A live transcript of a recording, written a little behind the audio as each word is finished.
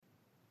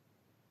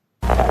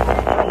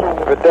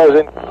it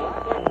doesn't.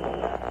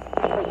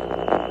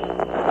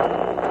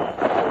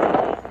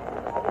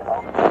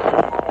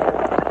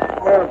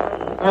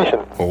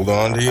 Hold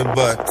on to your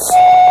butts.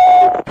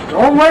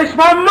 Don't waste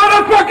my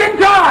motherfucking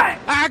time!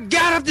 I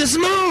got up this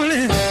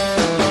morning,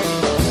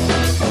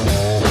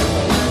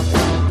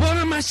 put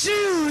on my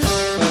shoes,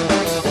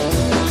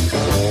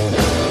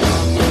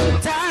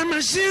 tied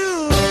my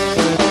shoes,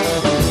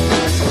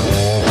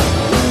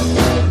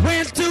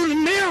 went to the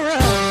mirror,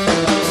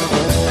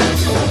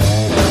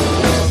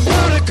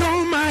 put a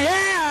comb my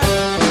hair,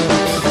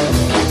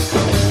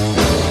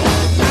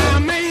 I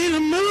made a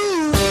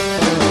move,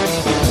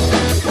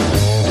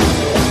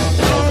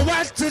 know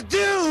what to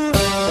do.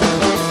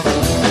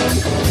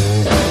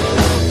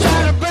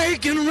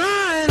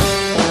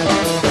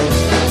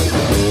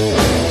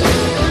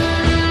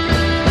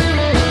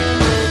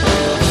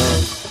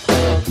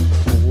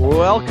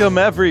 Welcome,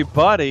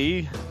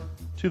 everybody,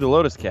 to the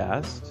Lotus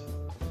Cast.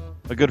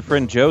 My good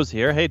friend Joe's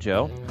here. Hey,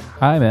 Joe.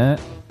 Hi, Matt.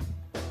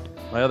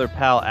 My other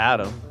pal,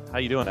 Adam. How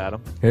you doing,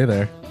 Adam? Hey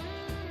there.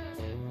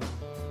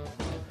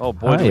 Oh,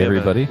 boy, Hi, do we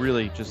everybody. have a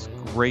really just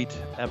great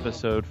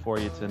episode for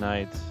you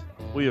tonight.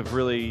 We have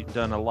really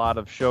done a lot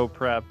of show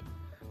prep.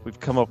 We've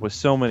come up with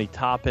so many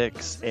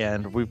topics,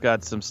 and we've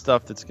got some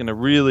stuff that's going to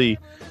really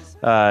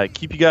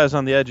keep you guys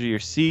on the edge of your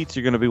seats.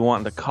 You're going to be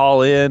wanting to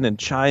call in and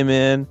chime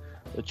in.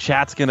 The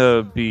chat's going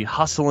to be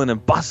hustling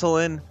and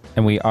bustling.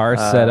 And we are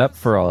set up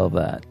for all of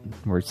that.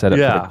 We're set up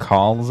for the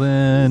calls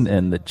in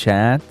and the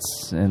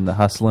chats and the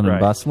hustling and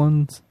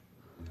bustling.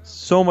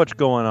 So much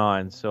going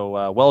on.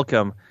 So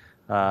welcome.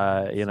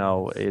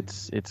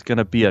 It's going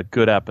to be a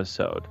good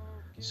episode.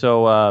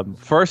 So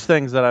first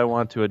things that I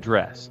want to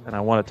address and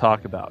I want to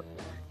talk about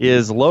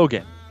is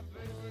Logan.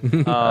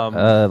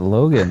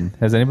 Logan.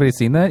 Has anybody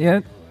seen that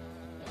yet?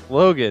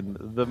 Logan,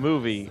 the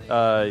movie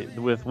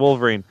with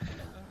Wolverine.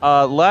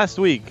 Last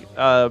week,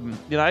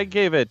 I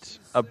gave it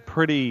a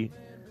pretty...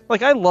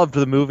 I loved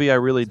the movie, I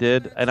really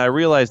did, and I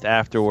realized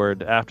after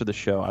the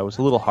show, I was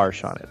a little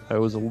harsh on it. I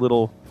was a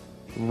little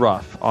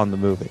rough on the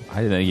movie. I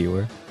didn't think you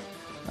were.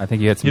 I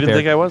think you had some You didn't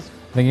think I was?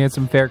 I think you had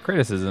some fair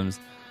criticisms.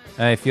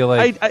 And I feel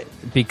like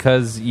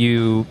because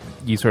you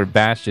sort of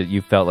bashed it,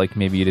 you felt like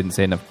maybe you didn't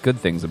say enough good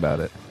things about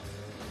it.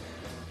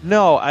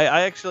 No,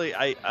 I actually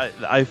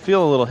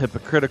feel a little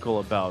hypocritical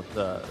about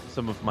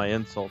some of my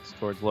insults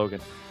towards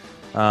Logan.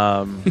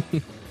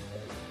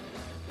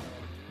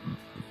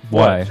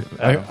 Why?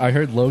 I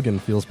heard Logan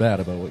feels bad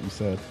about what you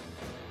said.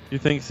 You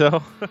think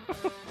so?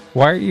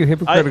 Why are you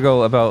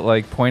hypocritical about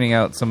pointing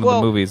out some of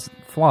the movie's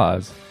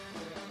flaws?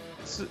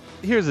 So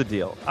here's the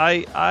deal.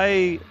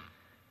 I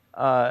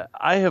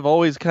have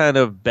always kind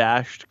of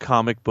bashed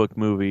comic book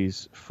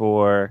movies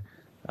for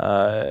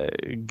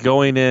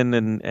going in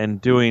and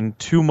doing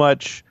too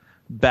much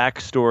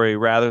backstory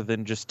rather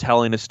than just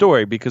telling a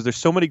story, because there's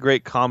so many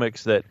great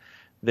comics that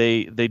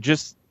they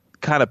just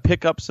kind of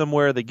pick up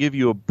somewhere, they give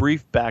you a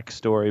brief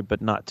backstory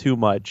but not too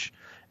much,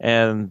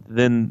 and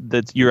then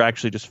you're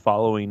actually just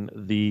following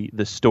the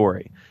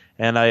story.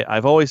 And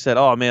I've always said,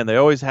 oh man, they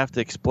always have to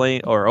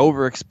explain or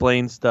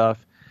over-explain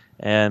stuff,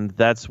 and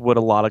that's what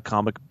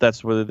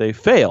that's where they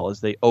fail, is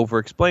they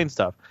over-explain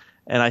stuff.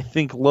 And I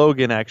think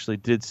Logan actually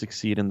did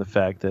succeed in the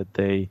fact that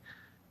they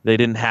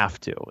didn't have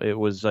to. It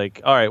was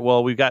like, all right,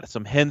 well, we've got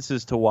some hints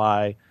as to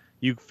why.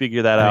 You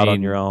figure that out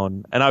on your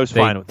own, and I was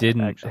fine with it,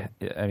 actually.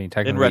 I mean,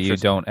 technically, you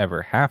don't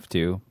ever have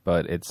to,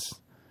 but it's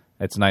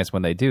nice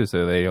when they do,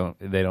 so they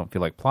don't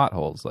feel like plot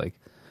holes. Like,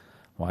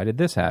 why did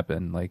this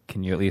happen? Like,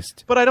 can you at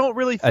least? But I don't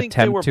really think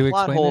they were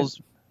plot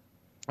holes.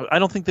 I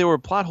don't think they were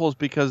plot holes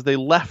because they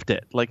left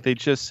it. Like, they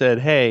just said,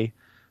 "Hey,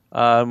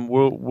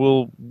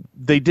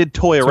 They did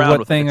toy around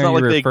with it. It's not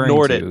like they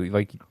ignored it.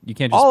 Like, you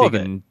can't just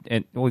speak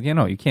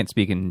you can't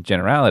speak in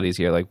generalities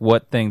here. Like,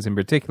 what things in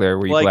particular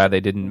were you glad they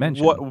didn't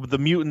mention? What the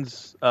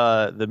mutants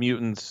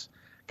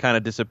kind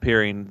of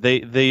disappearing.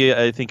 They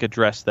I think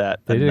addressed that.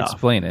 They did enough.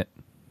 explain it.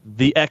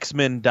 The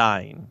X-Men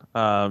dying.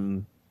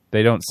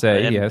 They don't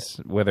say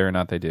whether or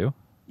not they do.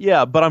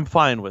 Yeah, but I'm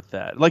fine with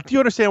that. Like, do you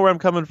understand where I'm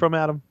coming from,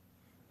 Adam?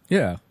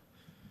 Yeah.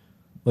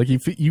 Like, you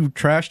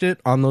trashed it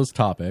on those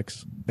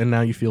topics, and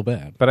now you feel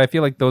bad. But I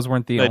feel like those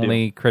weren't the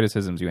only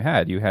criticisms you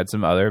had. You had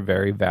some other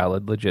very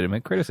valid,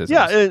 legitimate criticisms.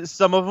 Yeah,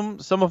 some of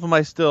them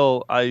I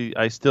still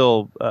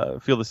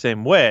feel the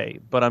same way.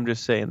 But I'm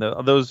just saying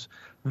that those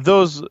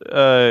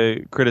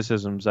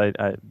criticisms,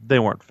 they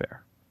weren't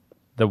fair.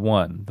 The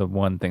one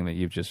thing that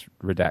you've just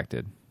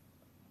redacted.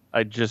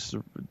 That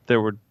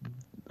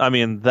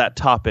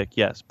topic,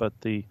 yes, but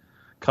the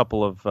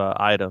couple of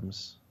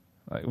items.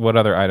 What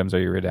other items are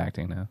you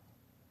redacting now?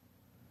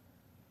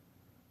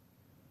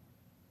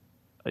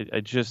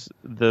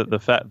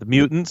 The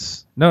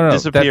mutants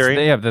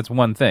disappearing. That's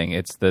one thing.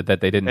 It's that they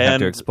didn't have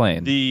to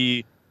explain.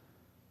 The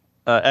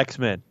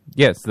X-Men.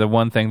 Yes, the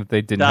one thing that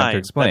they didn't have to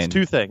explain. That's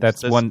two things.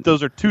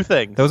 Those are two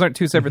things. Those aren't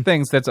two separate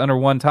things. That's under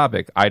one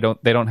topic. They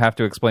don't have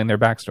to explain their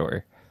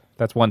backstory.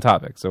 That's one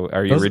topic. So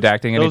are you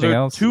redacting anything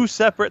else? Two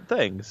separate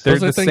things. They're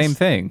the same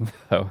thing,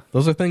 though.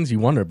 Those are things you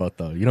wonder about,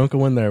 though. You don't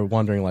go in there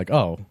wondering, like,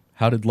 oh,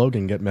 how did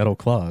Logan get metal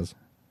claws?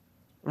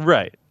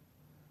 Right.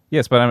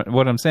 Yes, but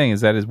what I'm saying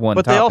is that is one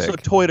But topic. they also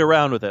toyed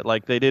around with it.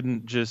 Like they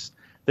didn't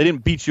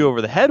beat you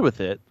over the head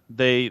with it.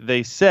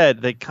 They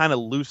kind of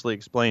loosely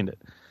explained it.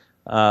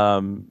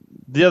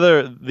 The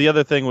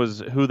other thing was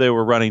who they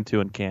were running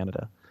to in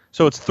Canada.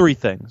 So it's three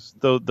things.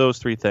 Those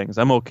three things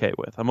I'm okay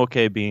with. I'm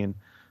okay being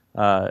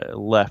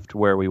left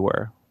where we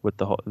were with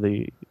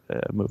the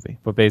movie.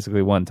 But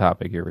basically, one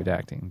topic you're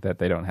redacting that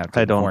they don't have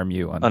to inform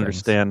you on.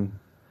 Understand. Things.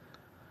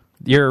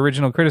 Your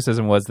original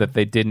criticism was that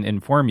they didn't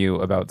inform you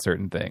about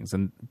certain things,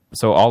 and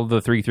so all of the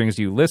three things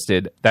you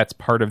listed, that's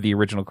part of the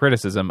original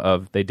criticism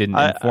of they didn't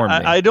inform me.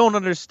 I don't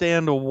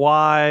understand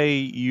why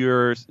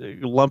you're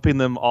lumping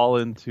them all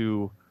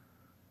into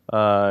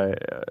one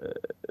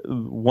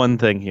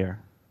thing here.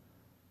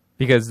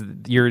 Because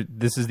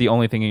this is the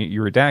only thing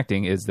you're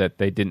redacting is that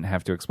they didn't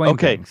have to explain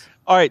things.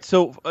 All right.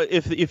 So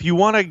if you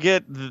want to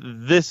get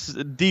this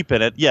deep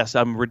in it, yes,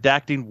 I'm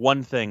redacting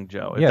one thing,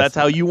 Joe. If that's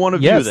how you want to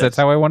view this. Yes, that's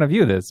how I want to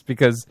view this.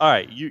 Because all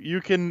right,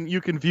 you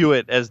can view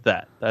it as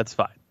that. That's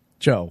fine.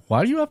 Joe,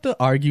 why do you have to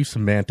argue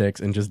semantics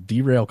and just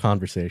derail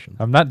conversation?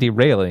 I'm not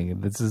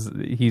derailing.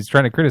 He's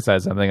trying to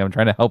criticize something. I'm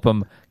trying to help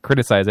him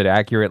criticize it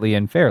accurately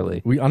and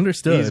fairly. We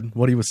understood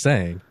what he was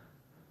saying.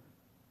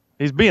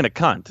 He's being a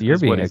cunt. You're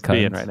being a cunt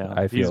being right now.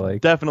 I feel like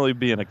definitely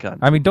being a cunt.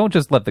 I mean, don't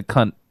just let the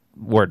cunt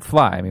word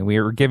fly. I mean, we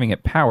are giving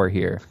it power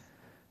here.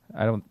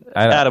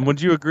 Adam, would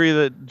you agree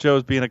that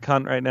Joe's being a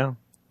cunt right now?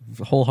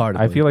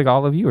 Wholeheartedly. I feel like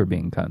all of you are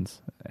being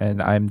cunts,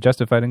 and I'm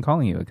justified in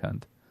calling you a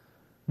cunt.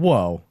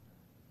 Whoa.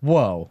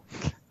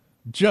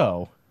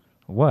 Joe.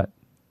 What?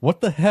 What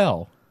the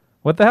hell?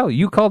 What the hell?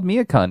 You called me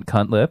a cunt,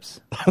 cunt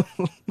lips.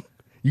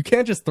 You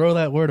can't just throw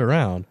that word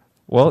around.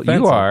 Well,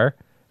 you are,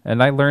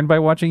 and I learned by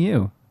watching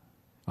you.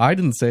 I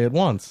didn't say it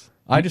once.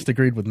 I just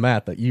agreed with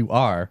Matt that you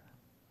are.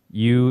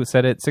 You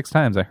said it 6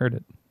 times. I heard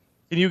it.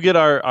 Can you get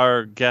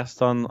our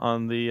guest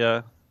on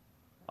the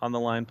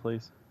line,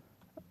 please?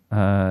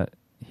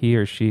 He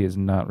or she is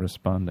not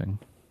responding.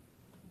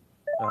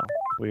 Oh,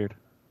 weird.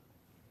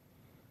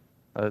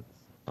 That's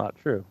not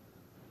true.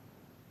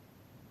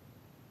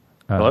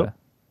 Hello?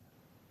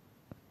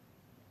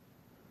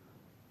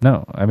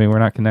 No, I mean, we're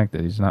not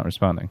connected. He's not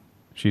responding.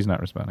 She's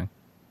not responding.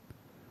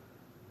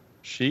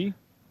 She?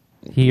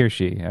 He or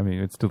she. I mean,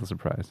 it's still a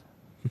surprise.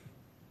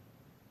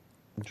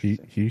 She?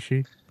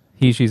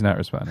 She's not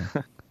responding.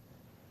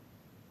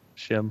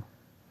 Shim.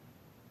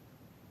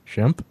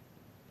 Shemp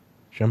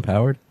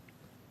Howard?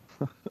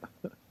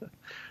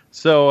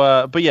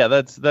 So, but yeah,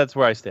 that's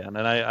where I stand,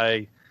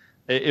 and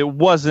it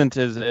wasn't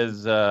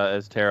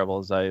as terrible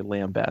as I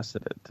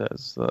lambasted it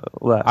as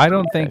last. I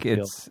don't think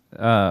it's.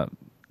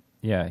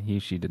 Yeah,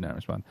 she did not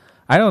respond.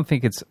 I don't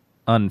think it's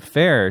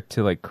unfair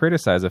to like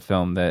criticize a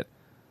film that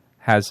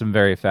has some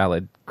very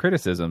valid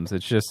criticisms.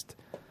 It's just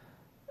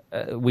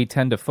we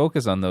tend to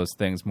focus on those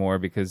things more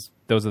because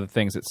those are the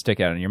things that stick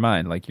out in your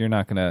mind. Like you're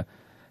not going to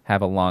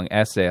have a long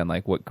essay on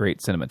like what great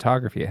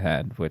cinematography it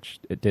had, which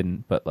it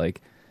didn't, but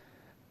like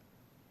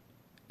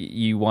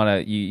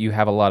you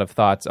have a lot of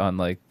thoughts on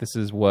like this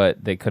is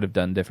what they could have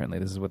done differently.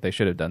 This is what they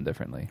should have done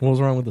differently. What was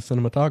wrong with the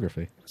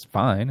cinematography? It's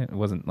fine. It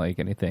wasn't like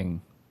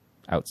anything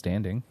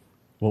outstanding.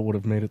 What would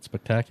have made it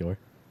spectacular?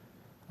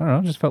 I don't know.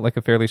 It just felt like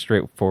a fairly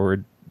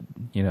straightforward,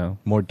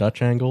 more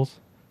Dutch angles.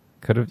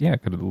 Could have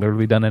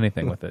literally done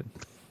anything with it,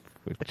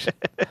 which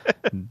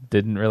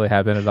didn't really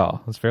happen at all.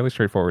 It was fairly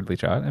straightforwardly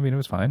shot. I mean, it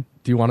was fine.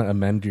 Do you want to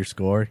amend your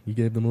score you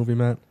gave the movie,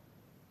 Matt?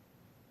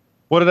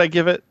 What did I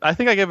give it? I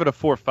think I gave it a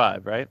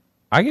 4.5, right?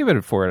 I gave it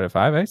a 4 out of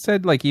 5. I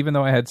said, like, even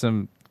though I had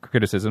some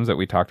criticisms that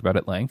we talked about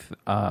at length,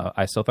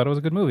 I still thought it was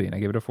a good movie, and I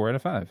gave it a 4 out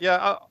of 5.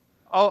 Yeah,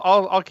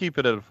 I'll keep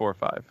it at a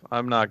 4.5.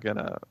 I'm not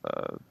gonna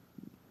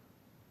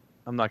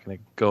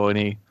go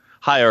any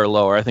higher or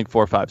lower. I think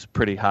 4.5 is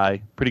pretty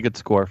high, pretty good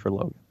score for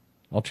Logan.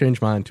 I'll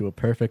change mine to a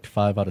perfect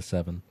 5 out of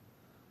 7.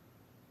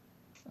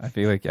 I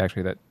feel like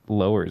actually that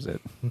lowers it.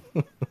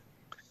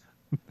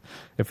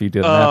 If you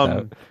did that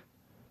out.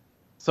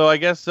 So I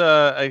guess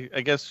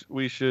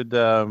we should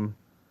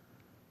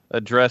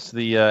address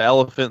the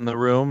elephant in the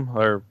room,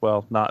 or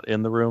well, not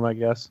in the room, I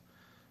guess.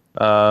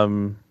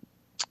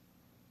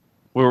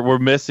 We're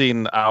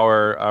missing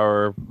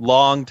our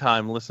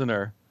longtime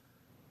listener,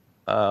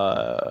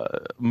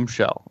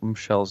 Michelle.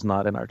 Michelle's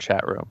not in our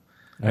chat room.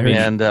 I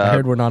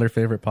heard we're not her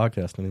favorite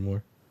podcast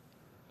anymore.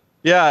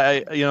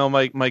 Yeah,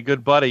 my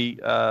good buddy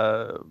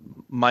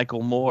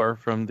Michael Moore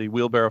from the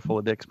Wheelbarrow Full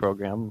of Dicks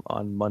program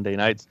on Monday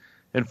nights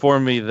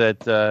informed me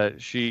that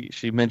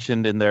she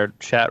mentioned in their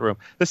chat room.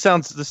 This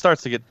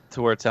starts to get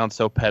to where it sounds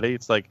so petty.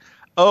 It's like,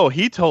 oh,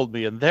 he told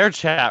me in their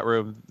chat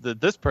room that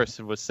this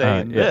person was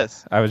saying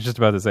this. I was just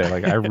about to say,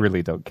 like, I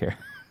really don't care.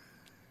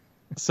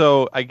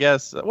 So I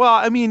guess, well,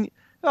 I mean,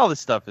 all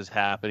this stuff is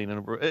happening,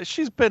 and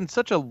she's been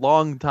such a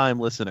long time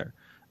listener.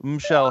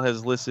 Michelle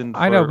has listened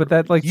for I know, but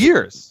that like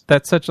years.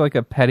 That's such like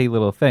a petty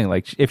little thing.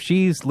 Like if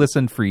she's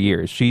listened for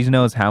years, she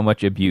knows how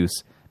much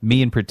abuse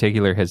me in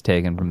particular has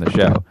taken from the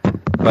show.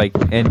 Like,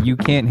 and you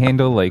can't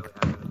handle like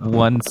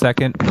 1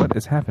 second. What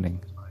is happening?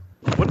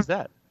 What is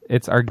that?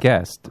 It's our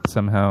guest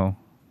somehow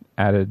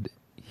added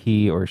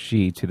he or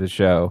she to the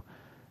show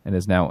and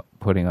is now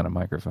putting on a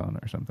microphone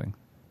or something.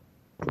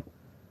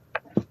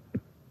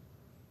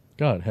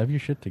 God, have your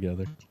shit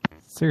together.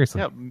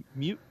 Seriously. Yeah,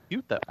 mute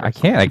that person. I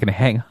can't. I can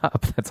hang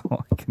up. That's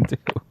all I can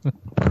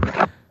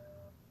do.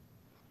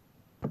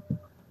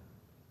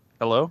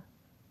 Hello? All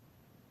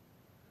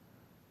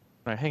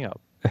right, hang up.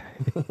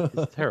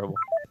 It's terrible.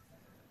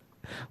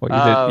 What,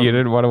 you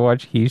didn't want to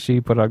watch he,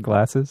 she put on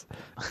glasses?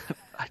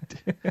 I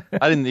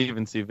didn't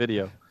even see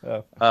video.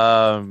 Oh.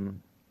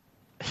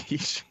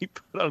 She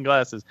put on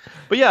glasses.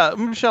 But yeah,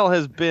 Michelle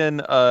has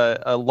been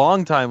a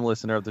long-time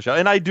listener of the show.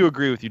 And I do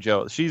agree with you,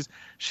 Joe.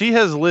 She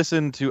has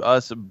listened to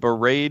us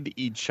berate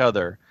each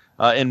other,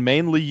 and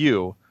mainly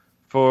you,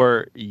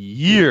 for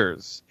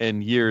years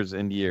and years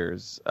and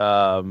years.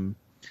 And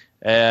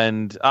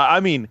I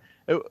mean,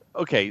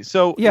 okay,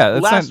 so yeah,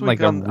 that's last not week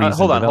like on, a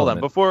hold on.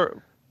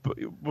 development.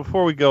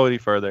 Before we go any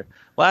further,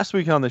 last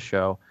week on the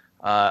show,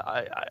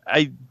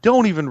 I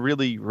don't even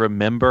really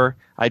remember.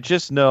 I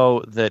just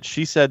know that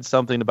she said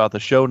something about the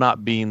show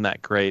not being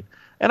that great,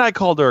 and I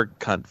called her a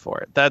cunt for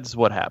it. That's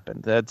what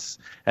happened.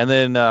 And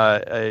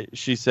then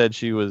she said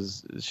she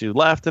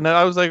left, and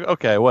I was like,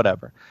 okay,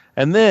 whatever.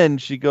 And then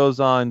she goes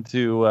on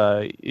to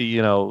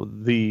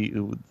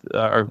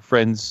our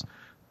friends'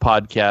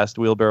 podcast,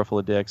 Wheelbarrow Full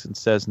of Dicks, and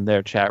says in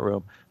their chat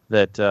room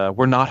that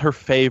we're not her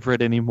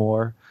favorite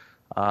anymore,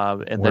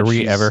 and Were that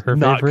we she's ever her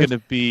not favorite? going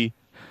to be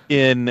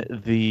in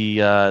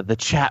the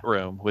chat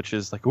room, which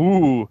is like,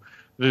 ooh,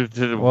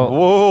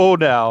 whoa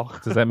now.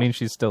 Does that mean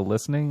she's still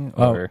listening?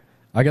 Oh, Or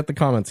I got the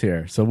comments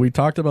here. So we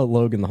talked about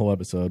Logan the whole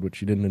episode, which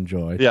she didn't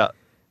enjoy. Yeah,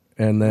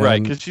 And then,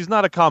 right, because she's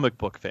not a comic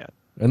book fan.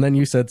 And then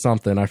you said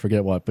something, I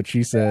forget what, but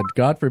she said,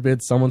 God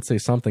forbid someone say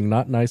something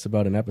not nice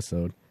about an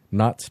episode,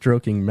 not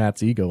stroking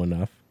Matt's ego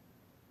enough.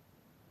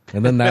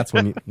 And then that's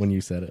when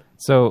you said it.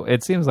 So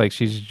it seems like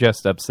she's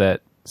just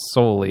upset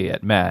solely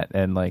at Matt,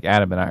 and like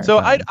Adam and I are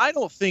So fine. I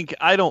don't think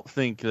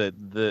that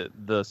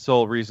the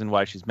sole reason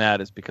why she's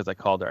mad is because I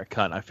called her a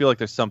cunt. I feel like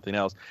there's something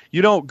else.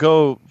 You don't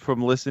go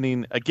from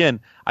listening again.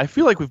 I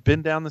feel like we've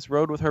been down this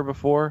road with her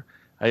before.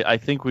 I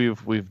think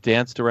we've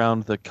danced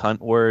around the cunt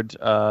word,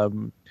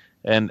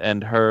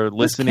 and her This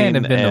listening. can't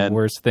have been and the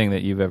worst thing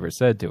that you've ever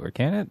said to her,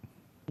 can it?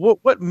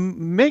 what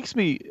makes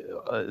me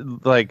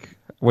like?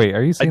 Wait,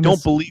 are you I seeing don't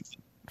this believe.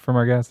 from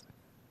our guest?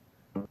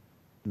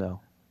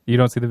 No, You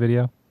don't see the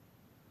video?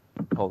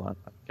 hold on.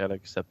 I gotta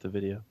accept the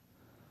video.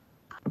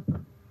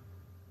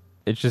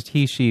 It's just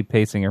he, she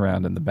pacing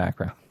around in the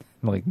background,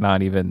 like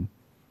not even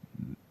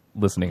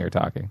listening or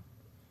talking.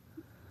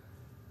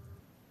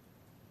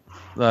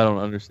 I don't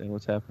understand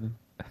what's happening.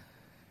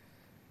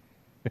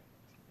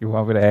 You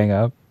want me to hang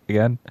up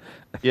again?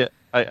 Yeah,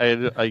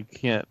 I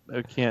can't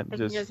Can you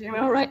just. guys hear me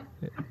all right?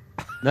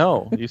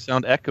 No, you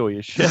sound echoey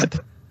as shit.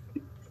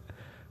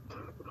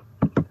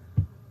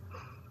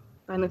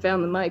 Finally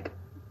found the mic.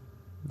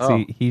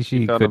 See, he, she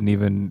you found couldn't him.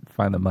 even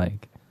find the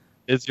mic.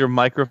 Is your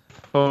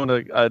microphone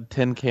a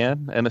tin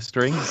can and a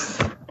string?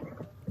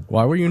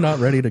 Why were you not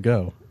ready to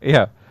go?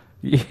 Yeah.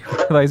 You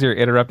realize you're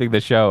interrupting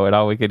the show, and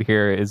all we could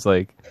hear is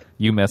like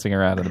you messing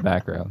around in the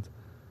background.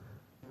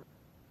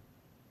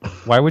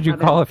 Why would you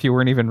call if you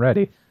weren't even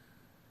ready?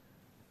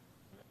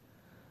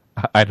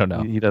 I don't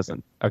know. He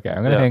doesn't. Okay, I'm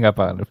gonna Yeah. hang up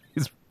on him.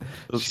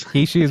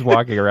 She's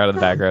walking around in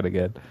the background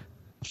again.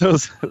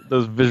 Those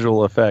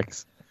visual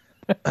effects.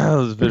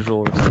 Those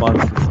visual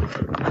responses.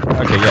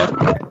 Okay,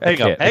 yeah.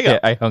 Hang up.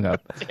 I hung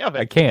up. Damn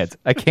it.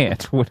 I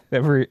can't.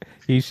 Whatever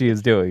she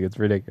is doing, it's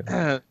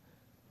ridiculous.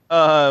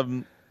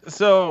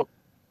 So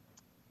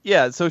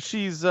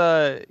she's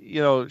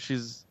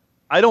she's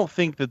I don't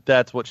think that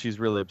that's what she's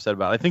really upset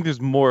about. I think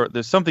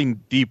there's something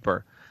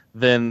deeper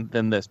than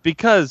this,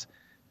 because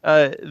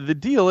the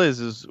deal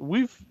is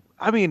we've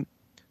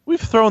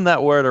thrown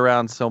that word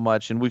around so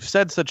much, and we've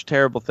said such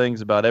terrible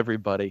things about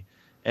everybody,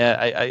 and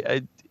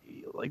I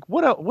like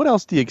what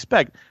else do you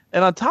expect?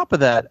 And on top of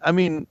that, I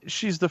mean,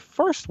 she's the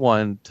first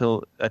one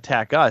to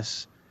attack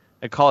us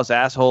and call us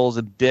assholes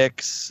and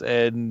dicks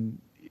and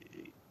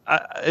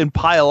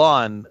pile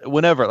on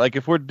whenever. Like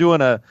if we're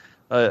doing a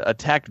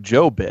attack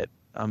Joe bit,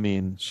 I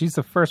mean, She's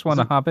the first one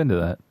to hop into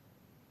that.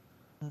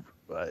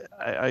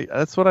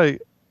 that's what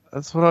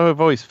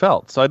I've always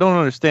felt. So I don't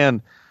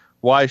understand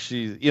why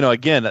she's,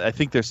 again, I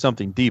think there's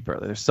something deeper.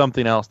 There's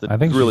something else that I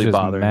think really she's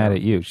just bothering mad her.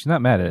 at you. She's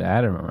not mad at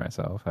Adam or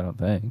myself, I don't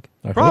think.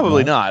 I hope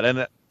Probably not.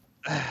 And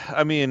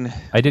I mean,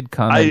 I did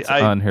comment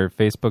I- on her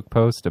Facebook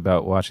post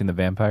about watching the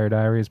Vampire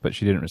Diaries, but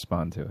she didn't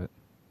respond to it.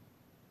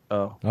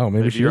 oh,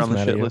 maybe she you're is on the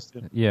mad shit at you. list.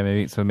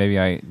 Yeah, maybe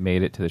I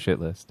made it to the shit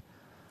list.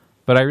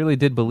 But I really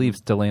did believe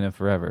Stelena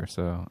forever,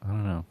 so I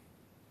don't know.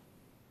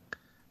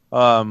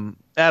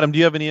 Adam, do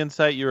you have any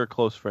insight? You're a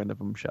close friend of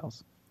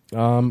Michelle's.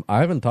 I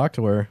haven't talked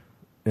to her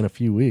in a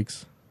few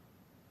weeks.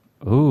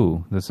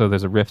 Ooh, so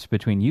there's a rift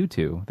between you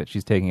two that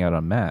she's taking out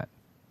on Matt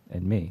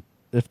and me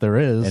If there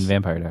is, and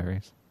Vampire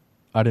Diaries.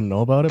 I didn't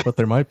know about it, but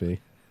there might be.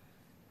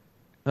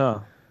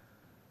 Oh,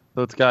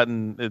 so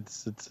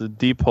it's a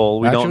deep hole.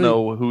 We don't Actually-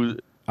 know who.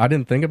 I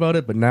didn't think about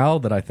it, but now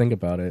that I think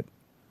about it,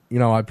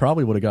 I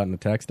probably would have gotten a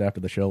text after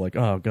the show like,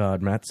 "Oh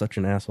God, Matt's such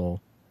an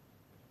asshole."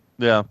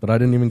 Yeah. But I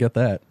didn't even get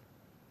that.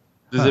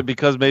 Is it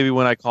because maybe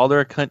when I called her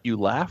a cunt, you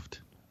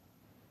laughed?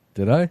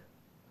 Did I?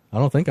 I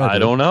don't think I did. I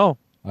don't know.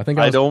 I think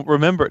I don't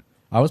remember it.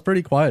 I was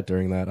pretty quiet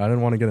during that. I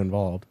didn't want to get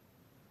involved.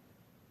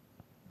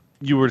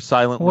 You were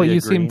silently Well, you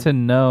agreeing. seem to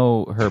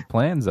know her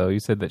plans, though. You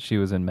said that she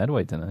was in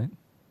Medway tonight.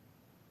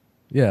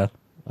 Yeah,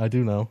 I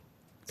do know.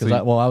 So Because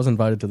I was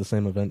invited to the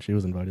same event she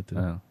was invited to.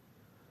 Oh.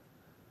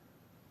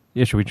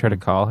 Yeah, should we try to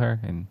call her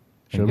and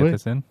Should get we?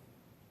 this in?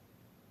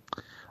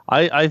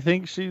 I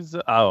think she's.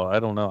 Oh, I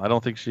don't know. I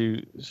don't think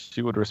she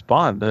would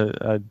respond.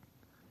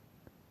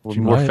 She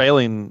We're might.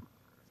 failing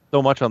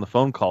so much on the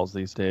phone calls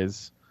these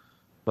days.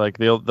 Like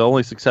the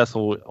only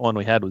successful one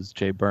we had was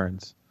Jay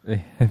Burns.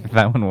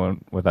 That one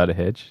went without a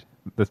hitch.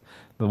 The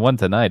one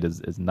tonight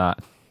is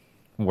not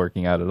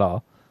working out at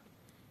all.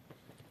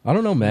 I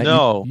don't know, Matt.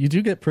 No. You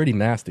do get pretty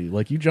nasty.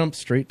 Like, you jump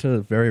straight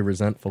to very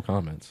resentful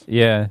comments.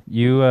 Yeah,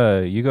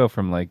 you go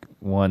from like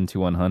 1 to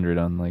 100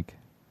 on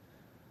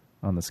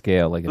the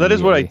scale. Like That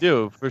is what I immediately.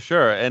 do for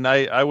sure, and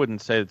I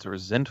wouldn't say it's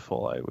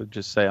resentful. I would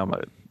just say I'm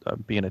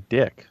being a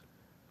dick.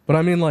 But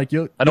I mean, like,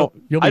 you'll be I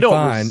don't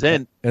fine,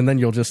 resent- and then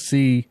you'll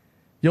see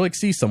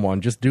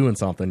someone just doing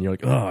something. You're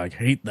like, oh, I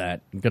hate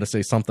that. You got to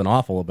say something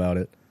awful about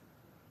it.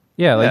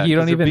 Yeah, like you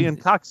 'cause don't they're even being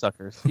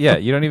cocksuckers. Yeah,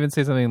 you don't even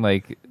say something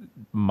like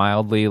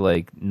mildly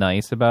like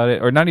nice about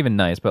it, or not even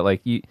nice, but like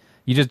you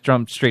just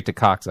jump straight to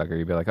cocksucker.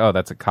 You'd be like, oh,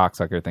 that's a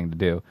cocksucker thing to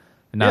do.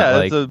 Not Yeah,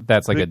 like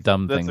that's like a big-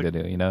 dumb that's thing a-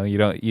 to do.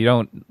 You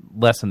don't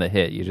lessen the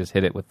hit. You just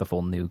hit it with the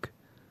full nuke.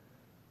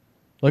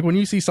 Like, when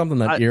you see something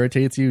that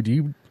irritates you, do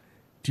you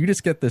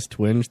just get this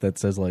twinge that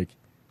says, like,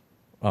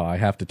 oh, I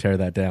have to tear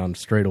that down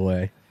straight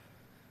away?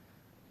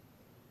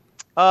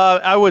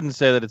 I wouldn't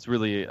say that it's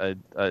really a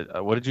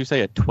what did you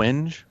say, a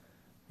twinge?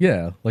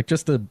 Yeah, like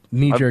just a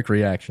knee-jerk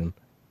reaction.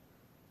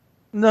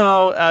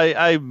 No,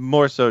 I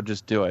more so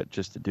just do it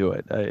just to do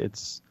it.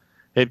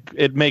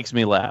 It makes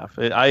me laugh.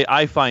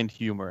 I find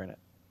humor in it.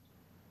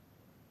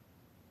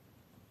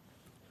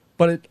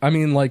 But I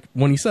mean, like,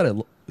 when you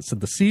said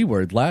the C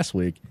word last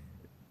week,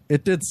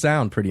 it did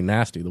sound pretty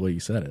nasty the way you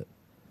said it.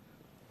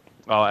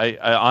 Oh, I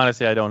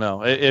honestly I don't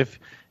know.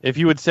 If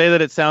you would say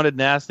that it sounded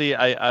nasty,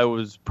 I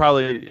was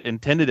probably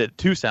intended it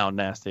to sound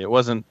nasty. It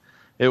wasn't.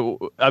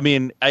 I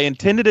mean, I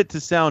intended it to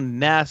sound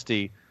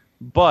nasty,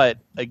 but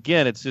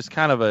again, it's just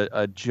kind of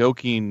a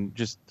joking,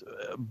 just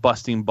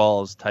busting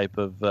balls type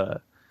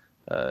of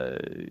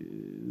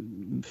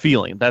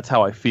feeling. That's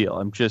how I feel.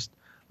 I'm just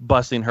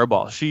busting her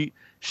balls.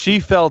 She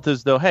felt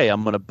as though, hey,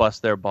 I'm going to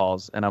bust their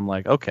balls, and I'm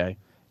like, okay.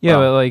 Yeah,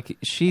 well, but like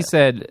she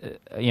said,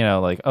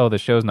 like, oh, the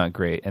show's not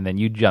great, and then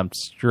you jumped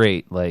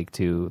straight like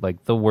to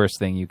like the worst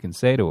thing you can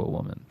say to a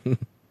woman.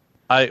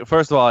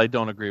 First of all, I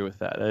don't agree with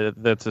that.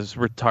 That's a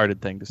retarded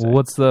thing to say.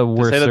 What's the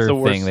worst worst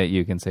thing that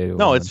you can say to a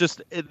No, woman? it's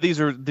just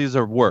these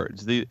are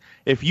words.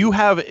 If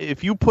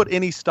you put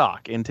any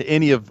stock into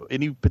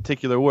any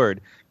particular word,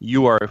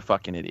 you are a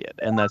fucking idiot,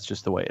 and that's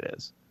just the way it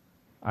is.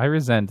 I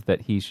resent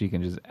that she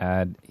can just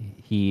add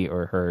he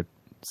or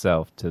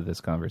herself to this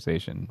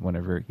conversation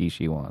whenever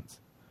she wants.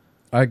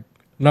 I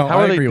How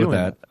are they agree with doing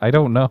that. I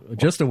don't know.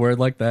 Just a word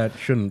like that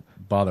shouldn't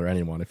bother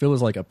anyone. If it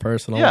was like a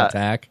personal Yeah.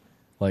 attack,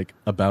 like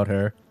about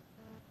her,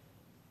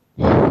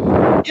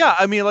 Yeah,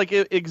 I mean, like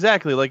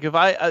exactly. Like if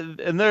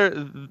and there,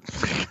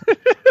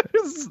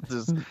 This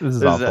is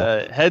there's awful.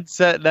 a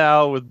headset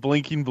now with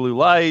blinking blue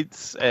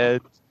lights,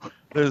 and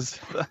there's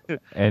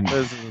And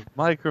there's a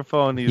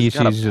microphone. He's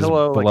got a she's just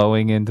pillow. Like,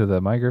 blowing into the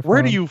microphone.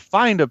 where do you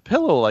find a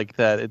pillow like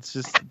that? It's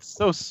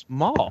so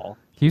small.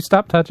 Can you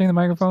stop touching the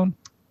microphone?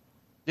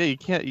 Yeah, you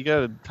can't. You got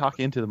to talk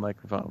into the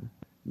microphone.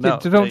 Yeah,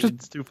 No, don't just-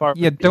 it's too far.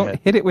 Yeah, from your don't head.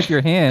 hit it with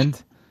your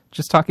hand.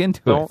 Just talk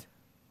into it.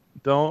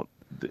 Don't.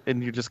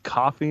 And you're just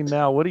coughing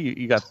now. What do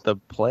you got the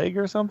plague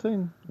or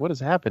something? What is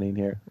happening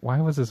here?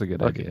 Why was this a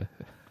good Okay. idea?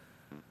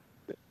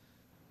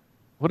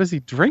 What is he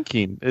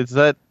drinking? Is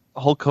that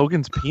Hulk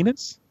Hogan's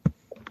penis?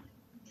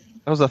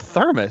 That was a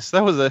thermos.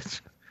 That was a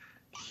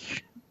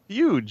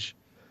huge.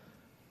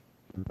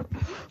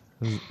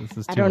 This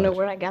is I too don't know much.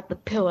 where I got the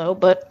pillow,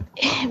 but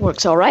it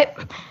works all right.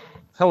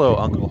 Hello,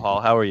 Uncle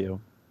Hall. How are you?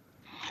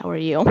 How are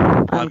you?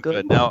 I'm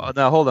good. Now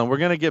hold on. We're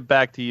gonna get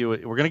back to you.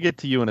 We're gonna get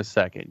to you in a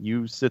second.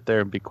 You sit there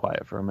and be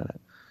quiet for a minute.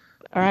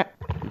 All right.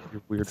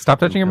 Your weird Stop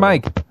touching your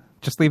fucking mic.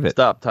 Just leave it.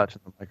 Stop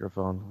touching the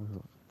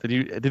microphone. Did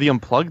he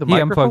unplug the He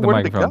microphone? unplugged the Where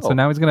did it microphone, go? so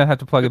now he's gonna have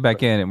to plug it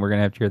back in, and we're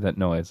gonna have to hear that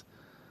noise.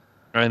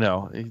 I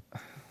know.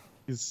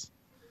 He's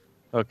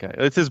okay.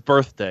 It's his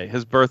birthday.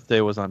 His birthday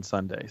was on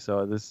Sunday,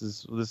 so this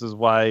is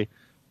why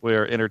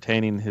we're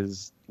entertaining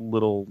his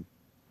little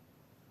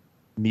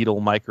needle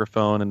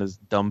microphone and his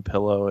dumb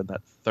pillow and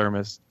that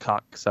thermos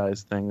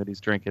cock-sized thing that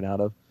he's drinking out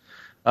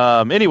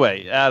of.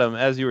 Anyway, Adam,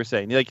 as you were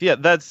saying, like, yeah,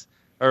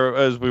 or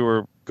as we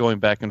were going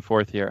back and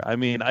forth here. I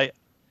mean,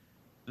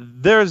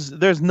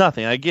 there's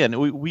nothing. Again,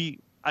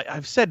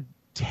 I've said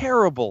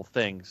terrible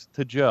things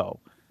to Joe.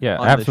 Yeah,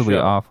 on this absolutely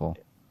show. awful.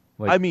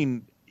 Like, I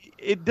mean,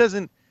 it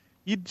doesn't.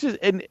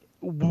 And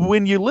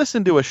when you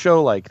listen to a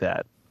show like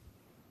that,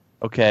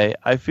 Okay,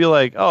 I feel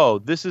like, oh,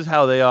 this is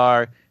how they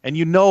are, and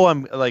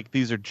I'm like,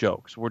 these are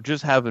jokes. We're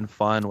just having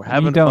fun. We're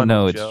having. You don't fun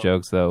know with it's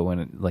jokes though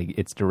when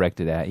it's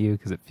directed at you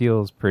because it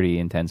feels pretty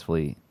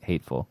intensely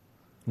hateful.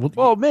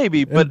 Well,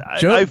 maybe, but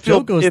I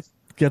feel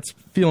gets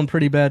feeling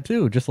pretty bad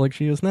too, just like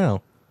she is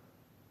now.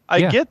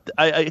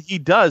 He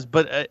does,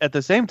 but at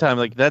the same time,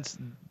 like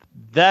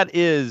that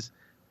is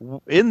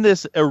in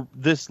this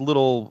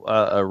little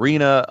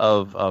arena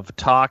of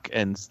talk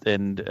and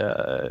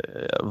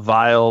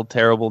vile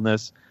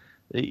terribleness.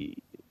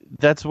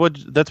 That's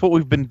what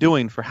we've been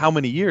doing for how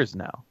many years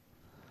now?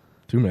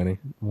 Too many.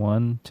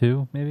 1,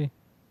 2, maybe.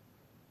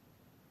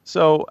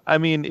 So I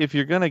mean, if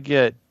you're gonna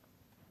get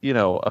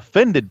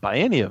offended by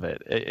any of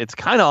it, it's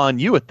kind of on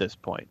you at this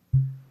point.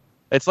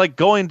 It's like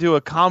going to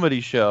a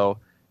comedy show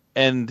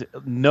and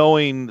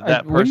knowing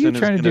that person. What are you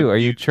trying to do? Are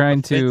you trying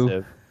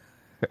offensive.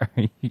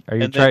 to? Are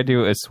you trying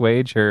to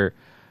assuage her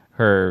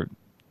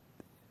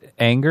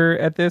anger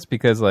at this?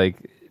 Because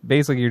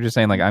basically you're just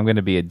saying I'm going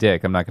to be a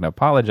dick. I'm not going to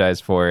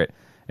apologize for it.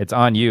 It's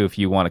on you if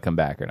you want to come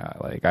back or not.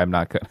 I'm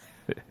not going.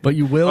 But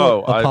you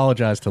will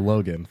apologize to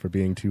Logan for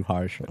being too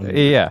harsh.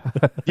 Yeah.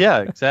 Yeah,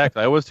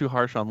 exactly. I was too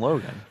harsh on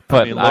Logan.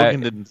 But Logan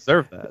didn't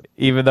deserve that.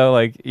 Even though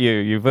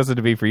you've listened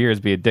to me for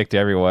years be a dick to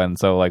everyone,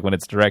 so when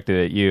it's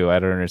directed at you, I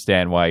don't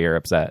understand why you're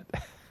upset.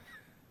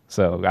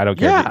 So I don't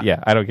care.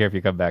 I don't care if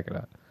you come back or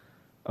not.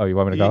 Oh, you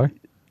want me to call her?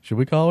 Should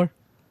we call her? Do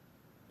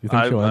you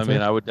think she'll answer? I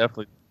mean, I would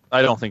definitely.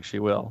 I don't think she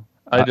will.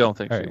 I don't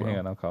think she will. Hang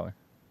on, I'll call her.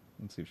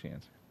 Let's see if she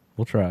answers.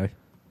 We'll try.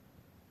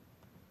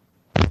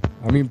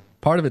 I mean,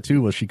 part of it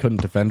too was she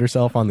couldn't defend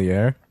herself on the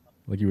air,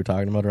 like you were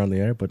talking about her on the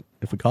air. But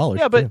if we call her,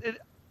 yeah. But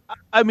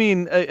I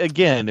mean,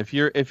 again, if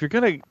you're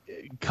gonna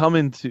come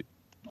into,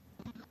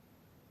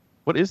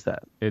 what is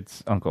that?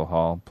 It's Uncle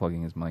Hall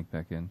plugging his mic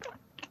back in.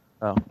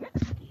 Oh,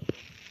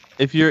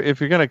 if you're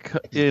gonna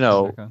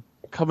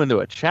come into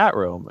a chat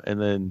room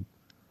and then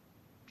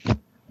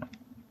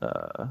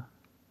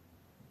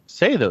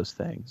say those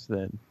things,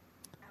 then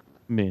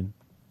I mean,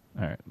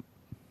 all right,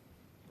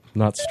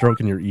 not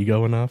stroking your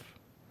ego enough.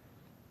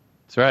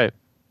 That's right.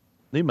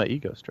 Need my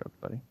ego stroked,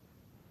 buddy.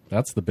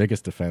 That's the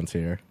biggest offense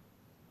here.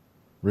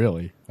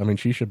 Really. I mean,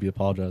 she should be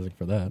apologizing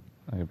for that.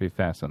 I could be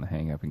fast on the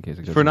hang up in case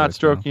it goes for not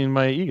stroking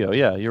my ego.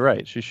 Yeah, you're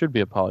right. She should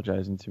be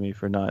apologizing to me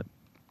for not.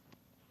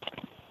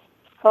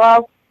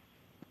 Hello?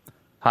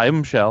 Hi,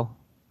 Michelle.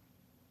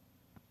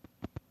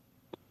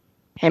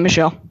 Hey,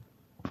 Michelle.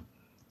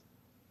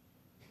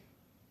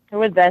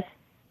 Who is this?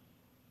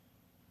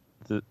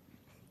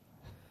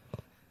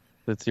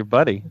 That's your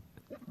buddy.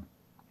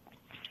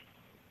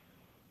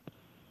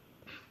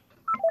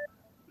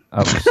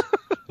 Oh,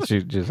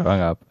 she just hung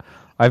up.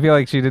 I feel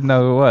like she didn't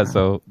know who it was,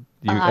 so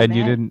you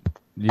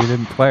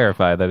didn't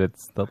clarify that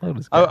it's the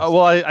Lotus guys.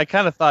 Well, I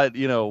kind of thought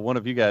one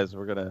of you guys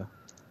were gonna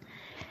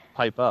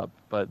pipe up,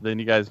 but then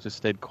you guys just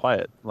stayed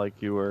quiet, like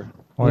you were.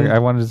 Well, I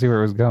wanted to see where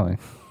it was going.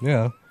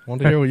 Yeah, I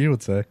wanted to hear what you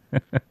would say.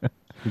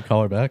 You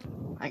call her back?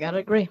 I gotta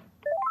agree.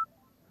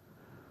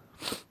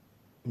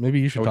 Maybe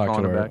you should talk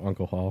to her,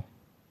 Uncle Hall.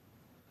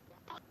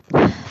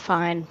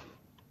 Fine.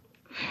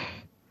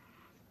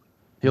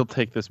 He'll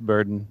take this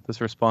burden, this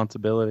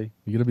responsibility.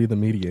 You're gonna be the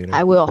mediator.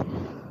 I will.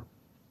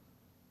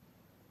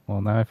 Well,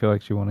 now I feel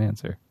like she won't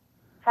answer.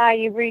 Hi,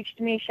 you've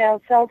reached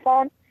Michelle's cell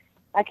phone.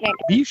 I can't.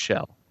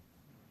 Michelle.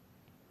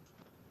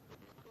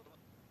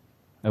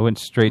 I went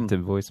straight to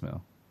voicemail.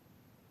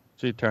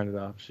 She turned it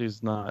off.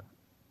 She's not.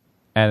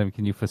 Adam,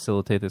 can you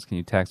facilitate this? Can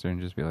you text her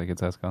and just be like,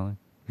 "It's us calling"?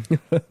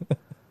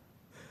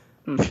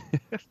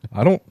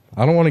 I don't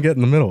want to get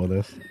in the middle of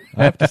this.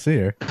 I have to see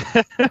her.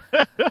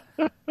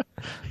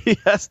 He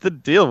has to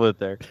deal with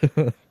her.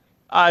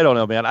 I don't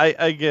know, man.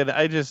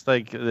 I just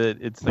think that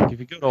it's like if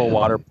you go to a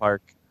water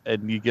park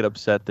and you get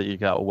upset that you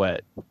got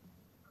wet,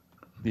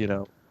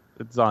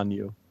 it's on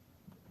you.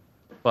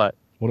 But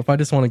what if I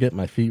just want to get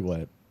my feet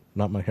wet,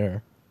 not my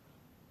hair?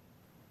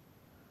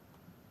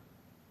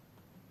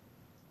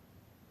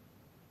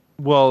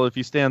 Well, if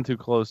you stand too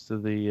close to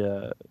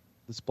the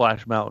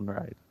Splash Mountain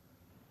ride,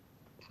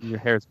 your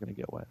hair's going to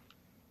get wet.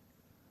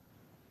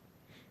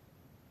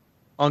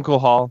 Uncle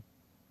Hall.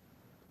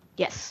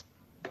 Yes.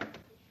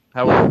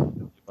 How are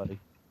you, buddy?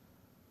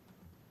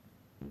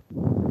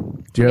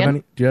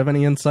 Do you have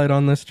any insight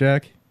on this,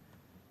 Jack?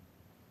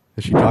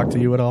 Has she talked to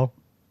you at all?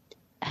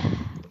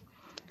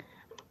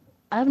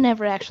 I've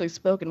never actually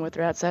spoken with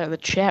her outside of the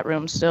chat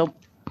room, so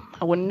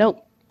I wouldn't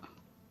know.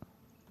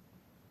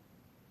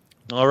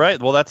 All right.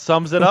 Well, that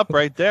sums it up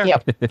right there.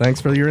 Yep.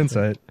 Thanks for your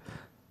insight.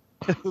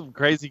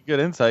 Crazy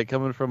good insight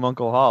coming from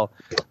Uncle Hall.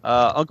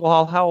 Uncle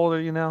Hall, how old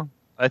are you now?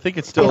 I think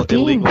it's still 15.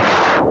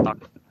 illegal.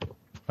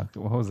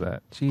 What was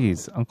that?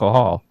 Jeez, Uncle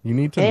Hall. You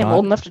need to. Hey, I'm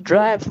old enough to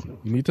drive.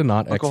 You need to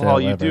not Uncle exhale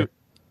Hall, you ever.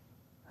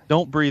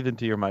 don't breathe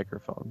into your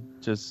microphone.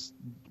 Just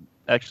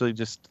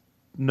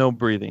no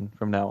breathing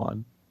from now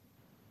on.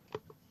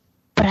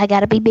 But I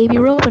gotta be Baby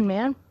Robin,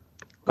 man.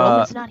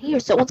 Robin's not here.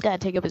 Someone's gotta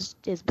take up his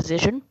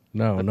position.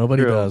 No,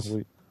 nobody does.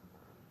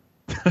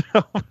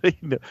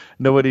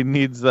 Nobody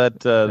needs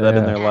that in their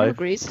Adam life.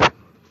 agrees.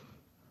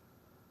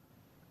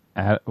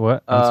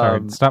 What?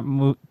 I'm sorry.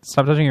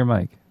 Stop touching your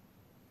mic.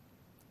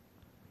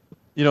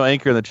 You know,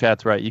 Anchor in the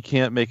chat's right. You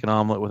can't make an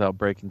omelet without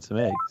breaking some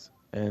eggs.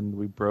 And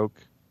we broke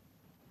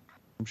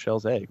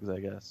Michelle's eggs, I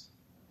guess.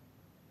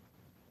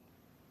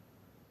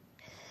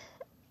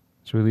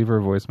 Should we leave her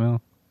a voicemail?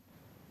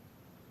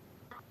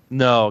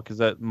 No, because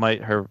that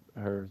might her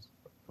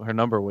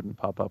number wouldn't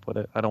pop up with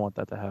it. I don't want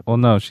that to happen. Well,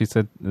 no, she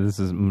said this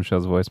is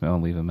Michelle's voicemail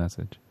and leave a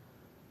message.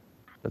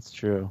 That's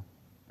true.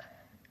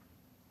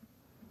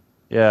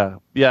 Yeah,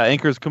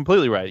 Anchor's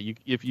completely right.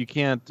 If you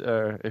can't,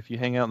 if you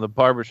hang out in the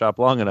barbershop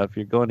long enough,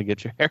 you're going to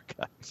get your hair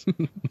cut. So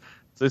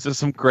these are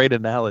some great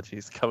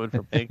analogies coming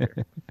from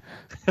Anchor.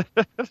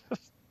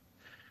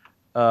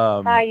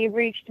 Hi, you've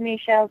reached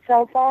Michelle's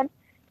cell phone.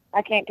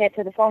 I can't get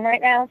to the phone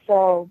right now,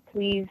 so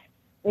please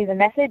leave a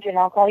message and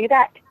I'll call you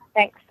back.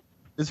 Thanks.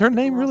 Is her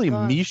name really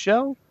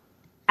Michelle?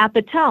 At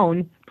the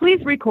tone,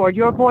 please record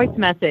your voice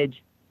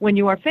message. When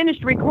you are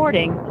finished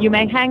recording, you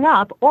may hang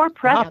up or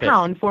press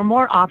pound for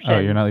more options. Oh,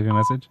 you're not leaving a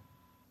message?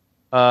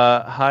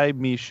 Hi,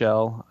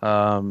 Michelle.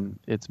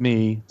 It's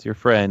me. It's your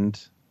friend,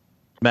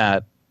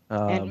 Matt.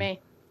 And me.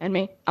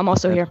 I'm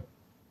also here.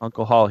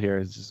 Uncle Hall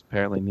here just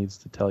apparently needs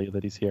to tell you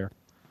that he's here.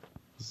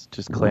 He's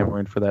just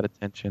clamoring for that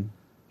attention.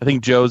 I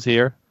think Joe's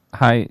here.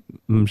 Hi,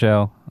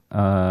 Michelle.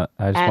 I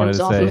just Adam's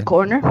wanted off to in say the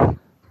corner.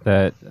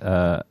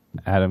 that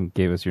Adam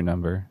gave us your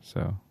number.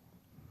 So.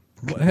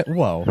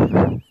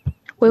 Whoa.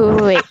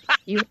 Wait.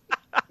 You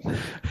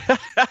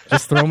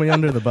just throw me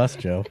under the bus,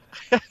 Joe.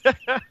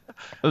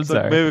 I'm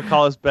sorry. Maybe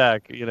call us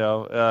back. You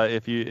know,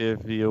 if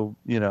you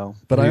know.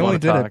 But I only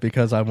did it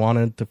because I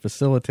wanted to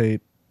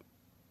facilitate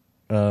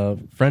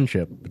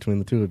friendship between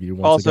the two of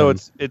you. Also, I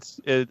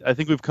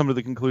think we've come to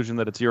the conclusion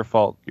that it's your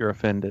fault. You're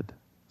offended.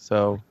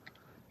 So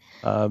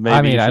maybe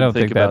I mean, I don't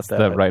think think that's that.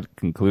 the right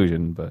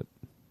conclusion, but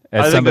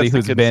as somebody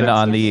who's been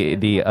on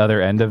the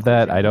other end of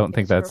that, I don't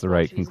think that's the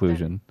right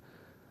conclusion.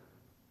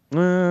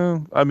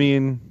 I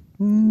mean,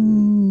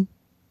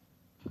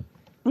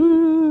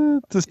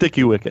 it's a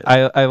sticky wicket.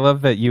 I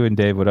love that you and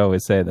Dave would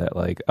always say that,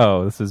 like,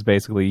 oh, this is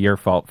basically your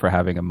fault for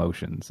having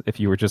emotions. If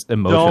you were just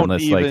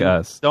emotionless like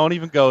us. Don't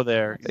even go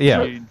there.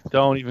 Yeah.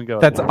 Don't even go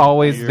That's there.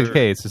 always the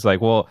case. It's like,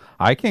 well,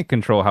 I can't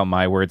control how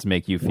my words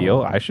make you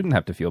feel. I shouldn't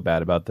have to feel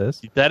bad about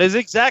this. That is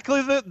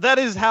exactly that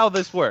is how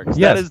this works.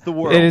 Yes, that is the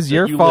world. It is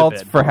your fault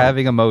live in. for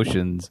having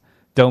emotions.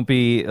 Don't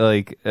be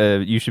like,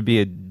 you should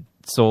be a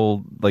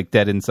soul, like,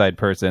 dead inside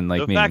person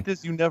like me. The fact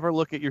is, you never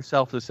look at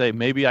yourself to say,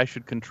 maybe I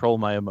should control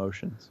my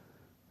emotions.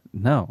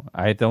 No,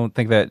 I don't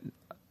think that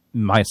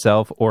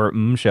myself or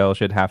Michelle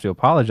should have to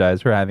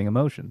apologize for having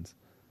emotions.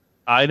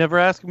 I never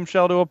asked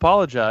Michelle to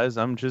apologize.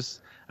 And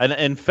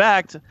in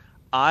fact,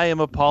 I am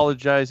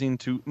apologizing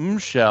to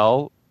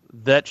Michelle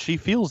that she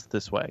feels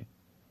this way.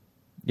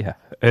 Yeah,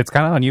 it's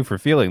kind of on you for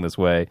feeling this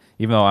way,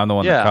 even though I'm the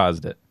one that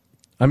caused it.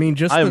 I mean,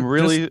 just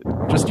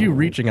you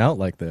reaching out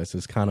like this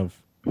is kind of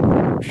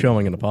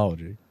showing an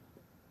apology.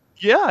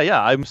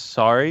 Yeah. I'm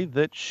sorry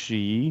that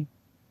she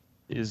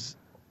is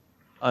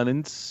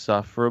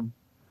uninsufferable.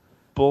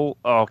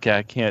 Okay,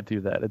 I can't do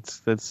that.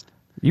 That's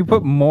you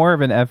put more of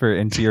an effort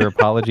into your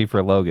apology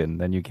for Logan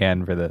than you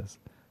can for this.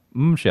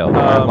 Michelle,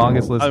 our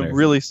longest listener. I'm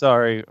really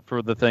sorry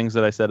for the things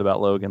that I said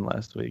about Logan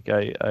last week.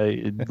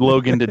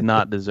 Logan did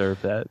not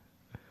deserve that.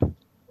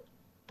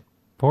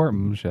 Poor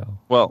Michelle.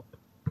 Well,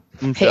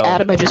 Michelle, Hey,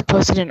 Adam, I just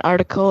posted an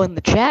article in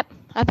the chat.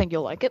 I think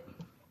you'll like it.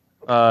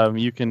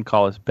 You can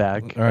call us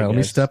back. All right, let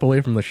me step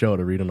away from the show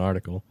to read an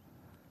article.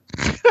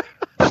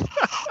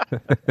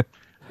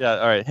 Yeah,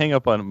 all right. Hang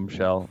up on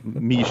Michelle.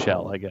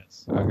 I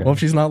guess. Okay. Well, if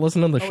she's not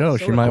listening to the show,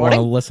 she might want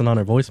to listen on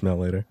her voicemail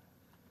later.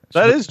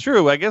 That is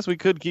true. I guess we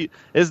could keep.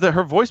 Is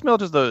her voicemail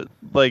just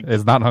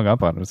It's not hung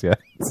up on us yet.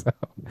 So.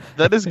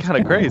 That is kind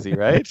of crazy,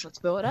 right? Let's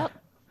fill it up.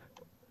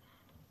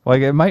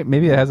 Like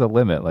maybe it has a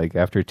limit. Like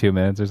after 2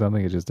 minutes or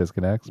something, it just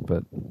disconnects.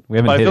 But we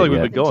haven't. I hit feel it like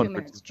yet. we've been going 2 for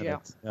minutes, 2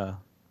 minutes. Yeah.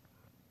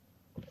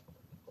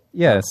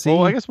 Yeah. See,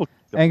 well, I guess we'll.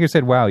 Anger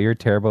said, "Wow, you're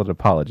terrible at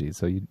apologies."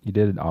 So you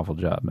did an awful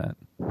job, Matt.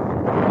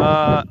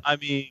 I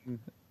mean,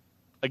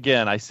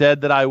 again, I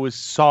said that I was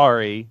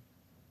sorry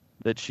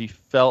that she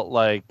felt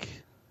like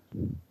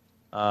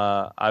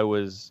I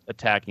was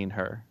attacking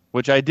her,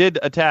 which I did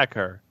attack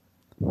her.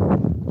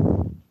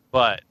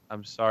 But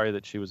I'm sorry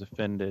that she was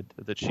offended,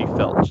 that she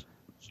felt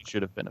she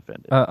should have been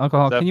offended. Uncle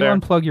Hall, can you fair?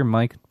 unplug your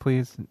mic,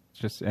 please?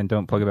 And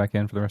don't plug it back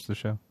in for the rest of the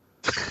show.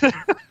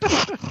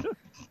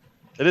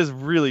 It is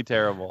really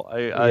terrible.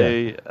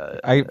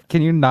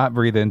 Can you not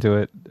breathe into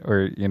it,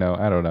 or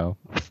I don't know,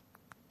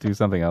 do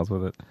something else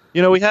with it?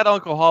 We had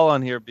Uncle Hall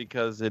on here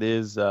because it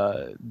is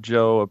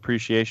Joe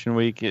Appreciation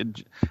Week.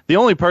 The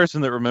only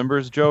person that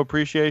remembers Joe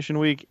Appreciation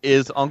Week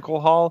is Uncle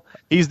Hall.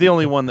 He's the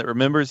only one that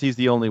remembers. He's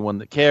the only one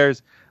that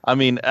cares. I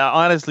mean,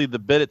 honestly, the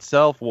bit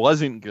itself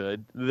wasn't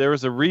good. There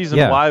was a reason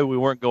why we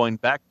weren't going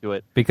back to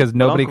it. Because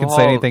nobody could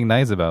say anything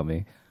nice about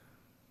me.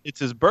 It's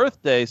his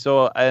birthday,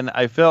 and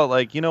I felt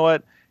like, you know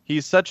what?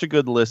 He's such a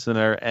good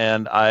listener,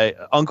 and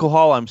Uncle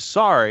Hall, I'm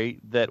sorry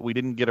that we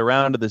didn't get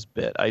around to this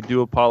bit. I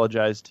do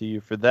apologize to you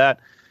for that.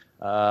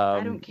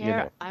 I don't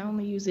care. I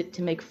only use it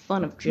to make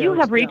fun of jokes. You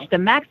have reached the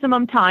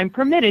maximum time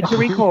permitted to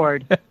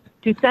record.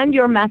 To send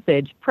your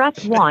message,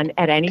 press 1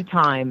 at any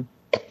time.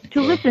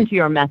 To listen to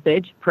your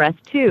message, press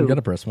 2. You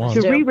gotta press 1.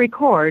 To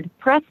re-record,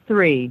 press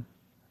 3.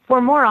 For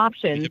more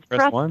options,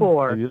 press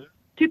 4.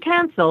 To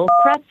cancel,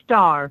 press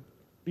star.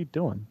 What are you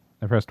doing?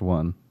 I pressed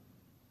 1.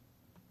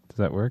 Does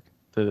that work?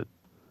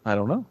 I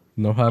don't know.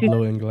 No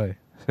hablo inglés.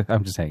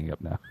 I'm just hanging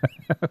up now.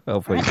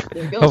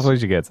 hopefully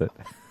she gets it.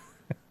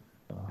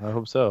 I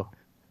hope so.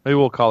 Maybe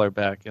we'll call her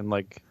back in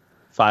like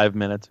 5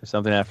 minutes or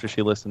something after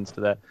she listens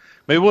to that.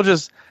 Maybe we'll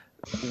just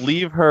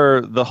leave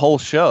her the whole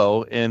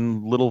show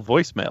in little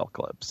voicemail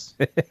clips.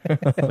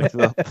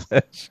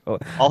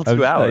 All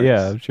 2 hours.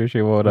 Yeah, I'm sure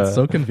she won't. It's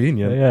so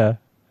convenient. Yeah.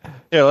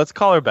 Yeah, let's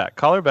call her back.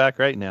 Call her back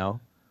right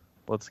now.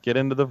 Let's get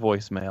into the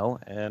voicemail.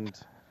 And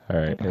all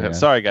right. Yeah.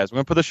 Sorry, guys. We're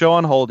going to put the show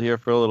on hold here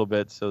for a little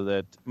bit so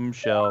that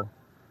Michelle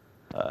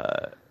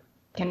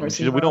can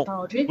receive our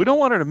apology. We don't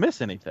want her to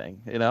miss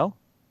anything, you know?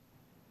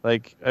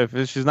 Like, if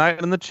she's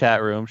not in the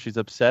chat room, she's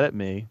upset at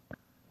me.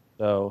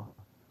 So...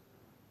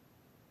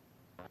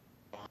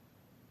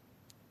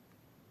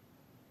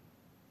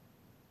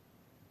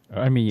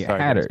 I mean, you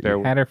had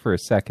her for a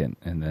second,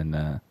 and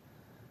then,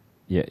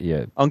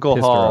 yeah. Uncle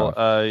Hall,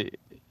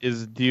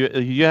 do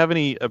you have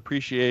any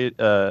appreciative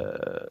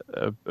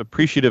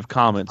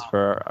comments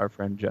for our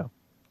friend Joe?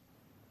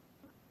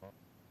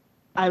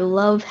 I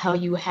love how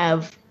you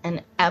have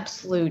an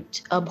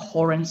absolute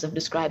abhorrence of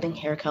describing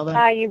hair color.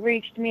 Hi, you've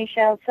reached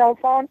Michelle's cell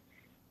phone.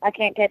 I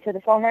can't get to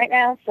the phone right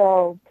now,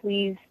 so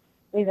please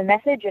leave a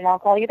message and I'll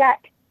call you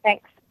back.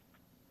 Thanks.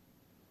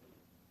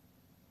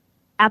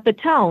 At the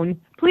tone,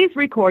 please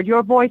record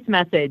your voice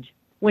message.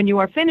 When you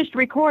are finished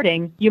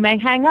recording, you may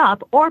hang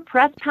up or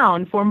press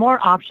pound for more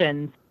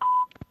options.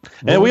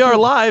 And we are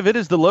live. It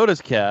is the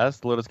Lotus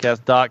Cast,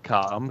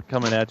 lotuscast.com,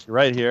 coming at you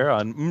right here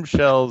on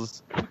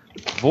Michelle's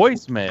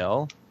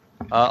voicemail.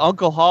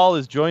 Uncle Hall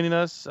is joining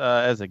us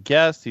as a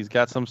guest. He's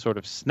got some sort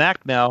of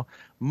snack now.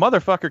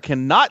 Motherfucker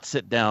cannot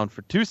sit down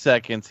for 2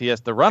 seconds. He has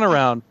to run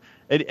around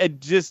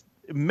and just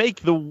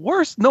make the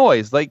worst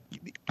noise. Like,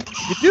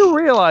 you do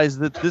realize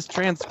that this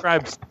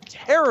transcribes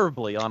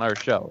terribly on our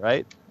show,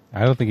 right?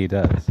 I don't think he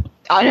does.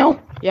 I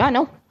know. Yeah, I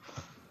know.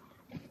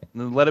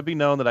 And let it be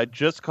known that I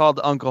just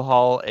called Uncle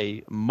Hall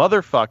a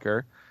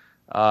motherfucker.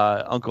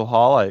 Uncle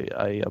Hall,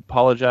 I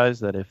apologize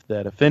that if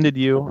that offended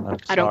you. I'm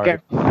sorry. I don't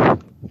care.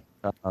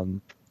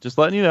 Just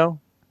letting you know.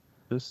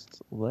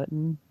 Just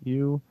letting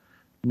you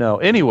know.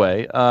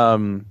 Anyway,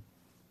 what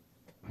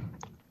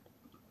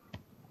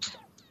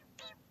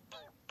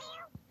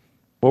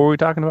were we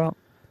talking about?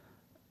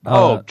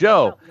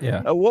 Joe.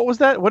 Yeah. What was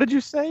that? What did you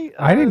say?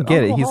 I didn't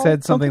get Uncle it. He Hall?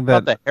 said something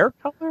about that the hair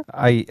color.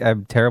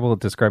 I'm terrible at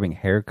describing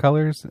hair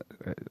colors.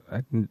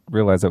 I didn't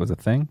realize that was a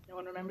thing. No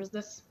one remembers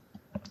this.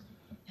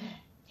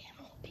 Damn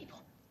old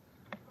people.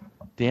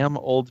 Damn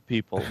old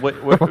people.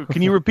 What,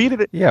 can you repeat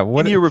it? Yeah.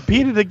 What? Can you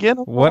repeat it again?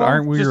 What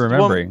aren't we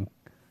remembering?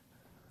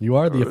 You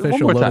are the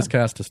official Lotus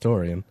Cast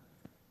historian.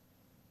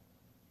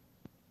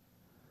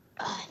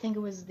 I think it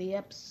was the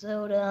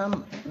episode.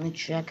 Let me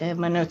check. I have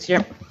my notes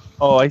here.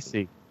 Oh, I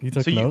see. You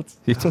took notes?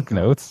 He took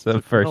notes of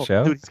the first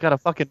show? Dude, he's got a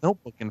fucking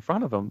notebook in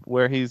front of him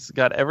where he's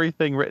got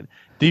everything written.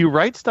 Do you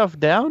write stuff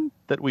down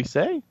that we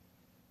say?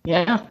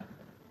 Yeah. Oh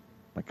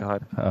my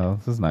God. Oh,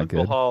 this is not Uncle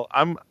good. Hall,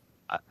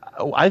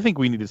 I think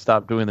we need to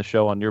stop doing the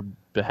show on your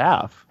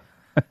behalf.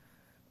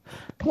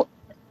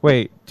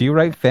 Wait, do you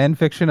write fan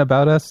fiction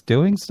about us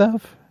doing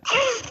stuff?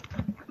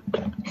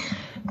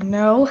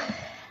 No.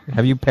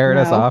 Have you paired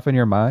us off in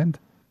your mind?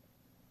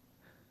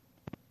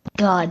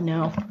 God,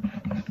 no.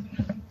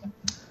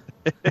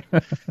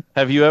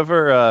 Have you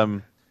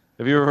ever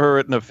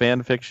written a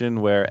fan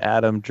fiction where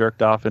Adam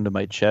jerked off into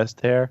my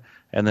chest hair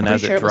and then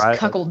as it dries? It was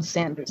Cuckold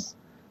Sanders.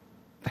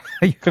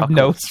 You have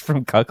notes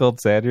from Cuckold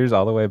Sanders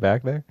all the way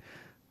back there?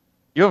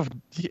 You have.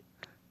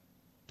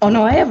 Oh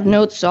no, I have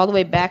notes all the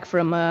way back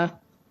from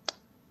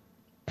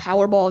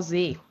Powerball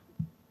Z.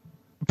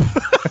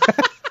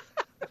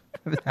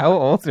 How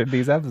old are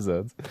these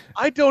episodes?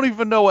 I don't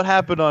even know what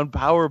happened on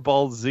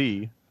Powerball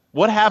Z.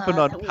 What happened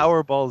on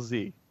Powerball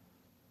Z?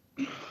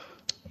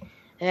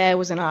 Yeah, it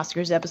was an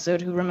Oscars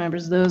episode. Who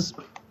remembers those?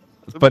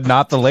 But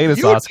not the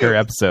latest Oscar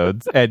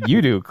episodes. And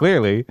you do,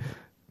 clearly.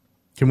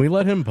 Can we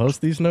let him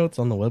post these notes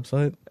on the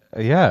website?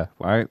 Yeah.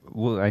 I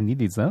need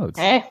these notes.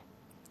 Hey,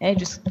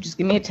 just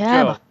give me a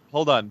tab. Joe,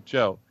 hold on,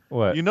 Joe.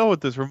 What? You know what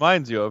this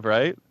reminds you of,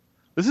 right?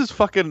 This is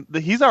fucking...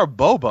 He's our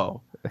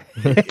Bobo.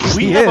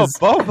 We have a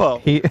Bobo.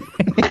 He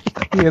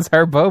is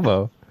our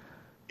Bobo.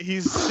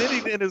 He's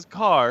sitting in his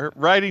car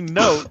writing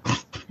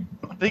notes,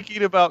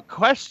 thinking about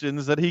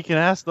questions that he can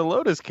ask the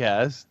Lotus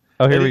Cast.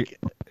 Oh, here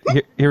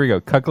we go.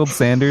 Cuckold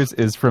Sanders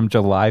is from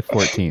July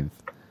 14th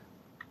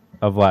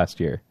of last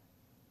year.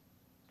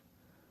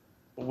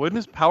 When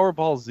is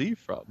Powerball Z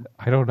from?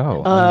 I don't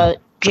know.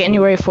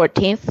 January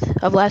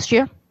 14th of last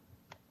year.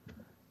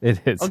 It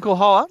is. Uncle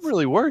Hall, I'm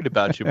really worried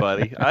about you,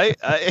 buddy. I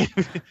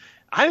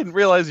didn't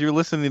realize you were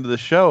listening to the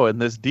show in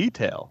this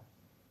detail.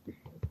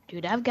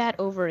 Dude, I've got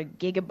over a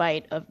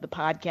gigabyte of the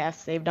podcast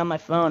saved on my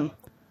phone.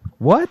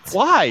 What?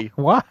 Why?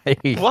 Why?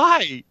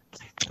 Why?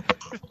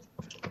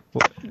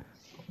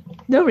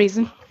 No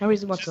reason. No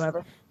reason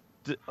whatsoever.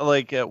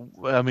 Like,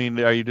 I mean,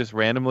 are you just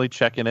randomly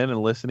checking in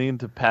and listening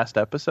to past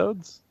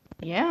episodes?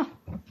 Yeah.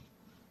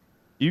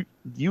 You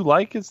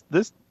like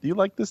this? Do you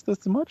like this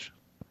much?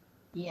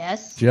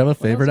 Yes. Do you have a What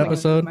else favorite am I gonna do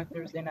episode? on my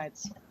Thursday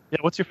nights. Yeah.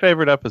 What's your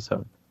favorite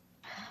episode?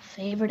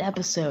 Favorite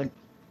episode.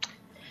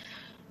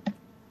 Is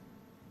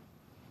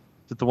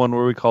it the one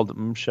where we called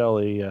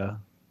Shelly?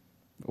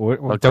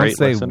 Don't great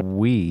say listener?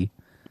 we.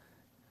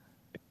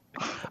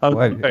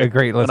 A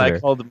great When I listener.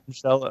 called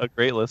Michelle a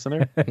great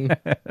listener.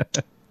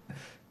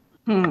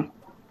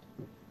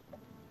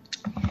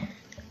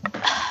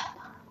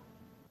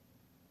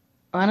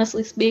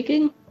 Honestly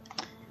speaking,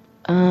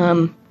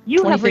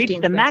 You have 2015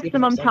 reached the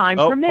maximum episode. time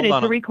Oh, permitted hold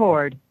on. to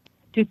record.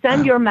 To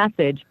send your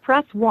message,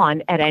 press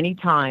 1 at any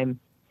time.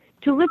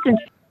 To listen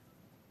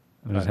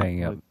I'm just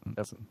hanging up.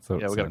 So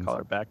Yeah, we got to call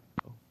her back.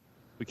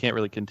 We can't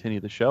really continue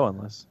the show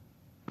unless.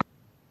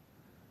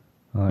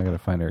 Oh, I gotta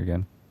find her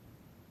again.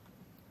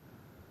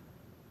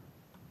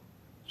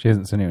 She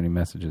hasn't sent you any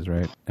messages,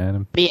 right,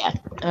 Adam? but yeah,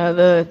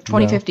 the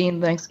 2015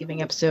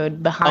 Thanksgiving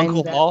episode behind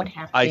Uncle that Paul, would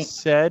have to I be-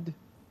 said,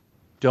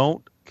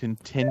 don't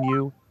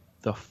continue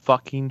the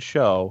fucking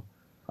show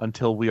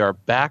until we are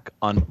back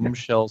on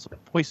Michelle's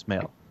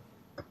voicemail.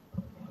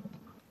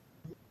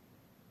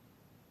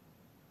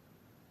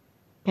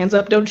 Hands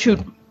up, don't shoot.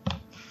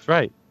 That's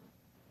right.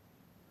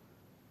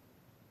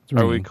 It's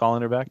Are we ringing.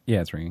 calling her back?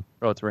 Yeah, it's ringing.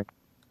 Oh, it's ringing.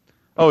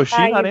 Oh, is she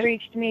Hi, not you've in?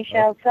 reached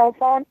Michelle's cell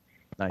phone.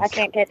 Nice. I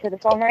can't get to the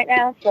phone right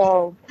now,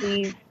 so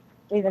please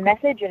leave a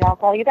message and I'll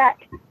call you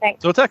back.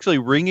 Thanks. So it's actually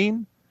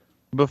ringing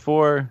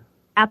before.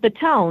 At the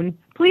tone,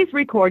 please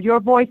record your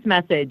voice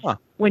message. Huh.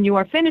 When you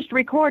are finished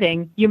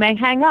recording, you may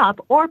hang up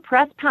or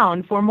press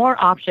pound for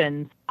more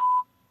options.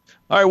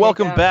 All right,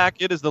 welcome go. back.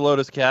 It is the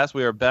Lotus Cast.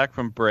 We are back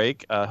from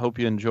break. Hope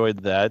you enjoyed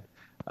that.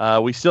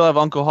 We still have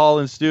Uncle Hall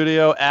in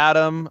studio.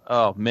 Adam.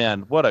 Oh,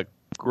 man, what a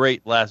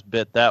great last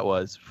bit that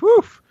was.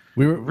 Whew.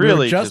 We were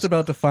Really just just-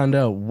 about to find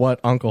out what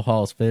Uncle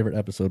Hall's favorite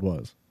episode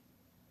was.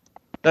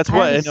 That's I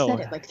what I already know. said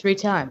it like 3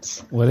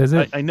 times. What is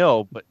it? I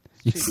know, but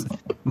You geez,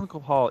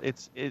 Uncle Hall,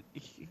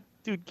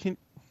 dude, can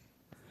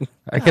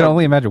I can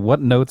only imagine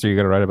what notes are you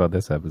going to write about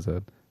this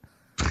episode.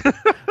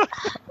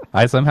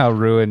 I somehow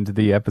ruined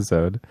the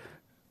episode.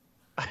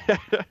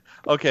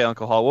 Okay,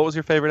 Uncle Hall, what was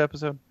your favorite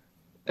episode?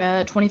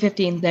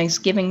 2015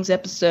 Thanksgiving's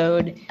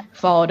episode,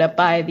 followed up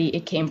by the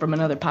It Came From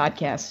Another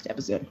Podcast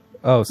episode.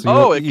 Oh, so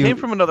Oh, you, it came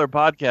from another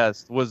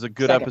podcast. Was a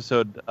good Second.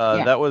 episode.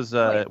 Yeah. That was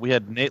we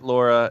had Nate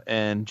Laura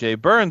and Jay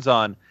Burns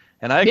on,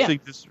 and I actually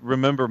just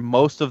remember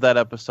most of that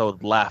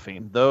episode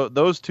laughing.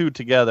 Those two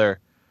together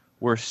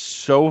were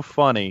so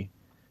funny,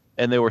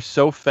 and they were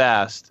so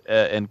fast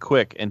and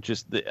quick, and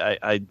just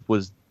I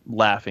was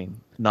laughing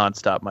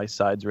nonstop. My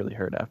sides really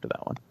hurt after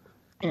that one.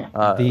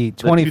 Yeah. the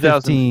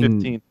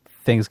 2015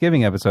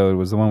 Thanksgiving episode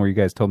was the one where you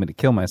guys told me to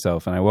kill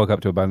myself, and I woke up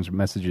to a bunch of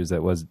messages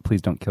that was,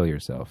 please don't kill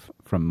yourself,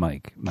 from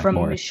Mike From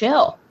Moore.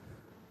 Michelle,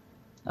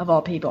 of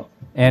all people.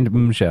 And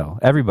Michelle.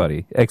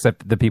 Everybody,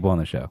 except the people on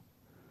the show,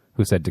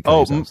 who said to kill Oh,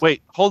 yourselves.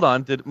 wait, hold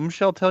on. Did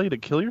Michelle tell you to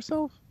kill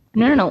yourself?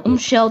 No.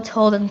 Michelle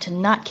told him to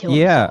not kill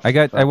Yeah,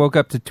 himself. I woke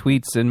up to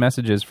tweets and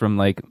messages from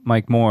like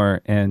Mike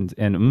Moore and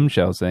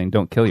Michelle saying,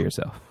 don't kill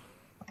yourself.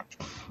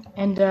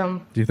 And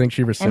Do you think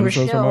she rescinds those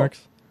Rochelle-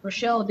 remarks?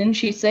 Rochelle, didn't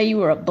she say you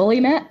were a bully,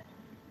 Matt?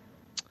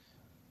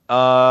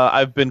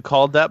 I've been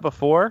called that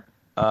before.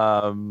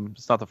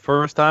 It's not the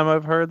first time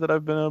I've heard that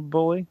I've been a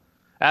bully.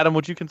 Adam,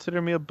 would you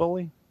consider me a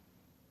bully?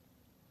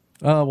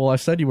 Well, I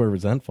said you were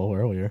resentful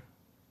earlier.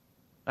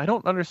 I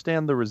don't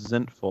understand the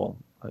resentful.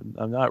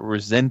 I'm not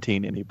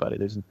resenting anybody.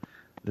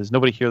 There's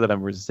nobody here that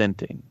I'm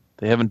resenting.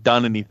 They haven't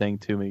done anything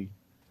to me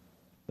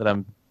that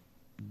I'm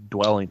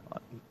dwelling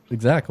on.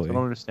 Exactly. I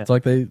don't understand. It's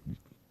like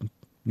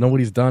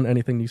nobody's done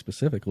anything to you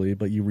specifically,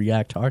 but you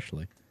react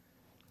harshly.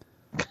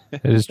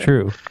 It is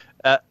true.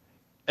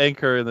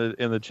 Anchor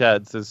in the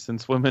chat says,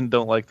 since women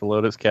don't like the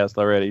Lotus Cast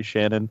already,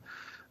 Shannon,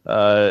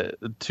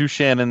 two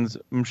Shannons,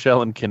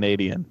 Michelle and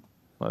Canadian.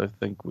 I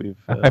think we've.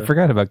 I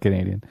forgot about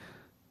Canadian.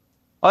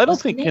 I don't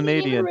Was think Canadian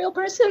a Canadian. real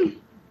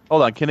person?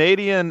 Hold on,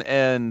 Canadian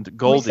and Can we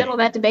Goldie settle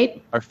that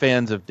debate? are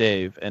fans of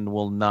Dave and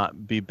will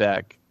not be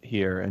back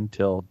here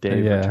until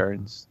Dave Yeah.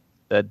 returns.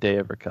 That day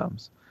ever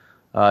comes.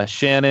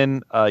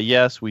 Shannon,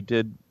 yes, we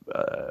did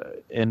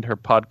end her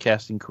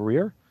podcasting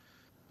career.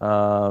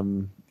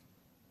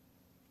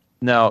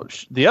 Now,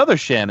 the other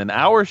Shannon,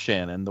 our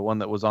Shannon, the one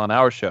that was on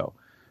our show,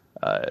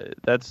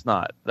 that's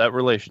not. That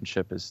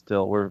relationship is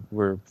still. We're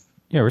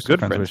Yeah, we're still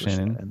good friends with friends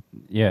Shannon.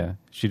 Yeah,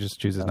 she just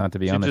chooses not to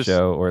be she on the just-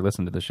 show or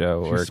listen to the show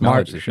or She's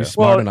smart. acknowledge the show. She's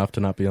smart Well- enough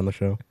to not be on the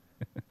show.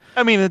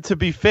 I mean, to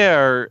be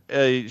fair,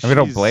 I mean,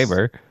 don't blame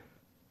her.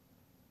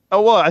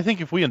 Oh well, I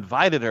think if we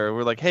invited her,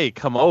 we're like, "Hey,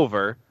 come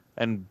over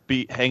and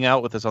hang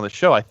out with us on the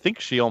show." I think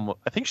she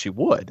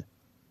would.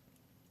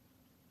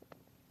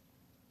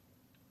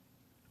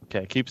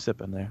 Okay, keep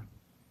sipping there.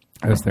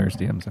 I was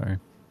thirsty. I'm sorry.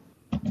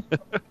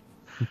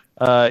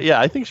 Yeah,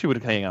 I think she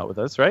would hang out with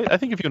us, right? I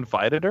think if you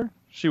invited her,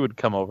 she would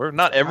come over.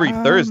 Not every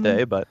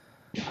Thursday, but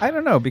I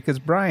don't know, because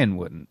Brian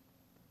wouldn't.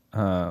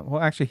 Well,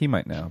 actually, he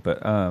might now,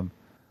 but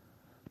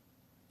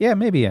yeah,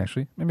 maybe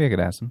actually. Maybe I could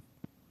ask him.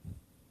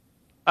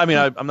 I mean,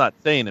 I'm not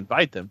saying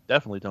invite them.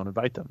 Definitely don't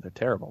invite them. They're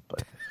terrible.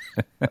 But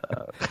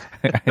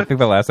I think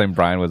the last time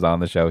Brian was on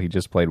the show, he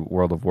just played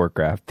World of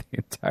Warcraft the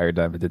entire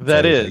time. It didn't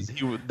that say is,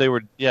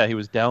 anything. he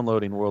was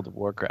downloading World of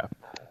Warcraft.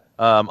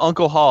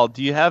 Uncle Hall,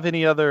 do you have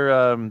any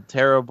other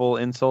terrible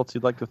insults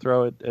you'd like to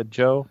throw at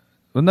Joe?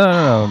 Well,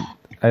 no.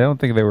 I don't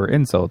think they were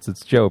insults.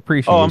 It's Joe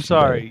Appreciation Oh, I'm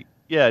sorry. Day.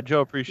 Yeah,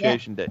 Joe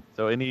Appreciation Day.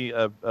 So any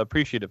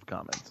appreciative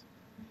comments?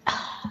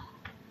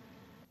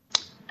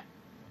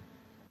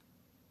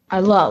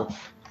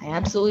 I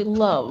absolutely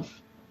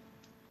love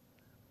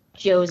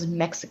Joe's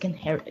Mexican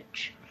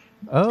heritage.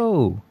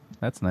 Oh,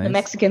 that's nice. The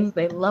Mexicans,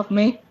 they love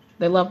me.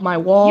 They love my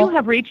wall. You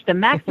have reached the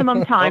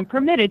maximum time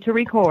permitted to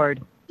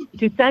record.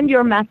 To send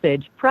your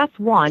message, press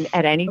 1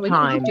 at any Are we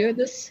time. going to do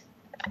this?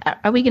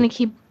 Are we going to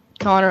keep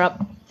calling her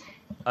up?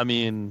 I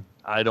mean,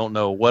 I don't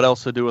know what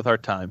else to do with our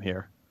time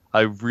here.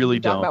 I really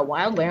Talk don't. about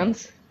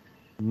Wildlands.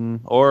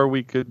 Or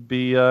we could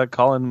be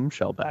calling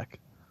Michelle back.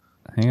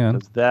 Hang on.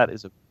 Because that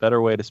is a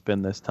better way to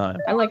spend this time.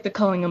 I like the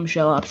calling them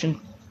show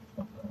option.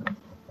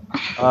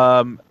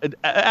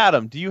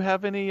 Adam, do you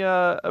have any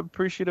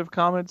appreciative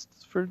comments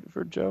for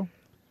Joe?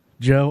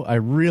 Joe, I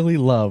really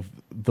love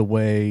the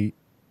way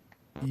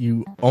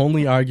you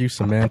only argue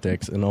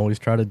semantics and always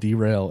try to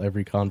derail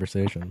every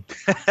conversation.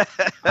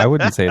 I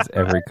wouldn't say it's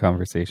every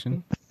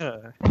conversation.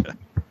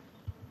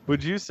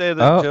 Would you say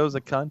that Joe's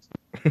a cunt?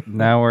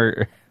 Now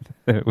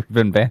we've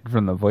been banned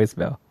from the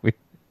voicemail.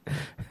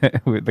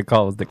 The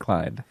call was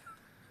declined.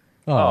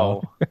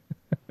 Oh,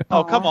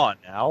 come on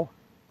now.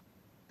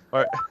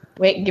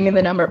 Wait, give me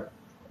the number.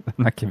 I'm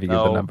not giving you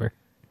the number.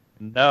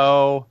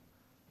 No.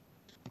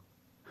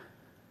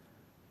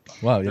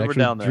 Wow, you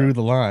actually drew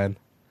the line.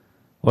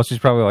 Well, she's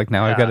probably like,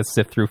 now I've got to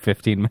sift through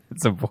 15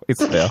 minutes of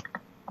voicemail.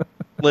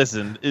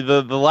 Listen,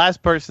 the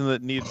last person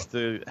that needs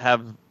to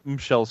have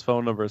Michelle's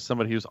phone number is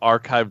somebody who's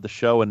archived the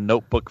show in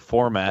notebook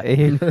format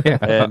and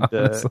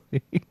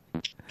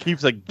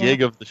keeps a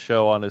gig of the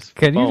show on his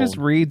phone. Can you just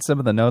read some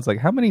of the notes? Like,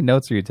 how many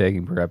notes are you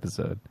taking per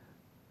episode?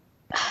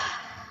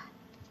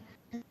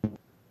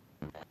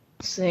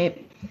 See.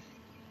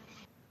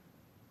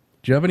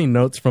 Do you have any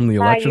notes from the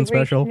election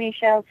special? Hi, you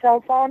reached Michelle's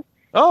cell phone.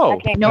 Oh. I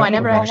can't No, get I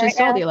never the phone actually right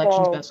saw now, the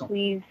election so special.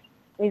 Please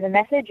leave a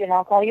message and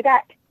I'll call you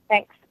back.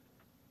 Thanks.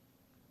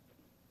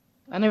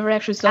 I never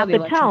actually saw At the the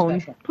election tone,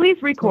 special.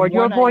 please record The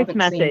your one I voice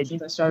haven't seen message.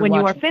 since I started When you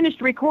are watching. finished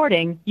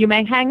recording, you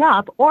may hang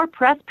up or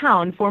press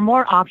pound for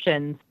more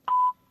options.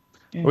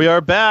 We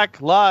are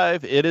back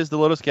live. It is the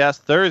Lotus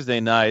Cast Thursday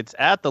nights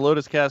at the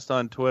Lotus Cast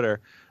on Twitter.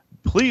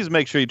 Please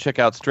make sure you check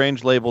out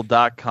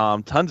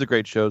strangelabel.com. Tons of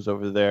great shows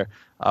over there.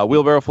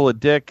 Wheelbarrow Full of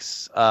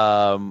Dicks.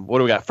 What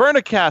do we got?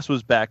 Furnicast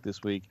was back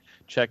this week.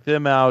 Check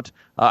them out.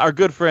 Our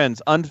good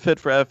friends, Unfit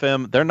for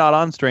FM. They're not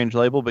on Strange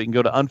Label, but you can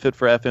go to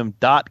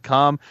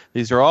unfitforfm.com.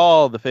 These are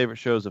all the favorite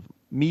shows of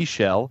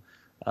Michelle.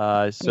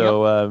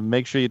 So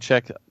make sure you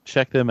check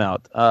them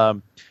out.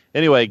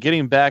 Anyway,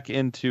 getting back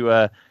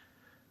into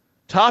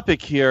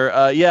topic here.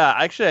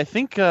 Actually, I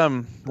think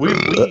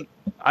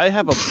I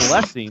have a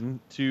blessing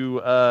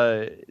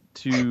to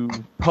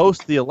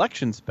post the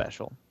election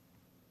special.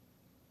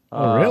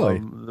 Oh, really?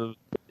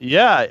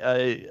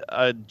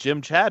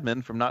 Jim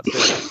Chadman from Not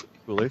Safe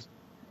Schoolers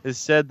has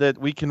said that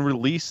we can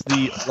release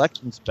the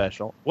election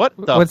special.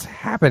 What's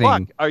happening?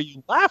 Fuck are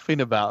you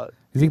laughing about?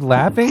 Is he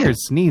laughing or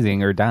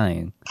sneezing or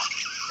dying?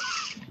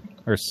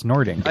 Or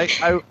snorting?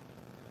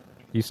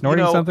 You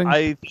snorting something?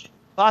 I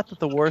thought that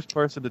the worst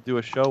person to do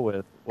a show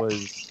with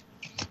was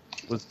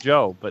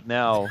Joe, but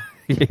now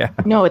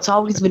No, it's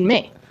always been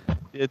me.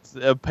 it's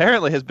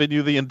apparently has been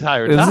you the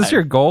entire time. Is this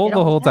your goal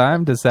the whole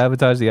time, to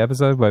sabotage the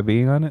episode by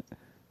being on it?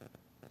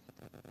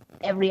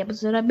 Every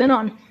episode I've been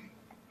on.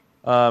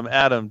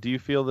 Adam, do you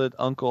feel that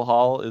Uncle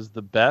Hall is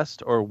the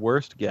best or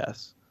worst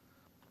guess?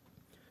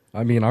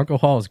 I mean, Uncle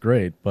Hall is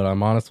great, but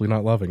I'm honestly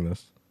not loving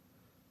this.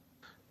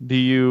 Do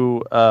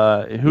you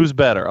who's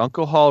better,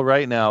 Uncle Hall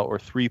right now or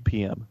 3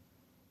 p.m.?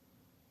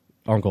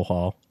 Uncle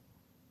Hall.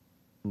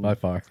 By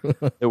far.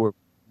 They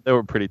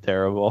were pretty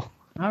terrible.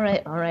 All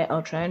right.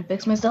 I'll try and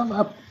fix myself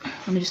up.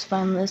 Let me just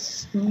find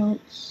this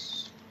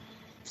notes.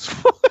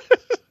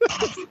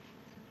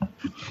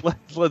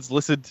 Let's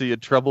listen to you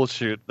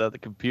troubleshoot the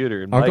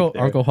computer. And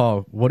Uncle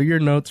Hall, what are your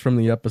notes from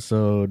the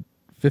episode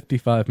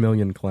 55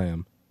 Million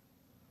Clam?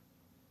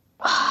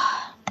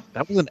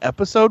 That was an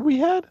episode we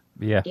had?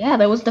 Yeah. Yeah,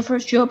 that was the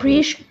first Joe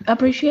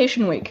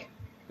Appreciation Week.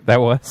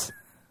 That was?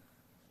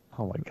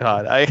 Oh my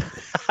god.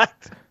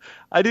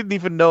 I didn't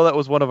even know that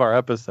was one of our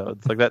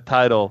episodes. Like that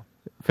title.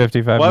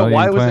 55 Million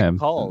why Clam. Was it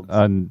called?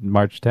 On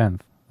March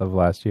 10th of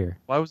last year.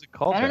 Why was it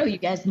called I don't know. You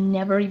guys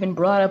never even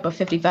brought up a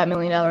 $55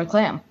 million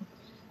clam.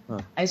 Huh.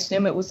 I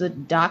assume it was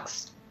an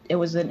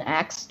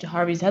axe to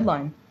Harvey's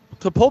headline.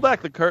 To pull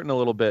back the curtain a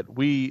little bit,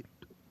 we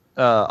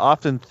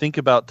often think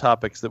about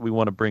topics that we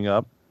want to bring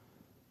up.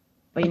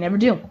 But you never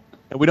do.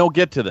 and we don't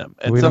get to them.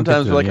 And We don't get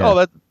sometimes to we're them,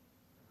 like, oh,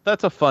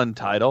 that's a fun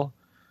title.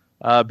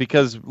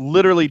 Because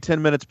literally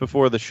 10 minutes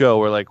before the show,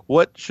 we're like,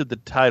 what should the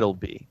title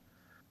be?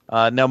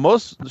 Now,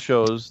 most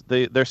shows,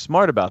 they're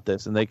smart about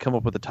this, and they come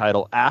up with a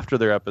title after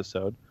their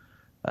episode,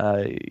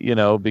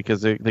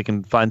 because they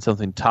can find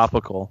something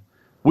topical.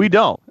 We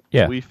don't.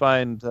 Yeah. We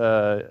find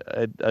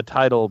a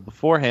title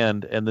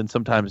beforehand and then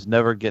sometimes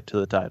never get to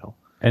the title.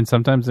 And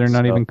sometimes they're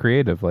not even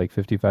creative, like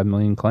 55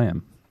 Million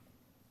Clam.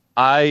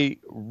 I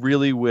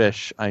really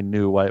wish I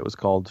knew why it was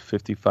called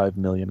 55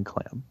 Million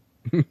Clam.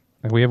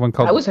 We have one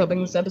called... I was hoping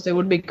this episode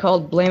would be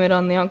called Blame It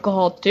on the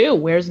Alcohol too.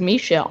 Where's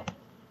Michelle?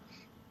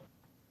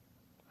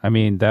 I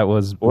mean, that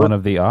was one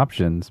of the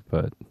options,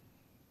 but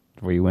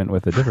we went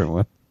with a different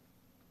one.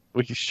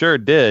 We sure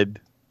did.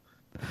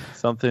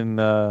 Something,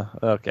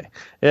 okay.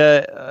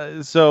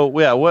 So,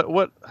 yeah,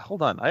 what,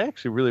 hold on. I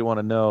actually really want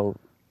to know,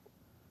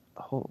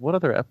 what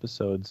other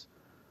episodes?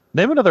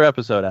 Name another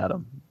episode,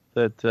 Adam,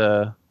 that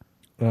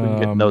we can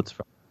get notes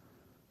from.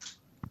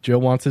 Joe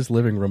wants his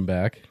living room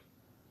back.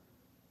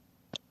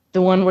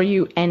 The one where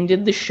you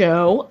ended the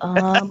show.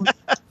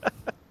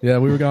 Yeah,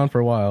 we were gone for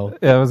a while.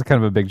 Yeah, it was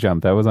kind of a big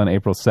jump. That was on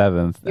April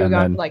 7th. You were and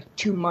gone then for like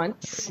 2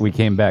 months. we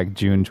came back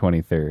June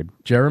 23rd.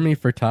 Jeremy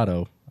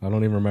Furtado. I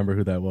don't even remember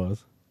who that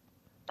was.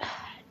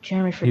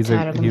 Jeremy He's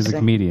Furtado. a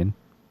comedian.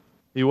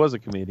 He was a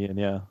comedian,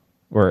 yeah.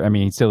 Or, I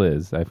mean, he still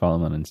is. I follow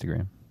him on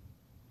Instagram.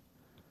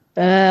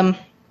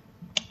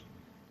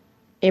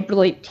 April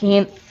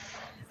 18th.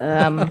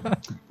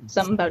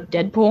 Something about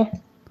Deadpool.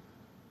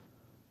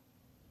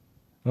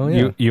 Oh,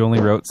 yeah. You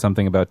only wrote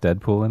something about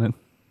Deadpool in it?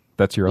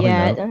 That's your only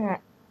note?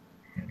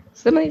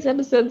 Some of these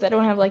episodes I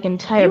don't have like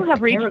entire. You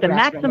have reached the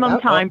paragraphs maximum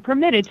written out. time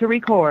permitted to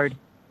record.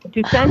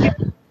 To send your...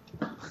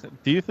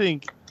 Do you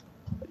think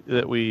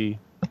that we...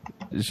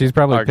 She's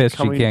probably are pissed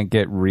coming- she can't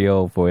get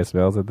real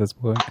voicemails at this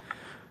point.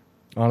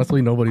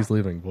 Honestly, nobody's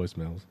leaving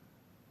voicemails.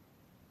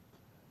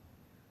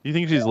 Do you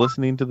think she's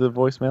listening to the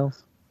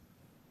voicemails?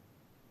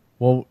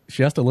 Well,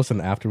 she has to listen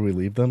after we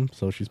leave them,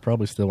 so she's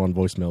probably still on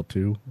voicemail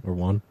 2 or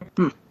 1.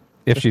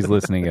 If she's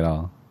listening at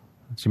all.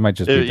 She might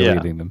just be Yeah.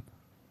 deleting them.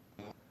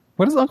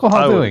 What is Uncle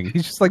Hal doing?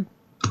 He's just like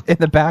in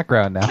the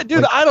background now.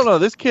 Dude, I don't know.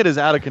 This kid is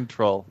out of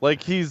control.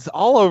 Like, he's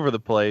all over the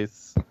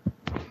place.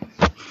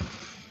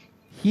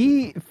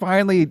 He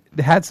finally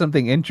had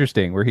something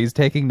interesting where he's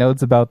taking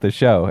notes about the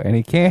show, and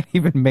he can't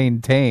even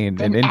maintain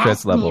an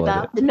interest level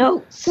in it. The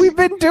notes. We've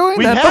been doing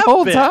We that the have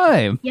whole been.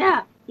 time.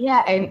 Yeah,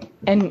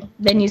 and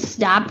then you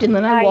stopped and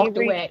then I Hi, walked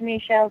you've away. reached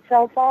Michelle's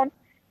cell phone.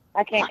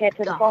 I can't get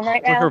to the phone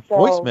right But now, her so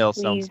voicemail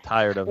please sounds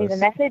tired of leave us. a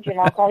message and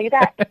I'll call you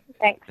back.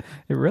 Thanks.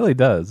 It really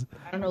does.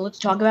 I don't know. Let's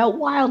talk about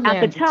Wildlands.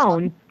 At the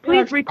tone,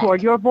 please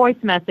record your voice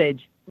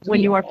message.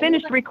 When you are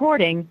finished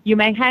recording, you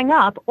may hang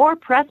up or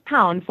press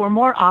pound for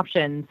more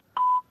options.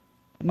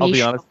 I'll be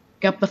Misha, honest.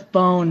 Pick up the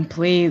phone,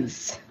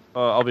 please.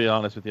 I'll be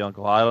honest with you,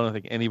 Uncle. I don't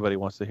think anybody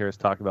wants to hear us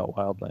talk about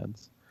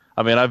Wildlands.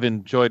 I mean, I've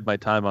enjoyed my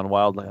time on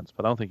Wildlands,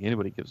 but I don't think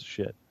anybody gives a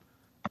shit.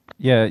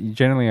 Yeah,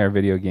 generally our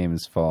video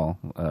games fall,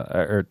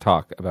 or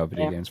talk about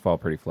video games fall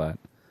pretty flat.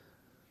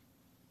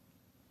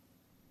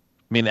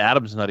 I mean,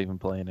 Adam's not even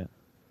playing it.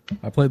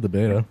 I played the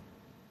beta.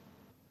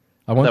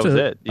 I went That was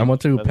to it. I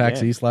went to That was PAX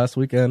the game. East last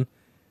weekend,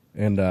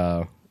 and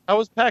How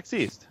was PAX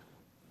East?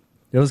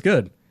 it was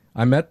good.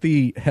 I met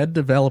the head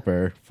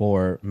developer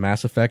for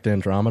Mass Effect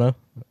Andromeda,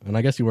 and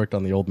I guess he worked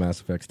on the old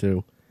Mass Effects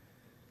too.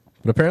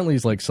 But apparently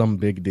he's like some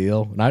big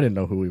deal, and I didn't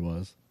know who he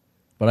was.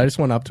 But I just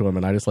went up to him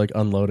and I just like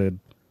unloaded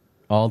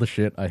all the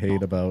shit I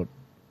hate about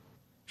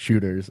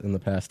shooters in the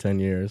past 10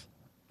 years.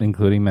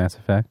 Including Mass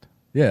Effect?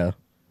 Yeah.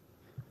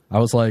 I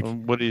was like,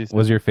 What do you?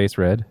 Was your face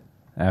red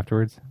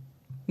afterwards?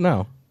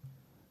 no.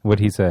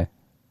 What'd he say?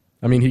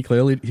 I mean, he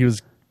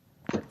was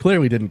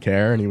clearly didn't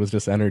care, and he was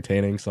just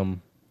entertaining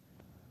some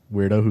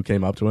weirdo who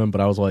came up to him.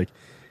 But I was like,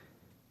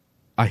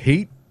 I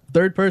hate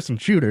third-person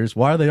shooters.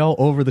 Why are they all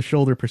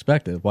over-the-shoulder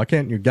perspective? Why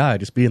can't your guy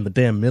just be in the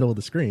damn middle of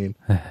the screen?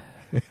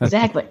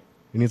 Exactly.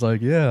 And he's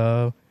like,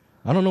 yeah,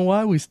 I don't know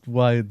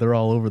why they're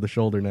all over the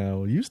shoulder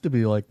now. It used to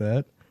be like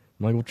that.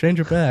 I'm like, well, change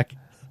it back.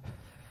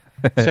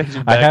 Change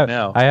it back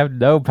now. I have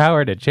no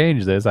power to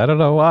change this. I don't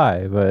know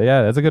why, but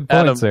yeah, that's a good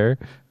point, Adam, sir.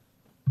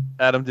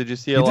 Adam, did you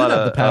see He a did lot have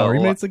of the power. He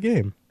lot- makes the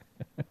game.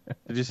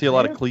 Did you see a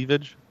lot of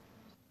cleavage?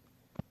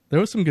 There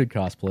was some good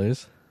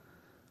cosplays,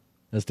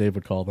 as Dave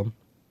would call them.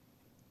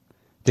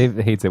 Dave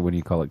hates it when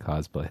you call it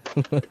cosplay.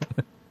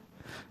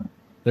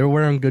 They were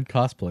wearing good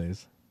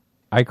cosplays.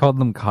 I called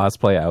them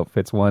cosplay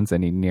outfits once,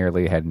 and he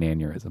nearly had an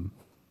aneurysm.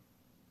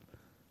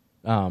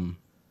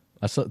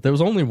 There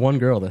was only one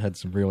girl that had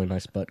some really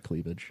nice butt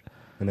cleavage.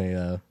 In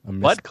a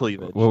Butt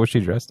cleavage. What was she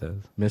dressed as?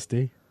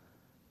 Misty.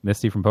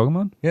 Misty from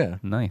Pokemon? Yeah.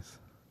 Nice.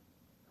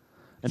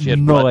 And she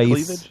had butt Nice.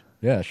 cleavage.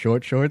 Yeah,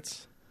 short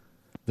shorts.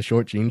 The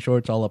short jean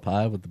shorts all up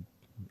high with the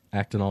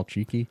acting all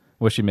cheeky.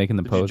 Was she making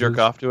the Did you poses? jerk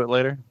off to it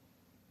later?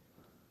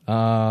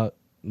 No,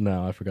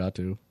 I forgot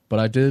to. But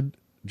I did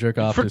jerk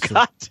off to some,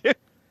 Forgot to.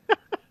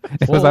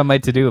 It was on my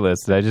to-do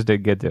list. I just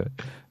didn't get to it.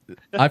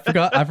 I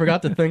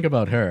forgot to think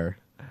about her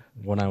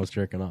when I was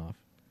jerking off.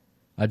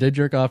 I did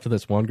jerk off to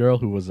this one girl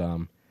who was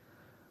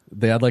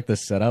they had like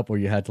this setup where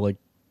you had to like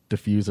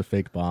defuse a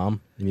fake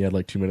bomb, and you had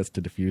like 2 minutes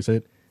to defuse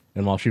it.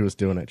 And while she was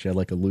doing it, she had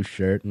like a loose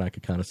shirt, and I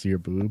could kind of see her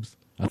boobs.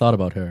 I thought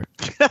about her.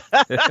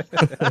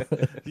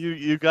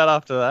 You got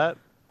off to that?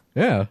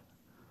 Yeah.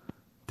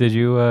 Did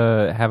you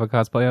have a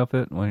cosplay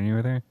outfit when you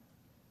were there?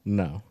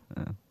 No.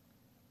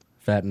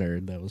 Fat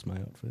nerd, that was my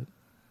outfit.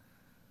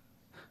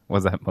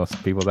 Was that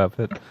most people's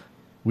outfit?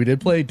 We did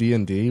play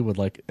D&D with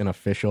like an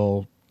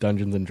official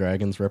Dungeons and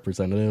Dragons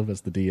representative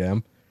as the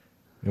DM,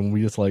 and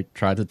we just like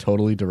tried to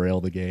totally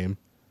derail the game.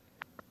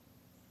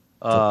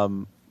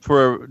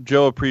 For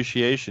Joe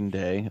Appreciation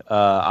Day,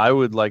 I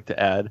would like to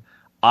add,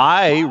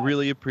 I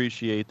really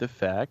appreciate the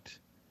fact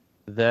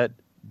that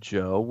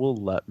Joe will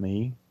let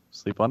me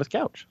sleep on his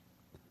couch.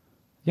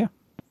 Yeah.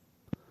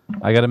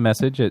 I got a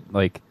message at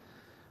like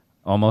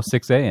almost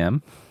 6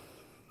 a.m.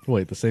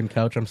 Wait, the same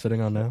couch I'm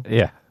sitting on now?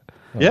 Yeah.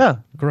 Oh, yeah.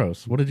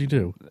 Gross. What did you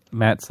do?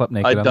 Matt slept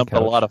naked I on the couch. dumped a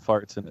lot of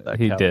farts into that couch.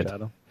 He did.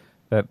 Adam.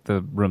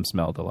 The room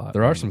smelled a lot.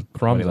 There are some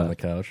crumbs on the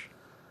couch.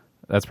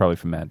 That's probably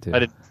from Matt too.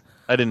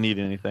 I didn't eat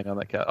anything on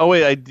that couch. Oh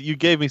wait, you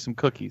gave me some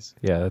cookies.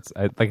 Yeah,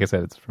 like I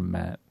said, it's from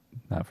Matt,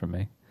 not from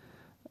me.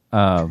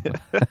 I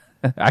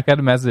got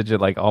a message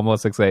at like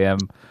almost 6 a.m.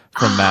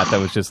 from Matt that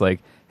was just like,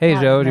 "Hey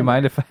Joe, do you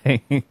mind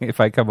if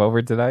I come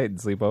over tonight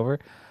and sleep over?"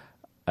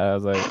 I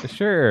was like,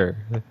 "Sure."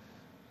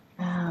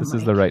 This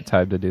is the right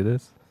time to do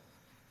this.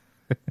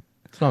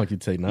 It's not like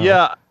you'd say no.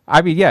 Yeah,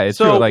 I mean, yeah, it's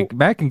true. Like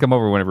Matt can come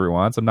over whenever he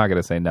wants. I'm not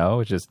gonna say no.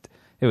 It's just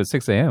it was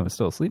 6 a.m. I'm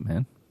still asleep,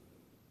 man.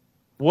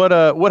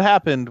 What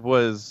happened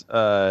was,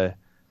 the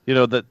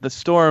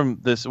storm.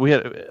 We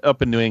had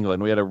up in New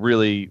England. We had a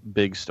really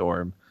big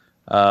storm,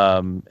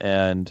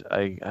 and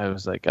I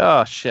was like,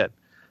 oh shit,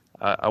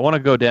 I want to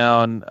go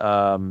down,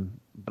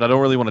 but I don't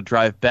really want to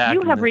drive back.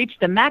 You have reached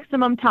the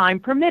maximum time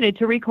permitted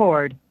to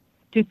record.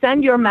 To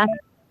send your message.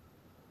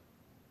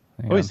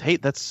 I always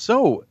hate that's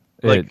so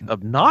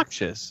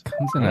obnoxious.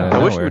 I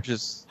wish we would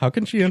just. How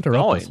can she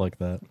interrupt us like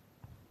that?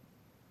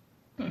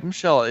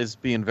 Michelle is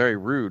being very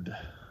rude.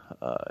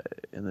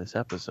 In this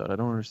episode, I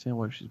don't understand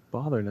why she's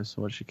bothering us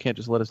so much. She can't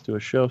just let us do a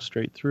show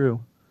straight through.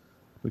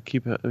 We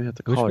have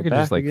to call her we could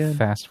back just like again.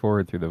 fast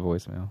forward through the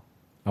voicemail.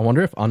 I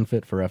wonder if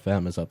Unfit for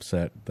FM is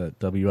upset that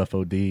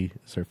WFOD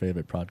is her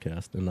favorite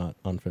podcast and not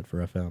Unfit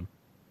for FM.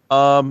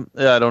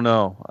 Yeah, I don't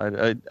know.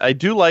 I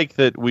do like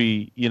that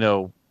we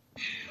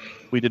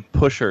did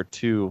push her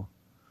to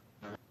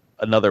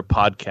another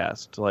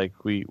podcast. Like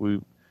we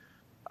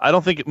I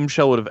don't think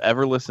Michelle would have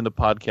ever listened to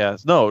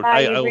podcasts. No, Hi, I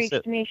you've will reached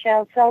say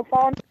Michelle's cell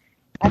phone.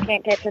 I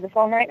can't get to the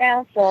phone right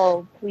now,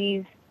 so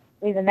please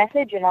leave a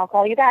message and I'll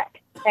call you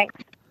back. Thanks.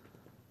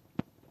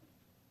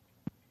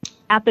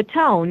 At the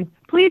tone,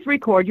 please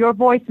record your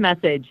voice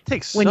message.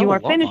 Takes when so you are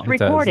long. finished It does.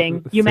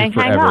 recording, you It may takes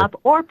hang forever. up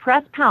or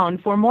press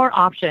pound for more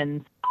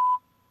options.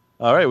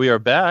 All right, we are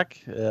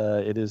back.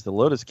 It is the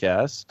Lotus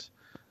Cast.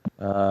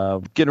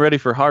 Getting ready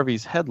for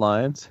Harvey's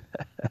headlines.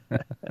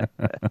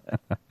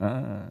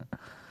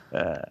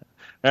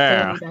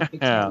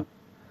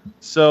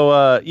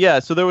 So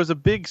there was a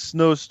big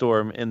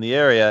snowstorm in the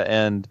area,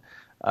 and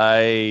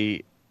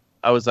I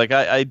was like,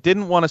 I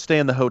didn't want to stay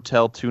in the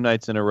hotel 2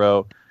 nights in a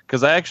row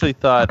because I actually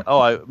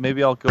thought,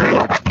 maybe I'll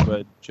go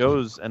to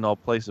Joe's and I'll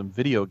play some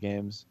video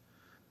games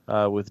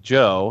with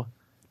Joe.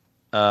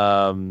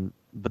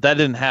 But that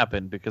didn't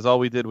happen because all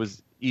we did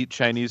was eat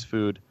Chinese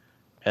food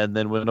and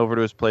then went over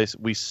to his place.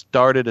 We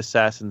started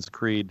Assassin's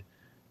Creed.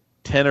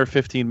 10 or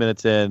 15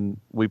 minutes in,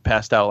 we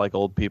passed out like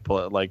old people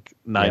at like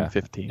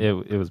 9:15.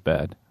 It was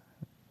bad.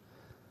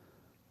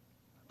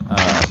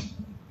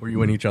 Were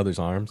you in each other's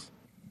arms?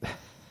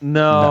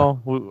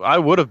 No. I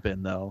would have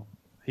been though.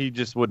 He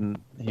just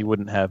wouldn't. He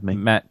wouldn't have me.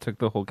 Matt took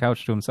the whole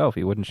couch to himself.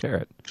 He wouldn't share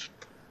it.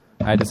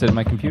 I had to sit in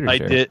my computer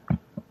chair. I did.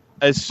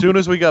 As soon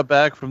as we got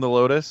back from the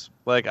Lotus,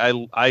 like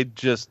I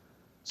just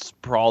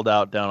sprawled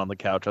out down on the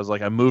couch. I was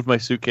like, I moved my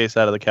suitcase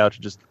out of the couch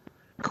and just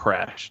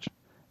crashed.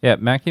 Yeah,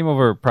 Matt came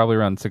over probably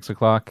around 6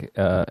 o'clock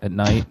at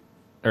night,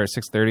 or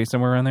 6:30,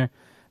 somewhere around there.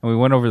 And we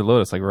went over to the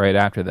Lotus like right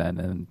after that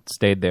and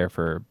stayed there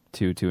for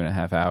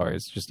 2.5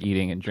 hours, just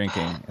eating and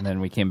drinking. And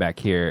then we came back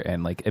here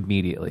and like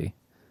immediately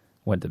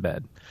went to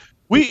bed.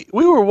 We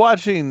were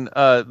watching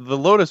the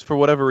Lotus for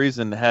whatever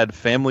reason had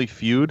Family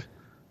Feud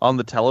on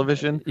the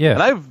television. Yeah.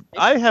 And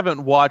I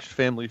haven't watched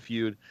Family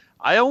Feud.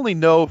 I only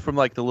know from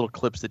like the little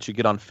clips that you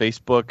get on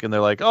Facebook and they're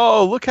like,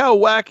 "Oh, look how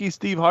wacky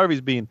Steve Harvey's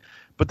being."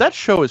 But that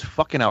show is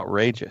fucking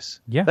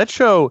outrageous. Yeah. That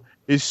show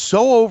is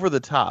so over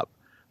the top.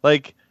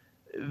 Like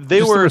they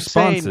Just were the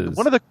saying responses.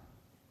 one of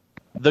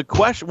the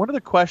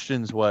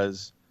questions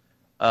was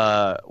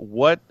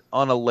what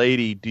on a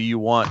lady do you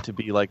want to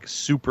be like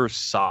super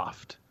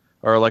soft?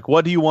 Or like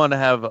what do you want to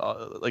have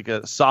like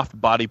a soft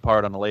body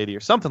part on a lady or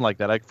something like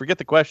that? I forget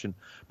the question.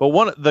 But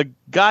the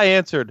guy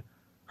answered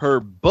her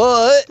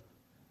butt.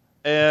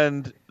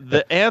 And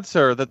the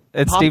answer that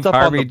And popped Steve up on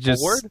Harvey the just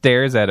board,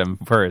 stares at him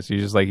first.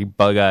 He's just like he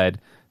bug-eyed,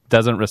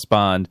 doesn't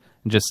respond,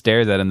 and just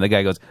stares at him. The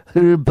guy goes,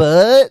 "Her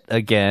butt,"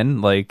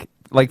 again, like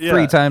like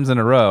 3 times in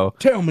a row.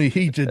 Tell me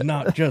he did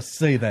not just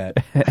say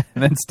that.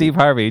 And then Steve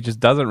Harvey just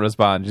doesn't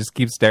respond, just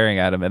keeps staring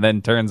at him, and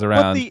then turns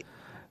around.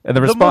 And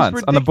the most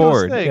response on the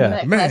board. thing-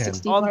 Yeah. Classic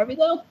Steve Harvey,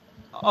 though?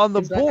 On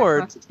the Is that board,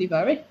 classic Steve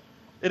Harvey?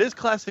 it is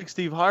classic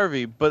Steve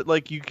Harvey, but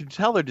like you can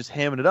tell they're just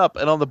hamming it up.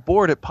 And on the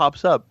board, it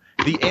pops up.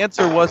 The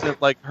answer wasn't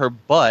like her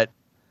butt;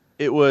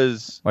 it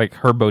was like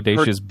her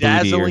bodacious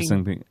booty or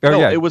something. Oh, no,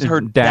 yeah, it was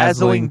her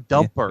dazzling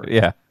dumper.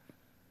 Yeah.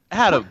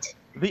 Adam,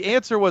 the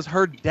answer was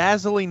her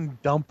dazzling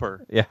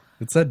dumper. Yeah.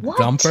 It said What?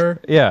 dumper?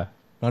 Yeah.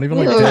 Not even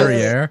like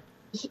derriere?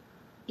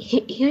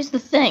 Here's the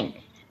thing.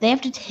 They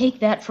have to take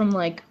that from,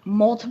 like,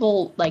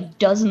 multiple, like,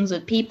 dozens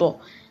of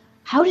people.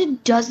 How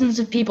did dozens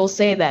of people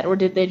say that, or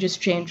did they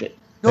just change it?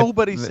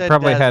 Nobody They said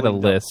probably had a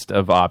dazzling list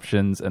of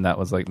options, and that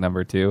was like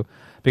number 2.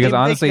 Because they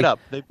honestly, make it up.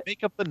 They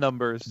make up the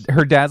numbers.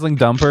 her dazzling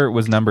dumper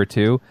was number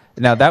 2.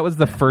 Now, that was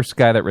the first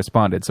guy that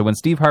responded. So when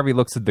Steve Harvey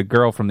looks at the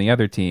girl from the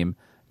other team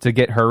to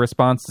get her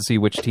response to see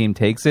which team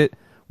takes it,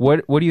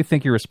 what do you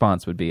think your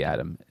response would be,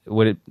 Adam?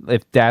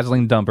 If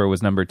dazzling dumper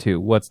was number 2,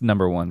 what's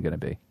number 1 going to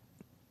be?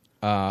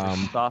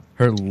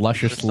 Her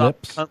luscious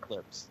lips. Cunt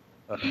lips.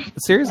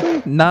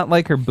 Seriously? Not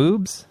like her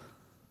boobs?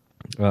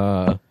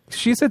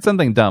 She said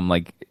something dumb,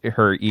 like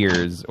her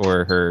ears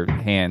or her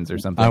hands or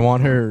something. I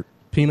want her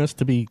penis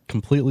to be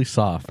completely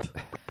soft.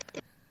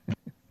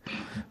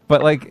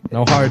 But like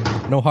no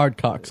hard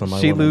cocks on my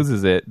she woman.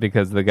 loses it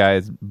because the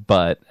guy's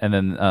butt, and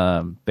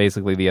then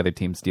basically the other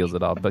team steals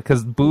it all.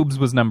 Because boobs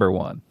was number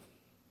 1.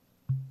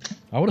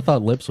 I would have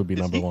thought lips would be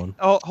number 1.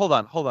 Oh, hold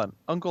on.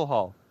 Uncle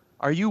Hall,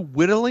 are you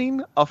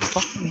whittling a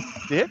fucking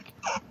stick?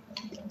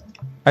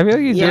 I feel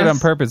like he's doing it on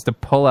Yes. purpose to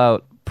pull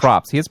out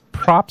props. He has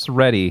props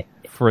ready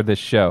for this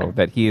show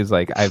that he is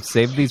like, I've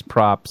saved these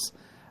props.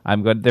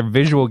 They're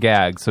visual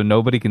gags, so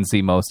nobody can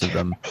see most of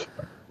them.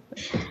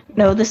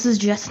 No, this is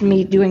just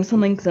me doing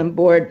something because I'm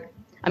bored.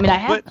 I mean, I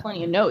have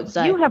plenty of notes.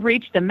 You have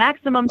reached the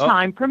maximum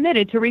time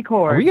permitted to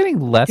record. Are we getting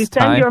less To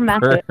send your time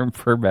message-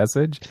 per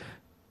message?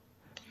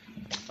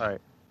 All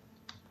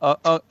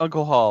right,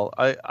 Uncle Hall,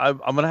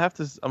 I'm gonna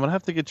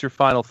have to get your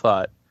final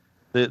thought.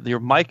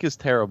 Your mic is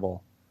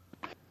terrible,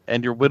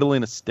 and you're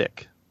whittling a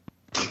stick.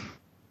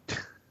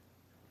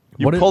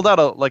 You pulled out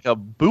a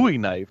Bowie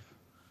knife.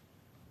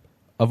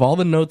 Of all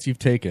the notes you've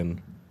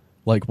taken,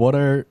 like what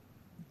are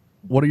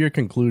your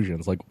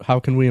conclusions? Like how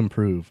can we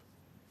improve?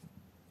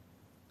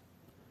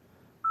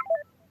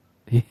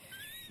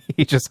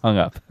 He just hung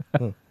up.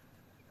 All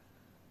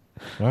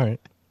right.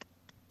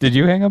 Did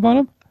you hang up on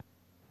him?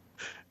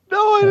 No,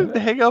 I didn't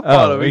hang up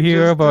on him. He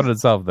hung up on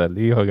himself then.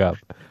 He hung up.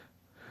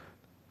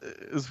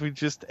 As we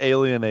just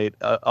alienate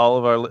all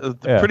of our...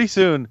 Yeah. Pretty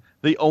soon,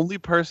 the only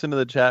person in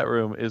the chat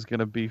room is going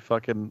to be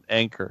fucking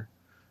Anchor.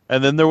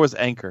 And then there was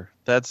Anchor.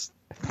 That's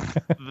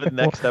the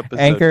next episode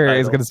Anchor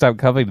title. is going to stop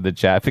coming to the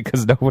chat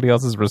because nobody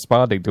else is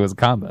responding to his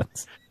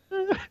comments.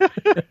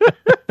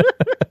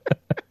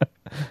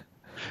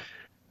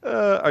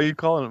 Are you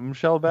calling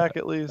Michelle back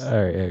at least?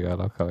 All right, hang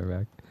on. I'll call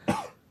her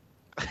back.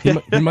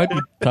 He might be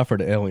tougher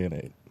to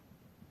alienate.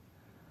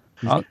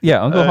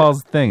 Yeah, Uncle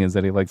Hall's thing is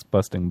that he likes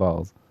busting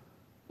balls.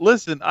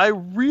 Listen, I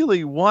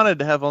really wanted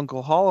to have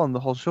Uncle Hall on the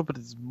whole show, but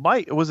his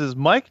mic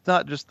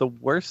not just the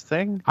worst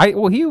thing?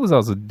 Well, he was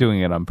also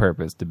doing it on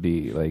purpose to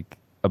be like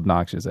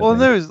obnoxious. I Well,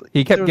 think.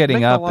 He kept getting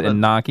making a up lot and of-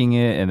 knocking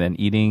it, and then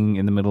eating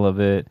in the middle of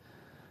it.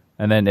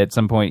 And then at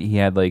some point, he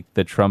had like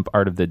the Trump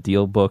Art of the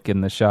Deal book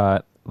in the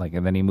shot,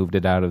 and then he moved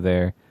it out of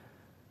there.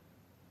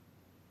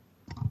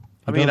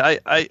 I mean,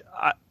 I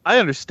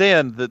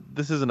understand that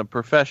this isn't a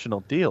professional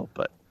deal,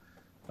 but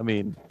I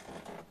mean,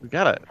 we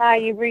gotta. Hi,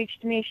 you've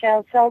reached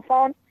Michelle's cell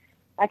phone.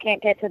 I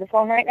can't get to the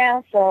phone right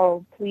now,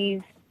 so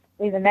please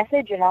leave a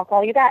message and I'll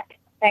call you back.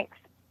 Thanks.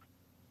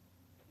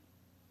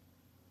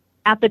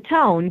 At the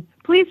tone,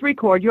 please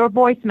record your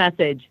voice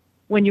message.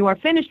 When you are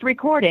finished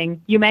recording,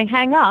 you may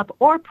hang up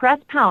or press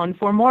pound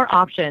for more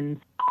options.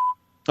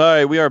 All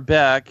right, we are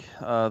back.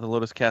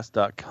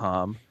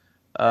 TheLotusCast.com.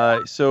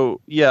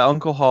 So yeah,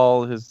 Uncle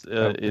Hall has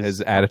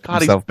added God,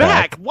 himself he's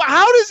back.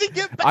 How does he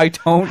get back? I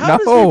don't How know.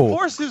 does he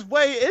force his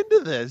way into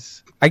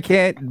this? I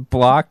can't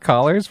block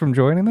callers from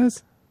joining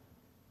this.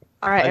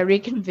 All right, I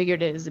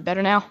reconfigured it. Is it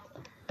better now?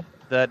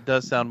 That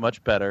does sound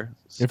much better.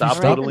 you Stop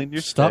stop- whittling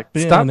your stop stick.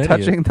 being Stop an idiot.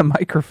 touching the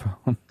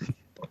microphone.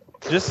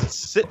 Just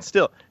sit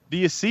still. Do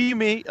you see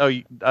me? Oh,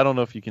 I don't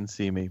know if you can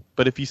see me,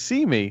 but if you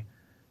see me,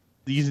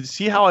 do you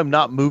see how I'm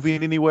not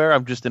moving anywhere?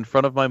 I'm just in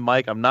front of my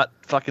mic. I'm not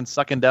fucking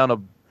sucking down a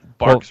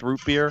Barks root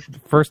beer.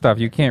 First off,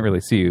 you can't really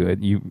see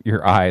you.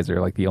 Your eyes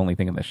are like the only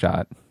thing in the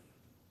shot.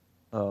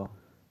 Oh,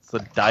 it's a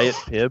Diet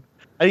Pib.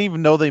 I didn't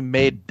even know they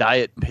made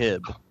Diet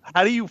Pib.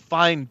 How do you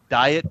find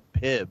Diet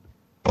Pib?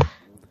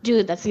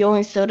 Dude, that's the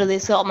only soda they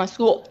sell at my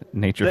school.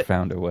 Nature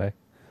found a way.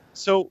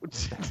 So,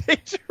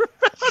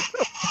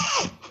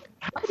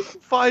 how do you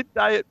find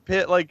Diet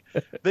Pib? Like,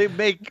 they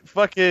make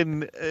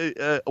fucking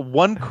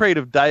one crate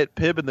of Diet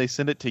Pib and they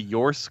send it to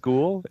your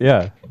school?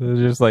 Yeah, it's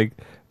just like,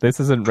 this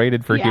isn't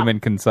rated for Yeah. human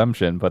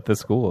consumption, but the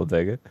school will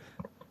take it.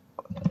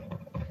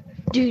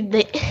 Dude,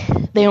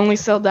 they only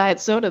sell diet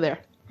soda there.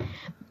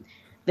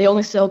 They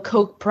only sell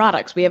Coke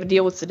products. We have a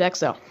deal with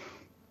Sodexo.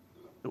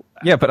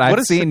 Yeah, but What I've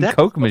is seen Sodexo?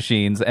 Coke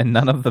machines, and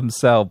none of them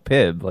sell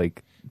Pib.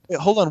 Like, Wait,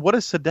 hold on. What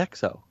is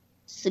Sodexo?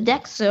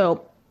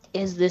 Sodexo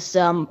is this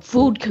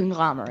food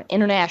conglomerate,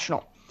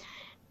 international.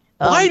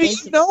 Why do you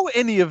basi- know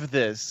any of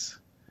this?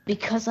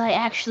 Because I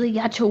actually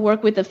got to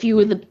work with a few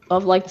of the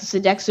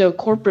Sodexo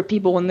corporate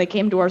people when they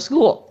came to our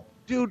school.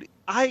 Dude,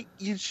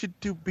 you should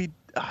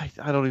I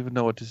don't even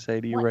know what to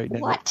say to you right now.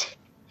 What?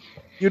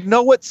 You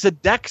know what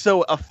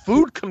Sodexo, a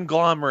food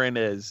conglomerate,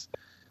 is.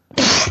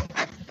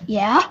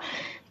 Yeah?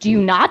 Do you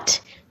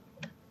not?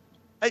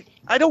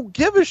 I don't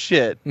give a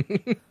shit.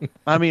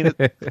 I mean,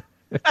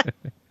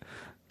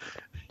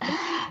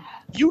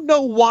 you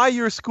know why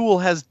your school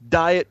has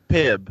Diet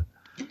Pib.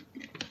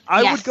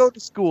 I Yes. would go to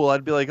school,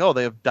 I'd be like, oh,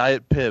 they have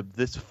Diet Pib.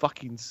 This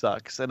fucking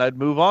sucks. And I'd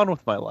move on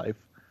with my life.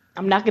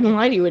 I'm not gonna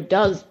lie to you, it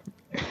does.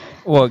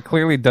 well, it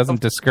clearly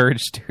doesn't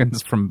discourage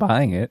students from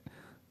buying it.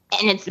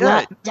 And it's Yeah.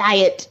 not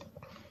diet.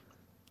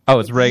 Oh,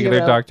 it's regular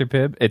Zero. Dr.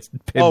 Pibb? It's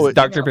Pibb's, Oh, it's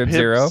Dr. Pibb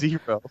Zero?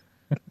 Zero.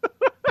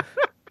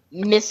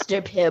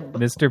 Mr. Pibb.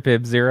 Mr.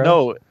 Pibb Zero?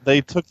 No,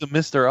 they took the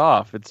Mister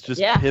off. It's just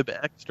Yeah. Pib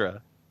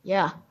Extra.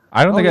 Yeah.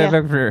 I don't think Oh, I've yeah.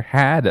 ever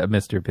had a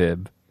Mr.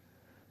 Pibb.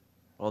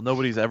 Well,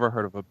 nobody's ever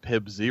heard of a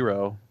Pib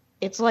Zero.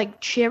 It's like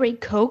cherry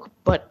Coke,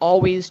 but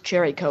always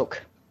cherry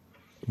Coke.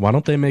 Why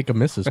don't they make a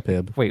Mrs.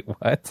 Pibb? Wait,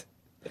 what?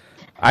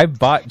 I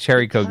bought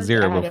Cherry Coke Because,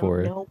 Zero Adam,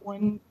 before. No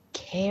one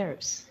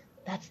cares.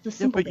 That's the Yeah,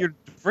 simple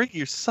but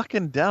you're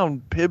sucking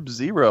down Pib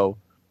Zero.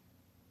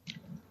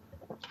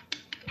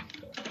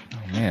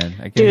 Oh, man,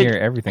 I can Dude, hear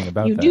everything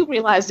about You that. do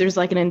realize there's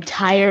like an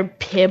entire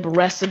Pib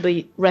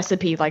recipe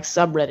like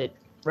subreddit,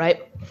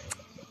 right?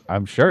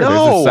 I'm sure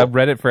No! there's a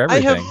subreddit for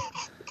everything.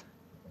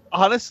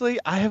 Honestly,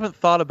 I haven't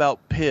thought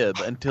about Pib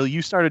until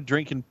you started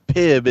drinking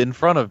Pib in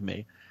front of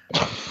me.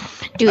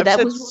 Dude, I've that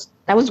said-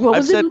 was what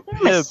I've was in said the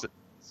thermos. Pib,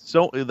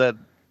 so that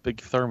big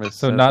thermos.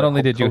 So says not that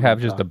only did you Hulk have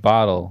Hogan just a talk.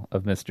 bottle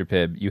of Mr.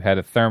 Pibb, you had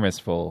a thermos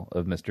full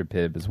of Mr.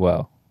 Pibb as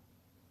well.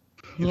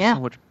 Yeah.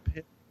 So much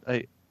Pib.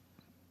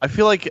 I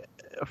feel like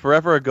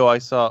forever ago I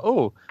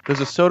saw, there's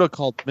a soda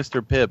called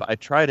Mr. Pibb. I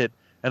tried it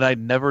and I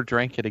never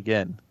drank it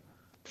again.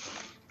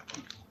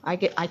 I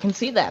can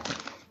see that.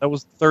 That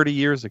was 30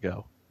 years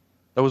ago.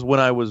 That was when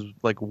I was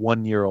like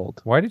 1 year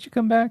old. Why did you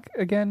come back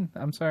again?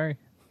 I'm sorry.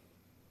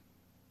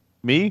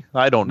 Me?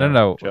 I don't know.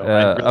 No, Joe.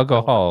 I really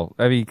alcohol.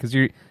 I mean, because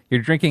you're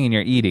drinking and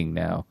you're eating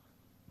now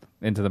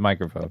into the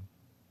microphone.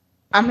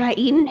 I'm not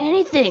eating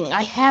anything.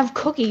 I have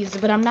cookies,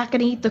 but I'm not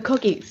going to eat the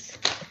cookies.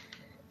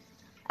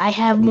 I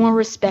have more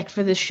respect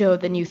for this show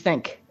than you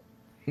think.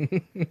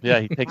 don't. Yeah,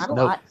 he takes Not a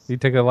notes. lot, You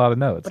took a lot of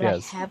notes. but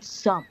Yes. I have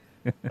some.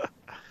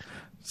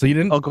 So you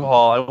didn't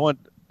Alcohol.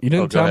 you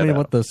didn't go tell ahead, me Adam.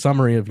 what the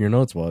summary of your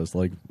notes was.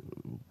 Like,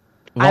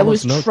 with I all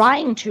was those notes-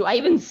 trying to. I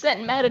even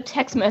sent Matt a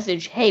text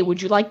message. Hey, would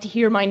you like to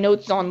hear my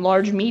notes on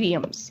large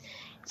mediums?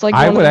 It's like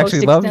I one would of the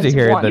actually most love to extensive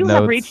hear ones. the You notes.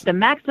 have reached the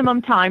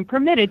maximum time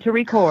permitted to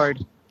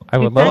record. I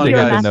would To love send to your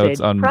hear the message,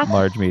 notes on press-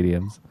 large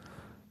mediums.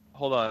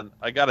 Hold on.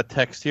 I got a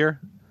text here.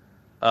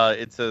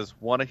 It says,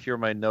 want to hear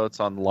my notes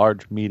on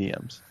large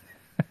mediums.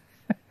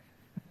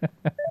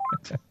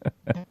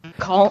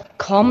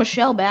 Call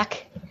Michelle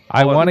back.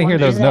 I Well, want to hear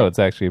wonder those that- notes,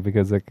 actually,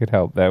 because it could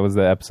help. That was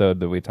the episode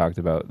that we talked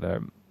about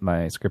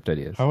my script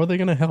ideas. How are they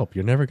going to help?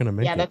 You're never going to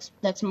make Yeah, it.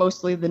 that's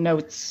mostly the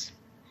notes.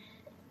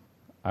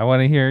 I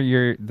want to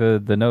hear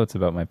the notes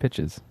about my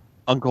pitches.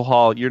 Uncle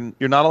Hall, you're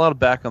not allowed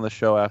back on the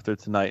show after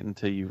tonight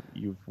until you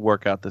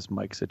work out this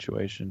mic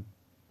situation.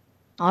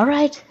 All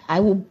right, I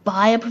will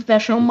buy a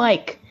professional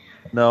mic.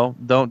 No,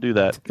 don't do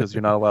that because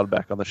you're not allowed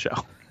back on the show.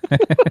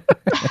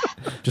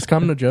 Just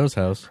come to Joe's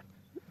house.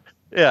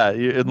 Yeah,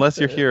 unless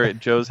you're here at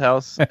Joe's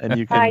house and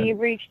you Hi, can. you've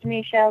reached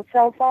Michelle's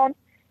cell phone.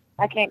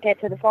 I can't get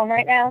to the phone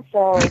right now,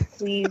 so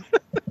please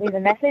leave a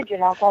message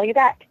and I'll call you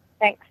back.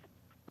 Thanks.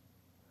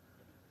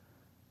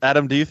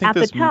 Adam, do you think At the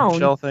this tone,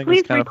 Michelle thing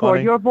please is kind of record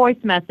funny? your voice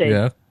message.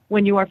 Yeah.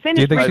 When you are Do you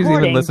finished think she's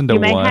recording, even listened to you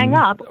may one? hang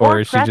up Or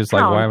is she press just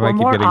like, pound why am for I keep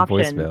more getting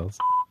options. voicemails?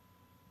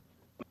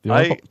 The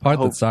only I part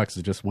hope- that sucks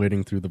is just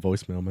waiting through the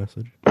voicemail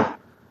message.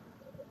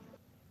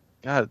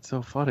 God, it's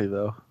so funny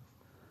though.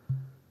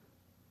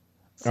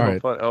 So All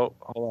right. funny. Oh,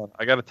 hold on.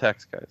 I got a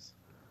text, guys.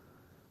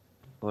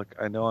 Look,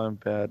 I know I'm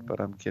bad, but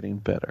I'm getting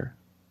better.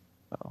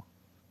 Oh,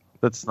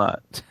 that's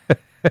not.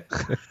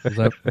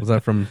 Was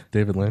that from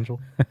David Langell?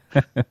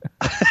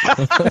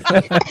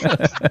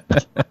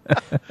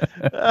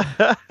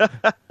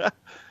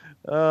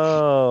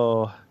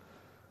 Oh,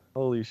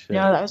 holy shit!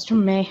 No, that was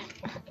from me.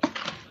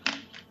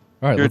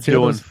 All right, You're let's hear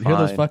doing hear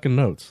those fine. fucking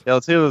notes. Yeah,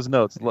 let's hear those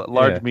notes.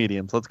 Large Yeah.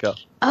 mediums. Let's go.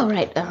 All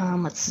right,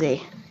 let's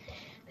see.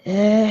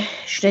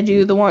 Should I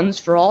do the ones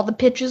for all the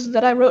pitches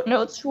that I wrote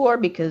notes for?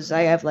 Because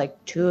I have like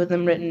 2 of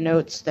them written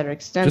notes that are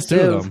extensive. Just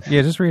do them.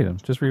 Yeah, just read them.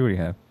 Just read what you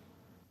have.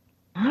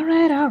 All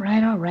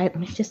right. Let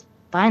me just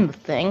find the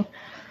thing.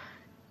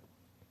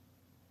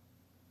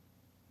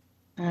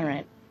 All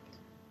right.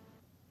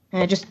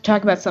 Just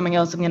talk about something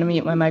else. I'm going to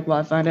mute my mic while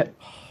I find it.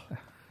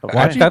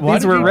 I thought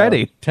these were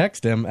ready.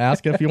 Text him,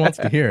 ask if he wants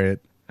to hear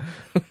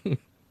it.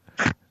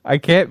 I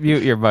can't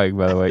mute your mic,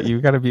 by the way.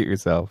 You've got to mute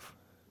yourself.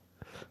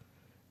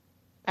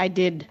 I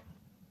did.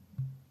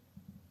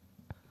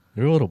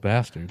 You're a little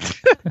bastard.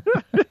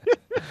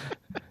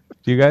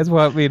 Do you guys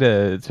want me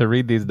to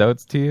read these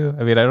notes to you?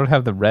 I mean, I don't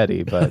have them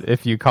ready, but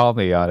if you call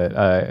me on it,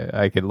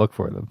 I can look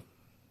for them.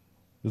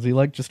 Is he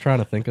like just trying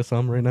to think of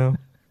some right now?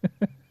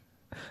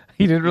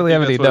 He didn't really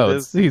have any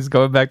notes. He's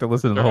going back to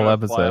listen to the whole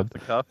episode.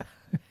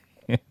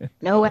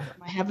 No, I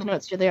have the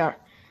notes. Here they are.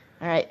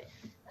 All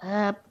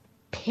right.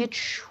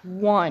 Pitch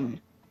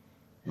 1.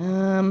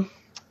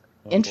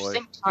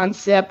 Interesting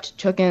concept.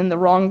 Took in the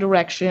wrong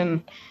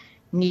direction.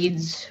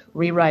 Needs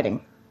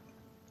rewriting.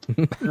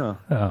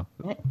 Oh.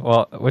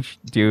 Well,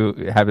 do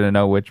you happen to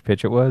know which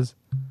pitch it was?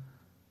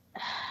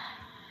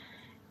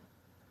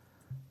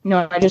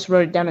 No, I just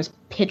wrote it down as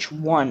pitch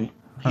 1.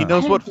 He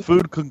knows what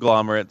food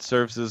conglomerate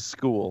serves his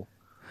school.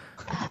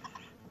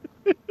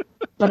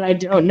 But I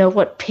don't know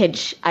what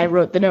pitch I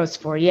wrote the notes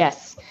for.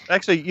 Yes.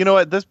 Actually, you know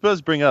what? This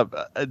does bring up,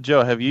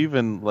 Joe. Have you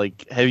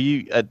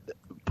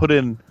put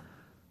in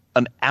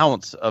an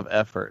ounce of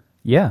effort?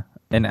 Yeah,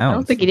 an ounce. I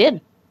don't think he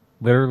did.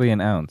 Literally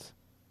an ounce.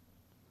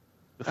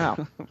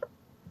 Oh.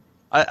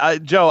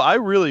 Joe, I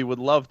really would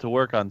love to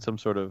work on some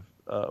sort of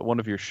one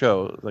of your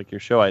show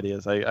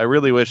ideas. I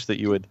really wish that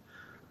you would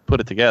put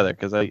it together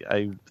because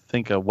I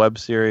think a web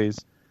series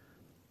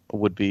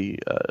would be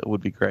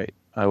great.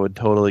 I would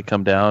totally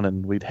come down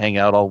and we'd hang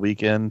out all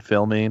weekend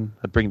filming.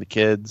 I'd bring the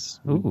kids,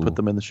 put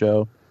them in the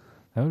show.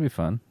 That would be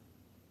fun.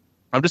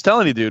 I'm just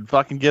telling you, dude,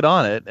 fucking get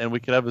on it and we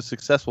could have a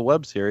successful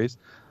web series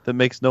that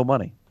makes no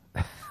money.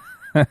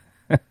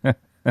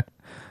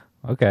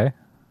 Okay.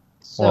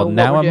 So well,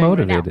 now I'm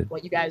motivated. Right now,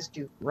 what you guys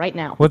do right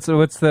now. What's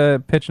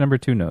the pitch number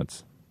 2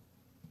 notes?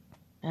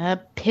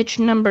 Pitch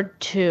number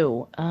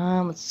 2.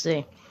 Let's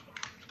see.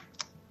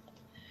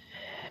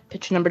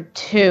 Pitch number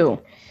 2.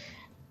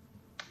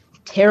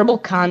 Terrible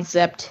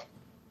concept.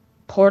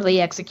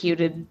 Poorly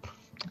executed.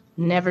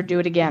 Never do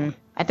it again.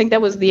 I think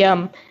that was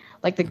the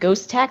the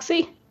ghost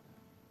taxi.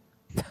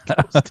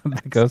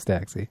 The ghost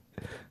taxi.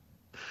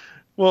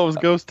 Well, it was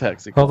ghost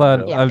taxi. Hold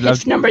on. Yeah,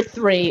 pitch number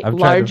 3.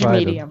 Large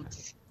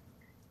mediums.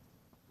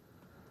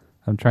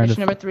 I'm trying pitch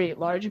number 3.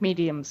 Large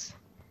mediums.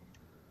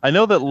 I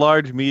know that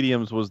large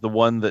mediums was the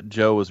one that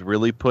Joe was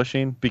really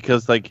pushing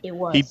because it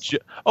was.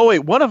 Oh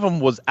wait, one of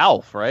them was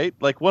Alf, right?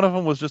 Like one of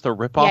them was just a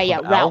ripoff. Yeah,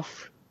 of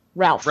Ralph.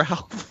 Ralph.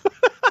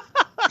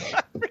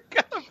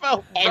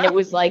 And it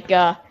was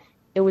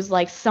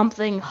like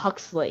something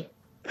Huxley.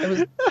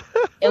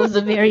 It was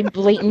a very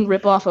blatant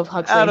ripoff of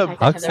Huxley.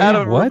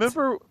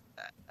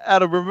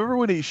 Adam, remember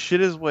when he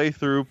shit his way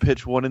through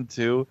pitch 1 and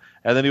 2,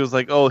 and then he was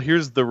like, "Oh,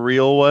 here's the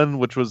real one,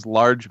 which was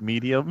large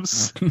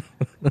mediums."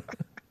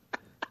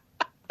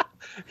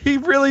 He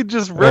really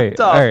just ripped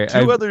off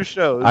two other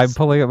shows. I'm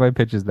pulling up my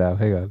pitches now.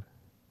 Hang on.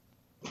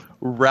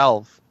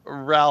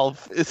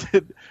 Ralph, is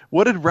it?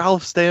 What did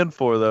Ralph stand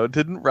for, though?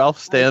 Didn't Ralph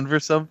stand for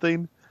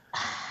something?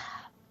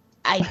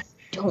 I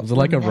don't. Was it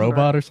like remember. a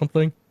robot or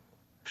something?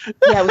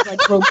 Yeah, it was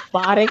like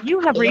robotic. You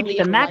have reached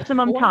the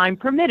maximum time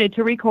permitted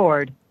to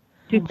record.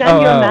 To send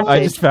Oh, your I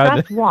message, just found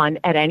press it. 1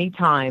 at any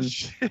time.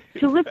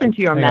 To listen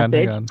to your Hang on,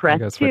 message, I press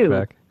gotta switch 2.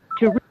 back.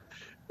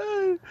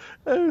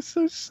 That was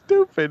so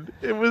stupid.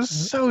 It was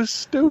so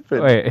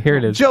stupid. Wait, here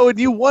it is. Joe, and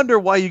you wonder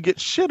why you get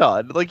shit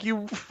on. Like,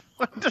 you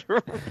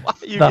wonder why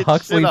you The get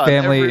Huxley shit on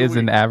family every is week.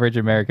 an average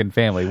American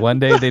family. One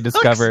day they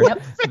discover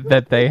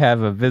that they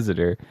have a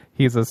visitor.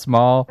 He's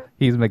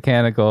he's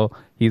mechanical,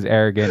 he's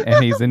arrogant,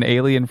 and he's an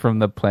alien from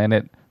the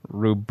planet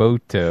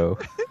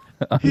Ruboto.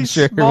 He's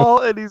small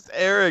and he's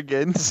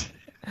arrogant.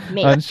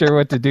 Unsure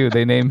what to do,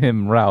 they name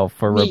him Ralph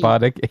for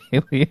robotic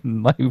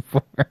alien life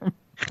form.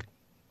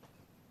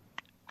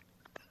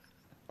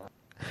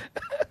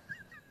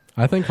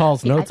 I think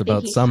Hall's notes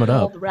about sum it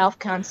up. The Ralph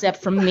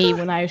concept from me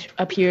when I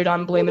appeared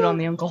on Blame It on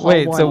the Uncle Hall.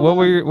 Wait, one. so what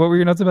were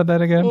your notes about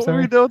that again? What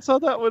were your notes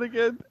on that one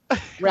again?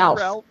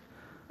 Ralph.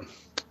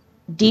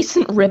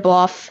 Decent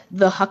ripoff.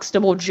 The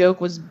Huxtable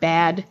joke was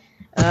bad.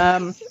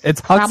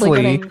 It's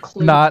Huxley,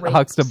 not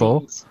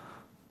Huxtable. Scenes.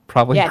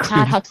 Probably. Yeah, it's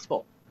not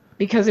Huxtable.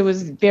 Because it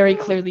was very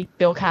clearly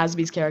Bill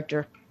Cosby's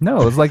character. No,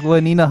 it was like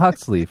Lenina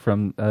Huxley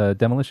from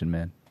Demolition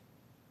Man.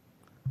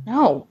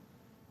 No.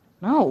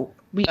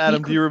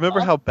 Adam, do you remember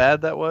how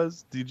bad that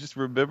was? Do you just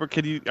remember?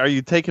 Are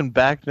you taken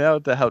back now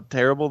to how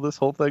terrible this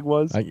whole thing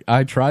was?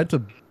 I tried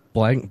to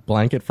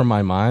blank it from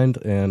my mind,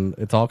 and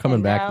it's all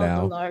coming back The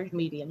now. large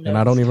medium And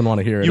I don't even want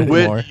to hear it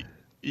anymore.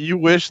 You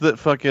wish that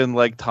fucking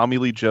like Tommy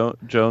Lee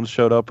Jones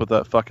showed up with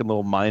that fucking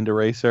little mind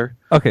eraser.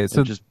 Okay,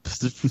 so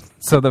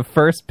so the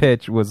first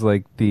pitch was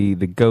like the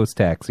ghost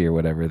taxi or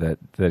whatever that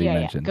he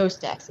mentioned. Yeah,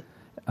 ghost taxi.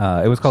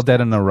 It was called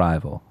Dead on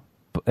Arrival.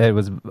 It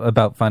was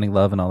about finding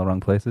love in all the wrong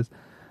places.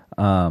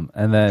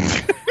 And then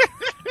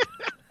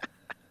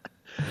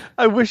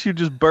I wish you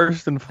just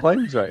burst in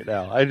flames right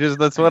now. I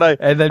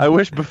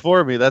wish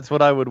before me that's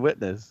what I would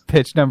witness.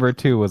 Pitch number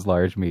 2 was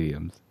large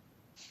mediums.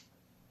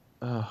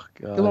 Oh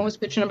god. The one was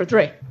pitch number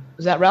 3.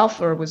 Was that Ralph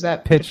or was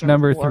that pitch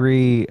number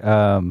 3?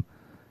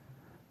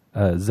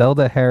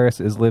 Zelda Harris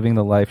is living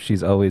the life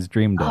she's always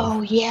dreamed of.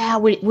 Oh yeah,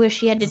 where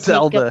she had to take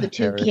up the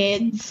two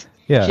kids.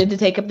 Yeah. She had to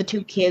take up the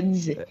 2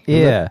 kids.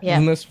 Yeah.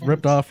 Isn't this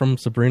ripped off from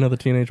Sabrina the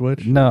Teenage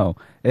Witch? No.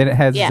 It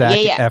has Zac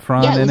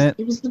Efron in it.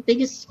 It was the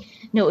biggest.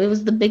 No, it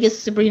was the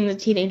biggest Sabrina the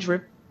Teenage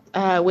Witch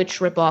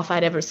ripoff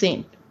I'd ever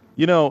seen.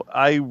 You know,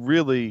 I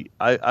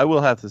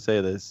will have to say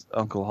this,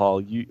 Uncle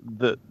Hall.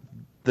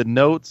 The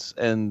notes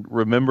and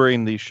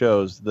remembering these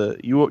shows,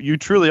 you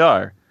truly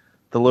are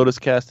the Lotus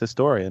Cast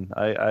historian.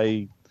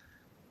 I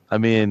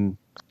mean,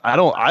 I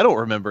don't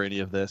remember any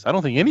of this. I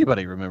don't think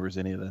anybody remembers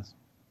any of this.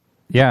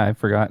 Yeah, I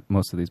forgot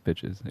most of these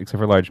pitches, except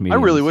for large meetings.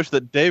 I really wish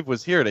that Dave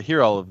was here to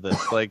hear all of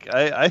this. Like,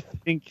 I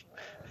think...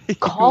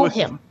 Call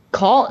him.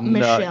 Call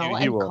Michelle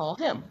he and won't. call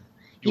him.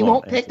 He He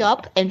won't won't pick answer.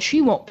 up, and she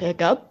won't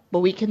pick up, but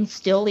we can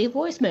still leave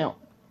voicemail.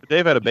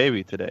 Dave had a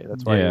baby today.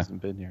 That's why he Yeah. hasn't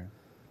been here.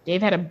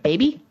 Dave had a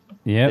baby?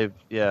 Yep. Dave,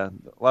 yeah,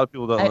 a lot of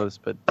people don't know this,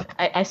 but...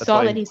 I saw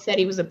why that he said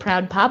he was a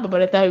proud papa,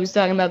 but I thought he was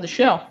talking about the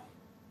show.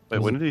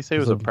 Wait, when did he say he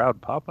was a proud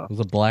papa? It was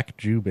a black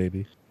Jew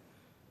baby.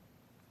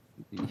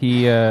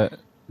 He had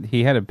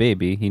a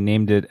baby. He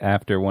named it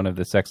after one of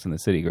the Sex and the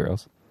City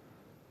girls.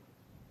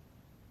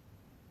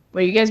 Were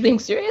you guys being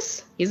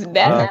serious? He's a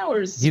dad now,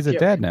 or is He's a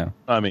dad now.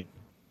 I mean,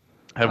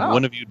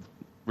 when have you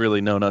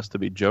really known us to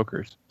be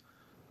jokers?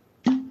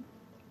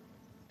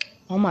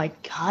 Oh my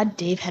God,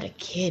 Dave had a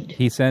kid.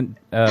 He sent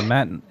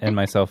Matt and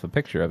myself a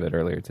picture of it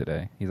earlier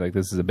today. He's like,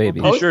 "This is a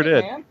baby." He sure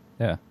did. Man.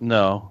 Yeah.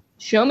 No,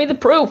 Show me the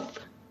proof.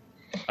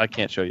 I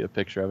can't show you a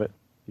picture of it.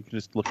 You can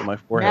just look at my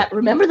forehead. Matt,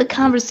 remember the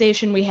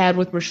conversation we had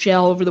with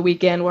Rochelle over the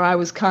weekend where I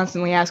was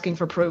constantly asking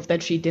for proof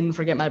that she didn't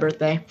forget my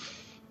birthday?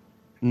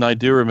 And I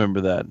do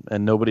remember that,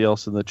 and nobody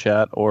else in the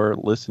chat or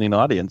listening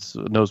audience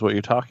knows what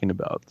you're talking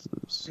about.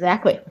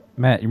 Exactly.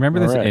 Matt, you remember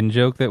this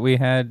in-joke that we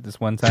had this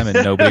one time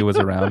and nobody was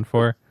around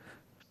for?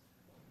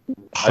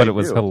 But it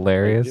was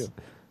hilarious.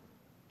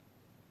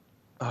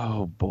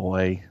 Oh,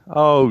 boy.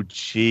 Oh,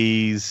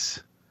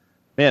 jeez.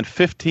 Man,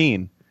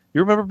 15. You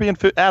remember being...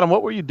 Adam,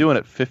 what were you doing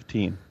at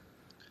 15?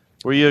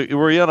 Were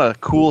you on a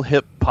cool,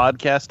 hip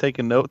podcast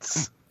taking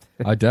notes?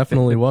 I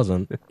definitely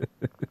wasn't.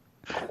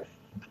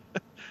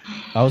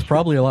 I was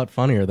probably a lot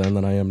funnier then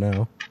than I am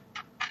now.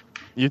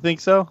 You think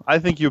so? I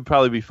think you'd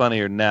probably be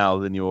funnier now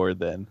than you were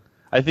then.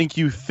 I think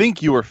you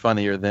were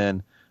funnier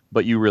then,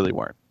 but you really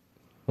weren't.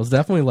 I was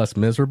definitely less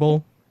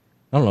miserable.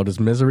 I don't know, does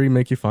misery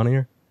make you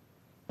funnier?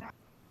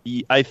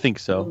 I think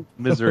so.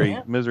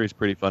 Misery's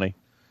pretty funny.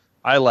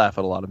 I laugh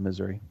at a lot of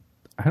misery.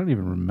 I don't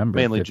even remember.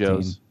 Mainly 15.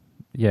 Joe's.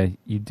 Yeah,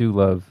 you do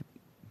love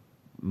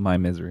my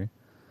misery.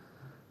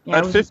 Yeah,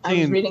 At I was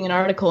 15 reading an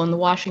article in the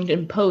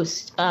Washington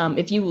Post.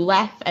 If you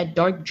laugh at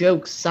dark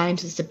jokes,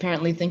 scientists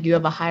apparently think you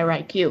have a higher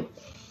IQ.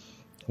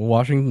 Well,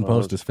 Washington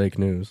Post is fake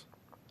news.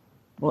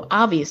 Well,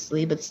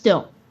 obviously, but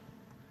still.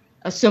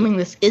 Assuming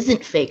this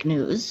isn't fake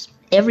news,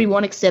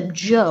 everyone except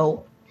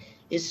Joe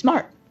is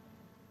smart.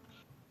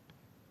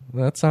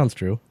 That sounds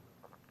true.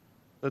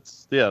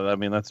 That's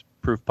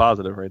proof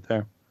positive right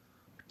there.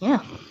 Yeah.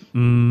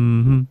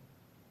 Mm-hmm.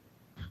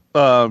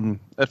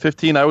 At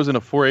 15, I was in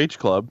a 4-H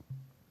club,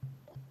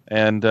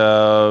 and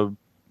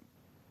doing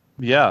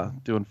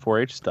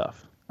 4-H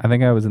stuff. I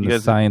think I was in You the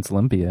guys- Science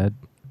Olympiad.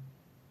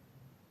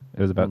 It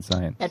was about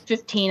science. At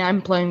 15,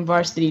 I'm playing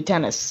varsity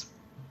tennis.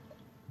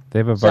 They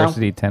have a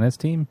varsity tennis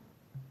team?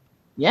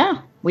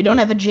 Yeah. We don't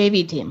have a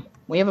JV team.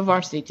 We have a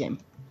varsity team.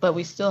 But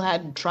we still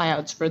had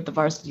tryouts for the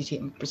varsity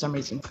team for some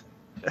reason.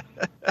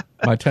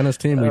 My tennis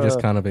team, we just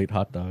kind of ate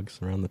hot dogs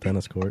around the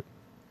tennis court.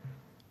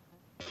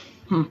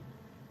 But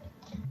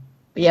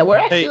yeah, we're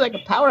actually Hey. like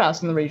a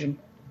powerhouse in the region.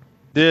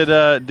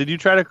 Did you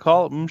try to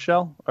call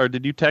Michelle, or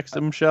did you text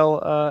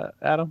Michelle,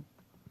 Adam?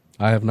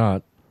 I have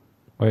not.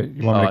 Wait,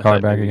 you want me to call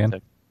her back again?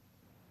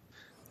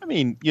 I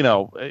mean,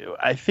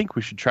 I think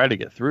we should try to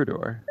get through to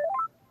her.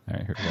 All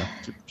right, here we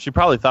go. She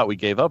probably thought we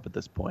gave up at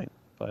this point,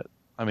 but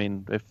I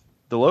mean, if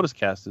the Lotus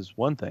Cast is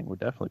one thing, we're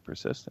definitely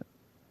persistent.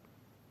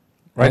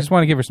 I just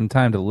want to give her some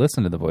time to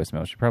listen to the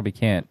voicemail. She probably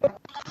can't.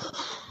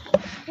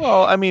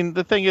 Well, I mean,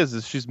 the thing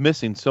is she's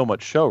missing so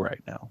much show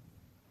right now.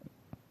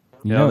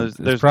 You know,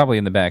 it's probably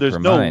in the back of there's her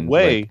no mind.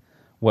 way.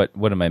 Like,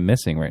 what am I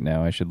missing right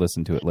now? I should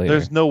listen to it later.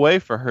 There's no way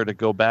for her to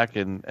go back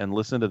and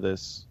listen to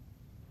this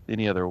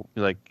any other,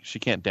 like, she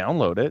can't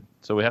download it,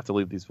 so we have to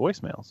leave these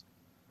voicemails.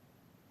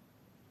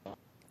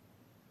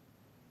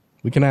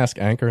 We can ask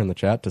Anchor in the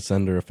chat to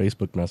send her a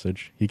Facebook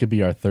message. He could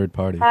be our third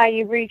party. Hi,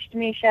 you've reached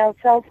Michelle's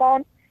cell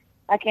phone.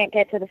 I can't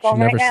get to the phone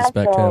right never now,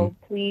 suspect so him.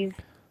 please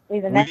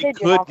leave a We message and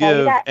could I'll call you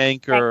give back.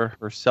 Anchor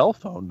her cell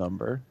phone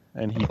number,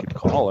 and he could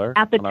call her.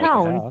 At the on our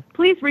tone, behalf.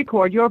 please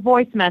record your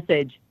voice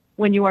message.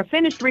 When you are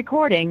finished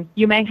recording,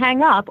 you may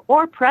hang up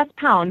or press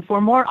pound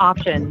for more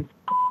options.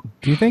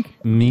 Do you think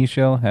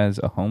Michelle has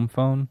a home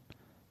phone?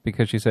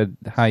 Because she said,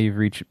 hi, you've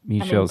reached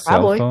Michelle's cell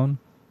probably. phone.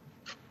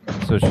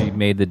 So she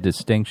made the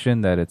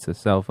distinction that it's a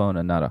cell phone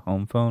and not a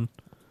home phone.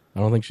 I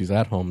don't think she's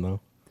at home, though.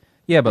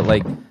 Yeah, but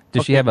like,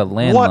 does she have a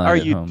landline What are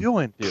at you home?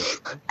 doing, dude?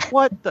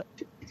 What the?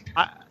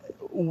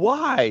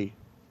 Why?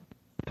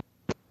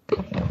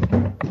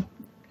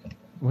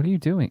 What are you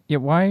doing? Yeah,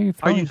 why are you Are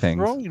throwing you things?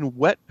 throwing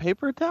wet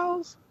paper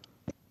towels?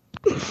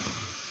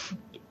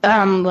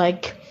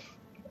 Like,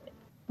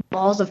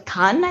 balls of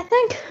cotton, I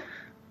think.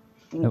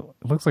 It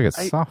looks like a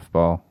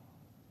softball.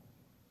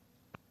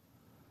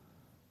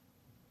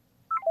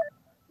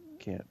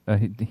 Can't.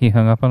 He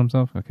hung up on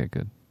himself? Okay,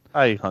 good.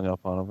 I hung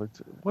up on him.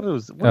 What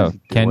is he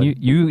can doing?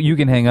 you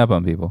can hang up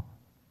on people.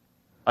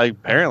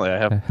 Apparently I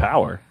have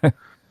power.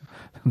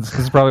 This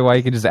is probably why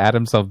he can just add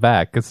himself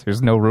back, because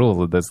there's no rules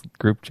in this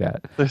group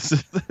chat.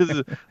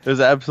 There's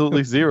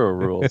absolutely zero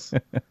rules.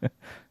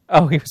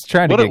 Oh, he was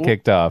trying to get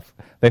kicked off.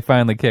 They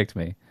finally kicked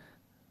me.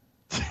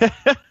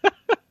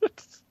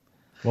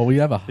 Well, we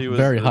have a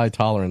very high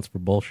tolerance for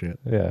bullshit.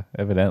 Yeah,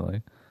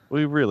 evidently.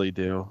 We really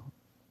do.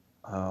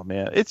 Oh,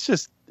 man. It's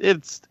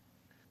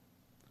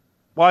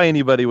why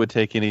anybody would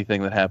take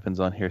anything that happens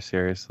on here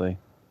seriously.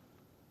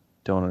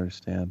 Don't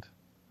understand.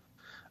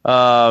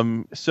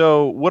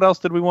 So what else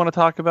did we want to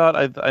talk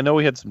about? I know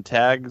we had some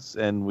tags,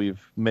 and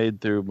we've made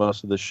through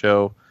most of the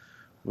show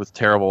with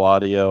terrible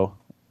audio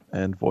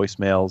and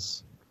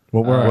voicemails.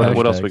 What were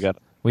what else we got?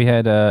 We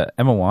had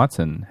Emma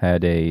Watson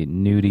had a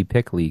nudie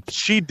pic leak.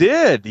 She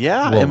did,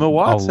 yeah. Well, Emma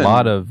Watson. A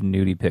lot of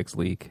nudie pics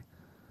leak.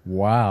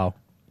 Wow.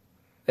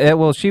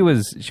 Well, she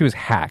was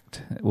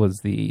hacked. Was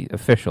the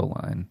official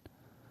line.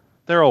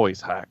 They're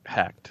always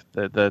hacked.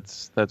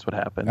 That's what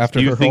happens. After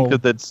Do you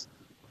think that's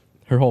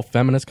her whole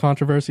feminist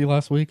controversy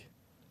last week?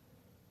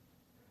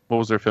 What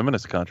was her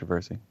feminist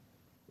controversy?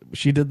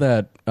 She did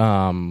that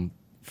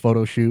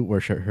photo shoot where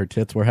her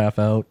tits were half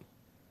out,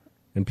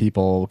 and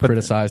people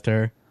criticized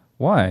her.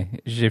 Why?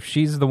 If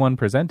she's the one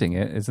presenting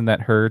it, isn't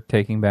that her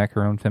taking back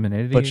her own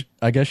femininity? But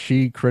I guess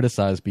she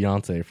criticized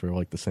Beyonce for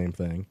like the same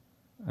thing.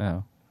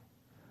 Oh.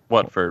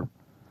 What, for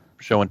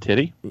showing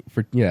titty?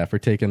 For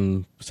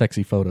taking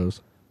sexy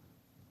photos.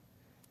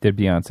 Did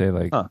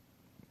Beyonce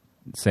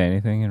say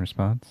anything in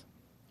response?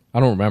 I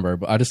don't remember,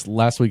 but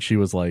last week she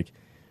was like,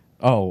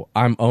 "Oh,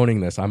 I'm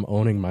owning this. I'm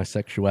owning my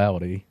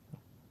sexuality.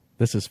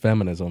 This is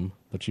feminism."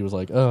 But she was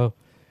like, "Oh,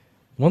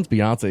 once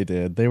Beyonce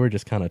did, they were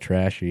just kind of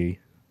trashy.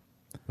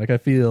 Like, I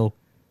feel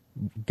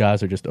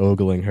guys are just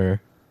ogling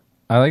her."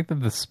 I like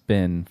that the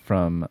spin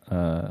from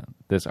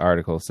this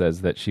article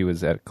says that she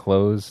was at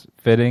clothes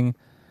fitting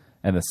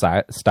and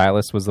the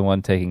stylist was the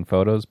one taking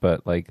photos,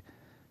 but like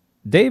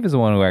Dave is the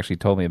one who actually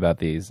told me about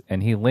these,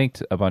 and he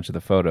linked a bunch of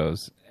the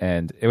photos,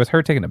 and it was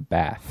her taking a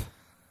bath.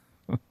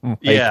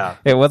 Yeah.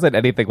 It wasn't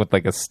anything with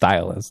like a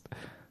stylist.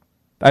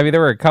 I mean,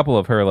 there were a couple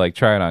of her like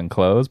trying on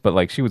clothes, but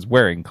like she was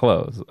wearing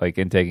clothes, like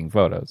in taking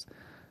photos.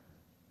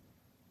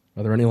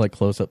 Are there any like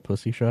close-up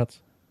pussy shots?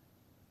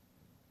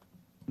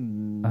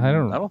 I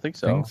don't think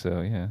so.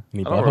 Yeah.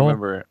 Any I don't butthole?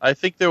 remember. I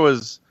think there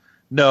was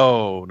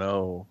no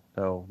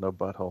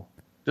butthole.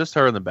 Just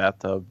her in the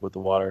bathtub with the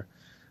water.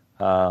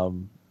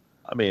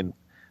 I mean,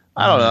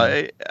 I don't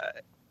know.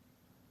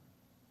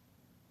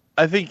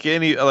 I think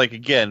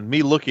again,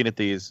 me looking at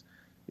these,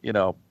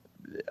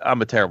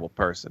 I'm a terrible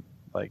person.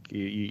 Like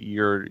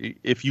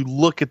if you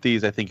look at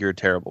these, I think you're a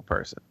terrible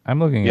person. I'm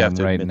looking at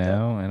them right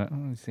now, and I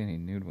don't really see any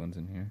nude ones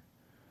in here.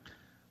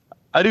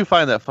 I do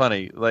find that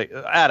funny. Like,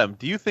 Adam,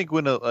 do you think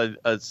when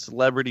a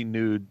celebrity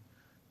nude,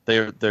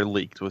 they're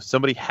leaked, when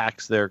somebody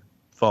hacks their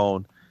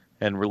phone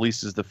and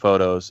releases the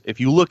photos, if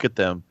you look at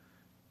them,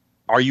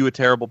 are you a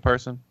terrible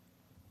person?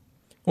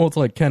 Well, it's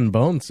like Ken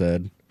Bone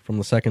said from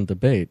the second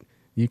debate.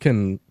 You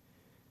can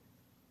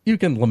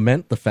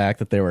lament the fact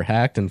that they were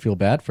hacked and feel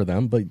bad for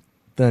them, but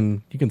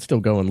then you can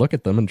still go and look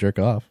at them and jerk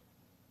off.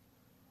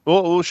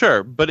 Well,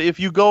 sure. But if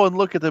you go and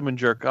look at them and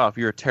jerk off,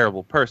 you're a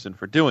terrible person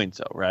for doing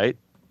so, right?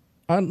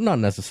 Not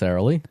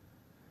necessarily.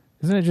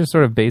 Isn't it just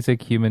sort of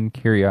basic human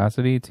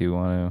curiosity to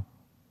want to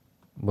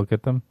look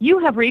at them? You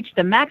have reached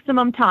the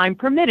maximum time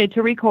permitted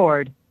to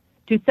record.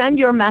 To send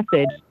your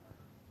message.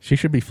 She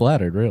should be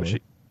flattered,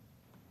 really.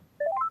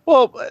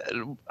 Well,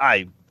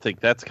 I think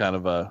that's kind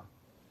of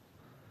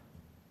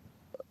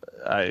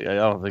I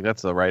don't think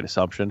that's the right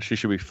assumption. She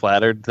should be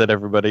flattered that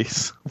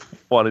everybody's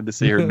wanting to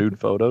see her nude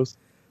photos.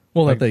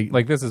 Well,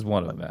 like this is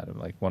one of them, Adam.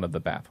 Like one of the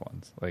bath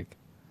ones. Like,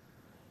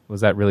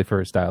 was that really for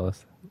a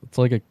stylist? It's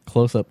like a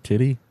close-up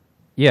titty.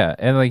 Yeah,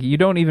 and like you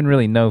don't even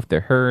really know if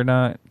they're her or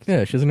not.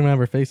 Yeah, she doesn't even have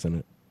her face in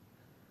it.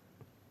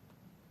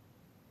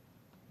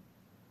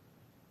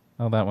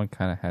 Oh, that one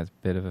kind of has a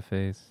bit of a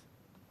face.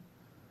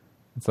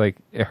 It's like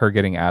her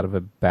getting out of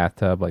a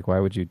bathtub. Like, why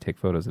would you take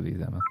photos of these,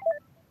 Emma?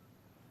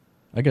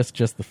 I guess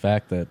just the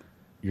fact that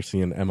you're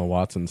seeing Emma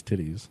Watson's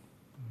titties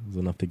is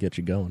enough to get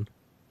you going.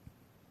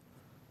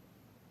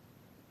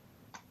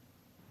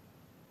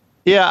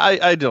 Yeah,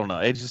 I don't know.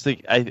 I just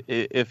think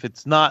if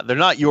it's not, they're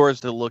not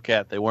yours to look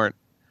at. They weren't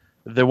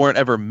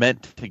ever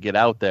meant to get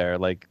out there.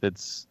 Like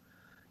that's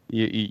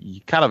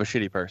you kind of a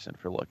shitty person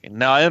for looking.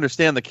 Now I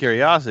understand the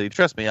curiosity.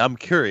 Trust me, I'm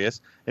curious.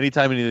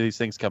 Anytime any of these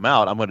things come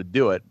out, I'm going to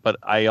do it. But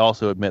I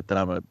also admit that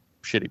I'm a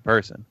shitty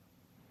person.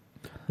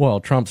 Well,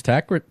 Trump's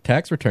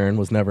tax return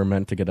was never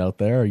meant to get out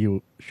there. Are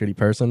you a shitty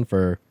person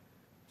for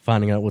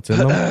finding out what's in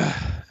them?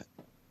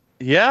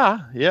 Yeah.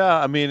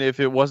 I mean,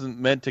 if it wasn't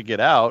meant to get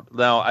out,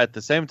 now at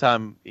the same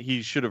time,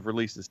 he should have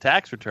released his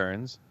tax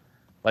returns.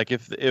 Like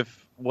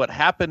if what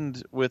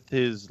happened with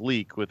his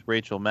leak with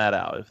Rachel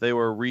Maddow, if they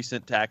were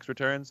recent tax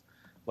returns,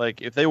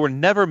 Like if they were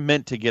never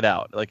meant to get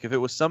out, like if it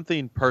was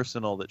something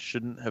personal that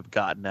shouldn't have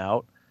gotten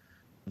out,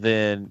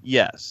 then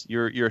yes,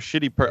 you're a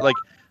shitty like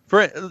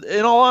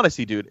in all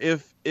honesty, dude,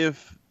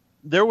 if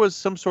there was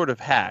some sort of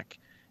hack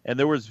and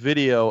there was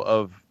video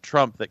of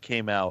Trump that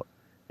came out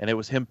and it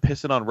was him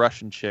pissing on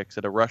Russian chicks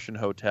at a Russian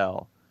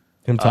hotel,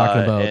 him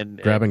talking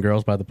about grabbing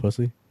girls by the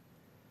pussy.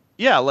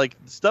 Yeah, like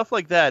stuff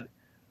like that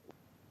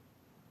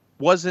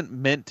wasn't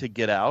meant to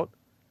get out.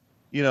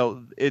 You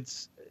know,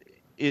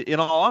 in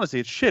all honesty,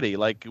 it's shitty.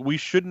 Like we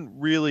shouldn't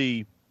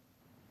really,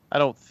 I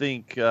don't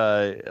think,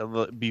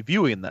 be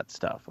viewing that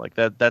stuff. Like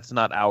that's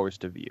not ours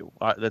to view.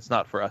 That's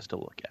not for us to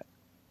look at.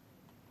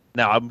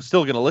 Now, I'm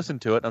still going to listen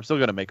to it. I'm still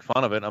going to make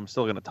fun of it. I'm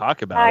still going to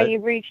talk about Hi, it.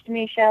 you've reached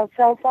Michelle's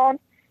cell phone.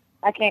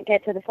 I can't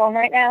get to the phone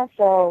right now,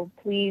 so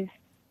please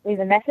leave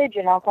a message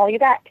and I'll call you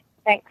back.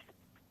 Thanks.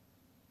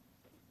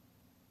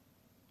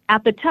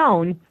 At the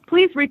tone,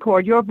 please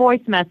record your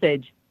voice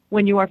message.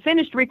 When you are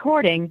finished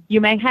recording,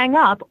 you may hang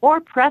up or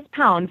press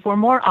pound for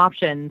more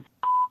options.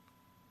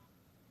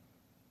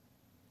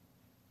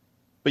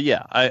 But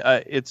yeah,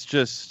 it's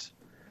just,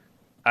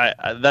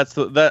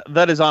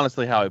 that is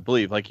honestly how I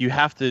believe. Like it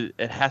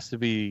has to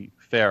be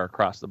fair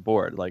across the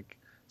board. Like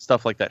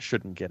stuff like that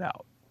shouldn't get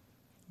out.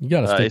 You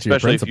got to stick to your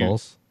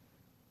principles.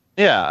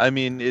 Yeah, I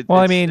mean, it's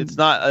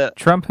not.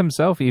 Trump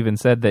himself even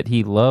said that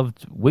he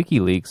loved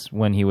WikiLeaks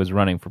when he was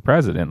running for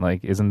president.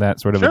 Like, isn't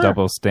that sort of a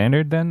double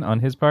standard then on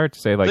his part to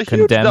say like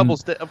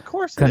of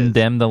course,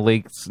 condemn the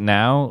leaks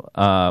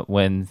now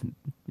when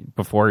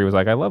before he was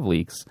like, I love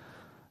leaks,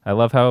 I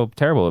love how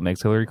terrible it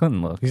makes Hillary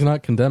Clinton look. He's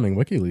not condemning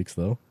WikiLeaks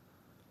though.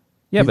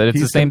 Yeah, but it's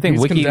the same thing.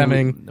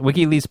 Condemning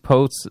WikiLeaks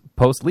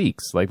post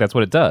leaks, like that's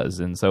what it does,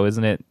 and so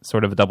isn't it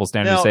sort of a double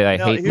standard to say I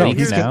hate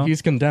leaks now?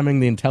 He's condemning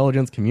the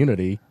intelligence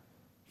community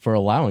for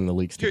allowing the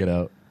leaks to get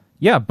out.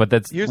 Yeah, but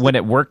that's when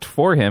it worked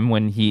for him.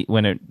 When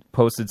it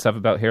posted stuff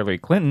about Hillary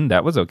Clinton,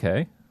 that was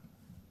okay.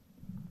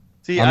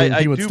 See, I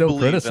mean, he would still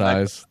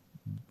criticize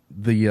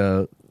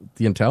the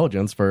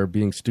intelligence for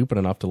being stupid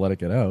enough to let it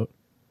get out.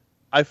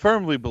 I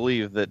firmly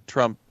believe that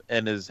Trump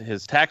and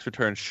his tax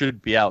returns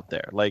should be out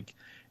there. Like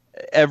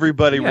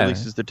everybody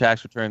releases their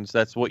tax returns.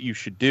 That's what you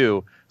should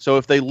do. So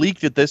if they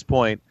leaked at this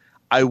point,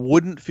 I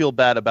wouldn't feel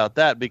bad about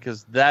that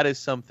because that is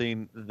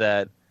something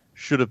that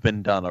should have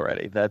been done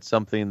already. That's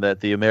something that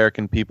the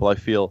American people, I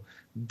feel,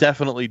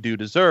 definitely do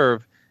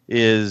deserve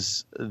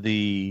is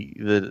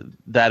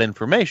that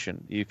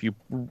information. If you,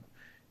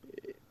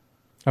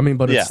 I mean,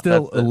 but it's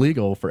still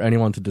illegal for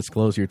anyone to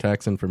disclose your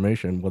tax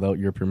information without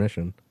your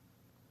permission.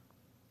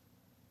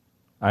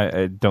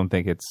 I don't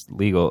think it's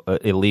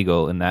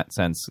illegal in that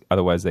sense.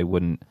 Otherwise, they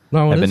wouldn't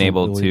have been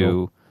able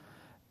to.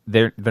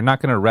 They're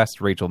not going to arrest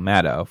Rachel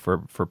Maddow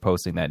for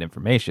posting that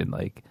information.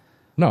 Like,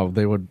 no,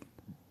 they would.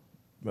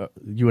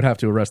 You would have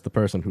to arrest the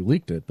person who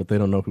leaked it, but they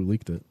don't know who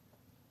leaked it.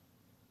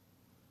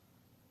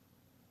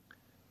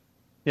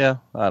 Yeah,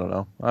 I don't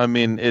know. I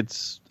mean,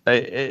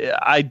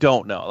 I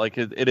don't know. Like,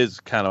 it is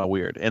kind of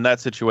weird. In that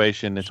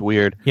situation, it's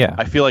weird. Yeah.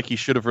 I feel like he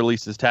should have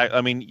released his tax.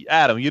 I mean,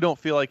 Adam, you don't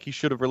feel like he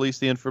should have released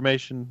the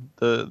information,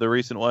 the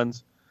recent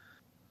ones?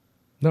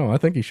 No, I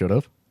think he should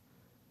have.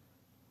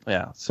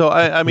 Yeah. So,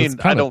 I mean,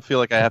 I don't feel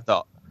like I have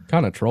to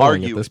kind of trolling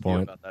argue at this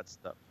point about that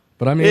stuff.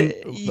 But I mean,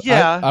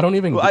 I don't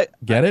even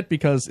get it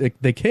because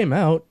they came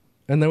out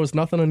and there was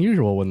nothing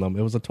unusual with them.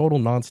 It was a total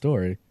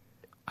non-story.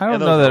 I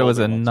don't know that it was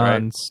a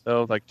non. Right?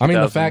 So, like I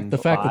mean, the fact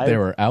that they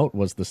were out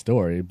was the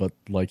story, but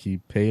like he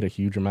paid a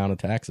huge amount of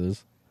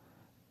taxes.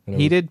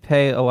 He did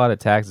pay a lot of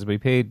taxes,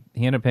 but he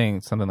ended up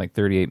paying something like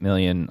 $38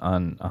 million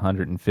on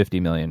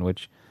 $150 million,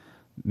 which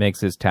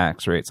makes his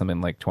tax rate something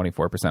like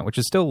 24%, which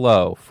is still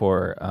low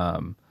for.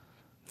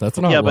 That's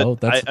not low.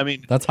 That's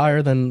that's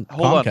higher than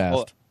Comcast.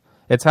 Hold on.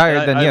 It's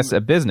higher than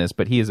a business,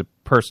 but he is a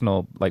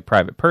personal, like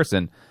private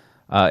person.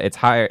 It's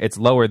higher. It's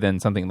lower than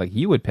something like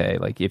you would pay.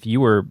 Like if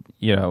you were,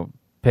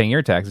 paying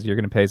your taxes, you're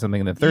going to pay something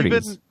in the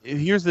 30s.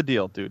 Here's the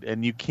deal, dude,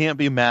 and you can't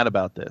be mad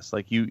about this.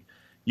 Like you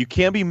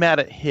can't be mad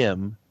at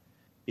him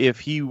if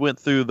he went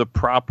through the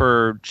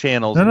proper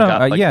channels and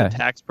got the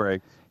tax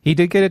break. He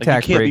did get a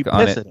tax break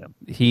on it.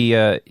 He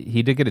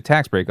did get a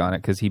tax break on it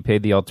because he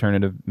paid the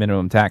alternative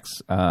minimum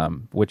tax,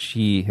 which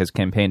he has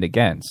campaigned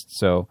against.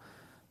 So.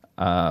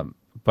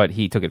 But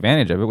he took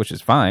advantage of it, which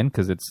is fine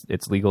because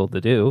it's legal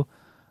to do.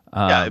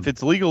 Yeah, if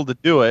it's legal to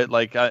do it,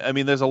 like I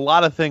mean, there's a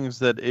lot of things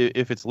that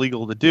if it's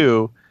legal to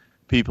do,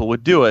 people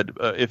would do it.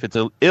 If it's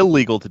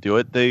illegal to do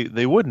it,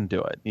 they wouldn't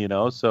do it.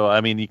 So I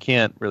mean, you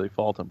can't really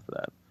fault him for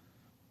that.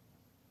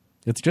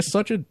 It's just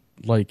such a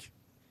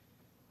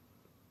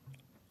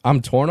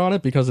I'm torn on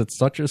it because it's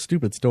such a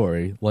stupid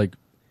story. Like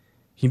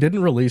he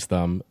didn't release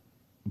them,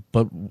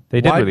 but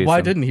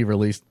why didn't he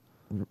release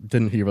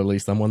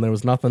them when there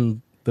was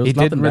nothing? He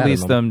did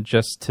release them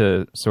just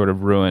to sort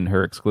of ruin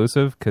her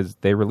exclusive because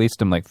they released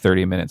them like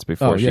 30 minutes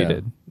before she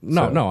did.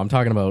 No, I'm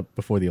talking about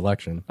before the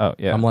election. Oh,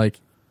 yeah. I'm like,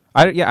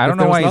 I don't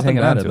know why he's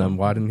hanging on to them.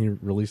 Why didn't he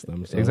release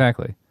them? So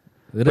exactly.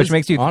 Which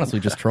makes you honestly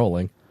just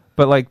trolling.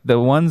 But like the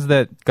ones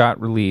that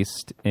got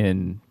released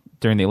during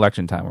the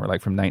election time were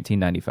like from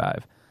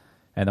 1995.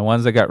 And the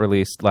ones that got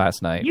released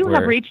last night You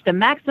have reached the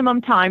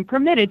maximum time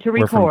permitted to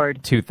were from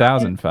record.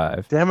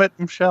 2005. Damn it,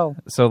 Michelle.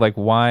 So, like,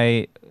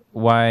 why,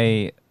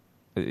 why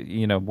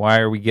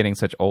are we getting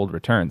such old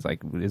returns?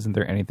 Like, isn't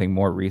there anything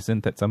more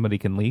recent that somebody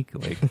can leak?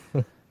 Like,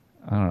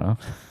 I don't know.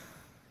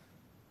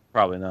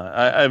 Probably not.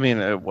 I mean,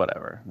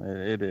 whatever.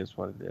 It is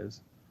what it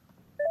is.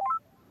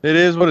 It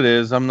is what it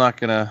is. I'm not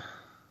gonna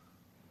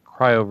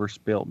cry over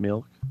spilt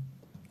milk.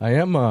 I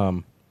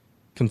am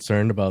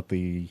concerned about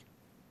the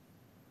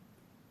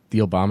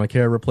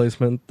Obamacare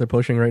replacement they're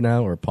pushing right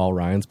now, or Paul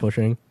Ryan's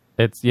pushing.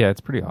 It's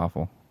pretty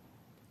awful.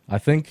 I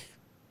think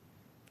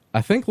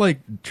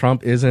like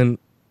Trump isn't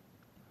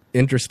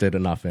interested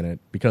enough in it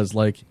because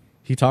like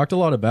he talked a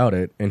lot about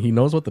it and he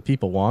knows what the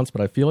people wants,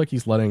 but I feel like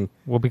he's letting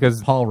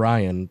because Paul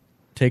Ryan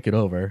take it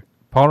over.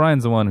 Paul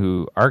Ryan's the one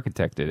who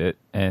architected it,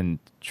 and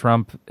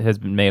Trump has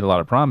made a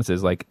lot of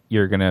promises, like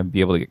you're going to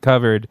be able to get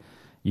covered,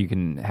 you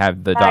can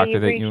have the doctor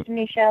that you... Hi, you've reached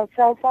Michelle's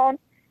cell phone.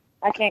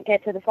 I can't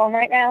get to the phone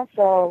right now,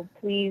 so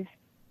please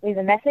leave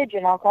a message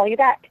and I'll call you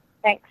back.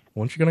 Thanks.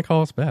 When's she going to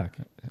call us back?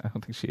 I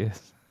don't think she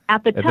is.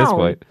 At the At this tone,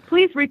 point.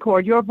 please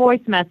record your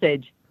voice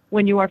message.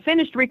 When you are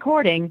finished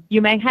recording,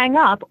 you may hang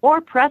up or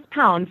press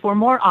pound for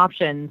more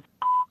options.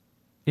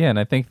 Yeah, and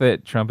I think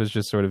that Trump is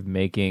just sort of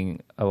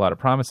making a lot of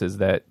promises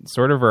that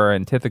sort of are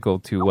antithetical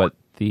to what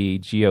the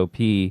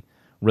GOP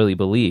really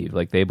believe.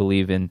 Like they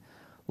believe in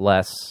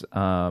less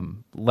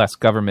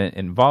government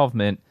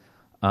involvement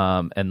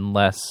and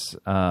less.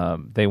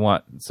 They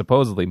want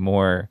supposedly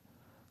more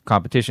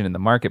competition in the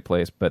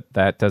marketplace, but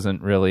that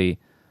doesn't really.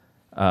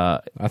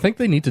 I think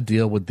they need to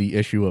deal with the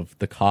issue of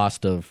the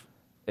cost of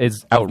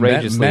is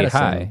outrageously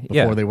high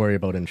before they worry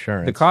about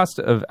insurance. The cost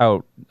of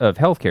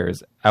healthcare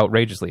is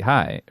outrageously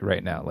high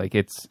right now. Like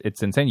it's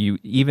insane. You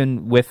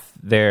even with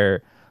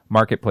their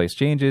marketplace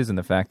changes and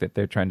the fact that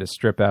they're trying to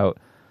strip out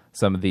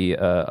some of the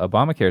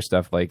Obamacare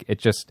stuff, like it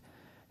just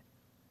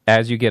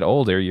as you get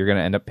older, you're going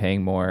to end up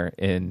paying more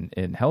in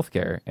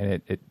healthcare,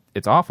 and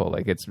it's awful.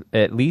 Like it's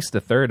at least a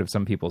third of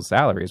some people's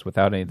salaries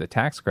without any of the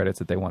tax credits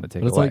that they want to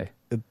take away.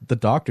 Like the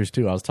doctors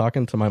too. I was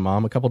talking to my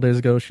mom a couple days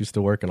ago. She used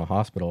to work in a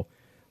hospital.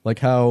 Like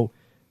how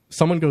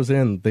someone goes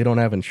in, they don't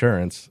have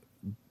insurance,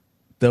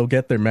 they'll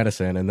get their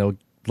medicine and they'll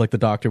like the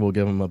doctor will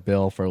give them a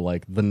bill for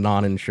like the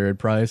non-insured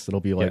price.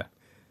 It'll be like,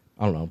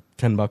 I don't know,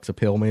 $10 a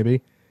pill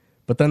maybe.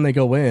 But then they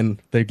go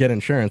in, they get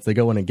insurance, they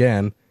go in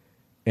again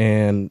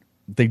and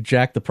they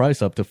jack the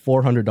price up to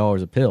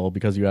 $400 a pill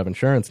because you have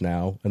insurance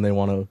now and they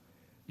want to.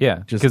 Yeah,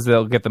 because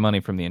they'll get the money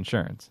from the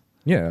insurance.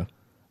 Yeah.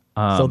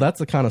 So that's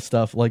the kind of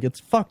stuff, like it's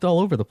fucked all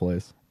over the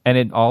place. And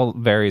it all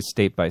varies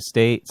state by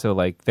state. So,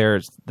 like,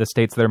 there's the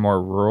states that are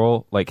more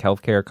rural, like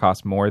healthcare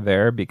costs more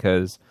there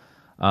because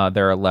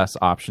there are less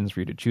options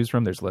for you to choose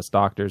from. There's less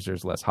doctors,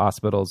 there's less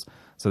hospitals,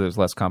 so there's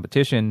less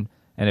competition.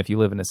 And if you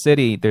live in a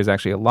city, there's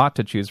actually a lot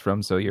to choose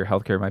from, so your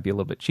healthcare might be a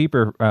little bit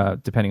cheaper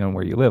depending on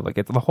where you live. Like,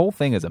 the whole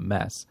thing is a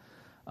mess.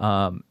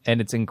 And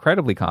it's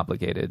incredibly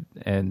complicated.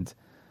 And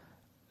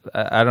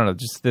I don't know,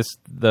 just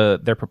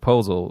their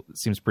proposal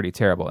seems pretty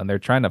terrible. And they're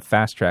trying to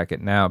fast track it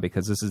now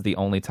because this is the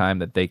only time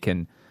that they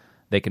can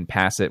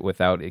pass it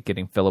without it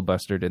getting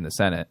filibustered in the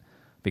Senate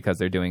because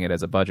they're doing it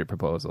as a budget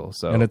proposal.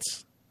 So and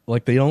it's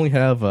like they only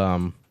have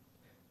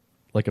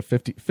like a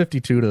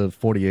 52 to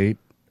 48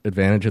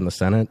 advantage in the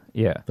Senate.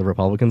 Yeah. The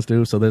Republicans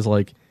do. So there's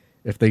like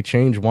if they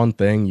change one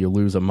thing, you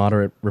lose a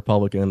moderate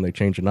Republican. They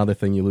change another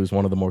thing, you lose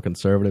one of the more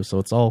conservative. So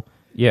it's all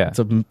it's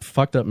a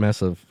fucked up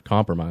mess of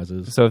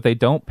compromises. So if they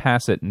don't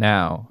pass it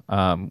now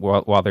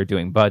while they're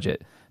doing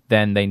budget,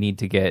 then they need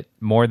to get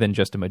more than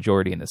just a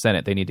majority in the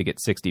Senate. They need to get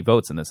 60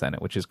 votes in the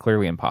Senate, which is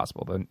clearly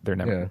impossible. They're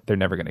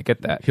never going to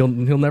get that. He'll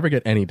never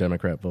get any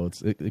Democrat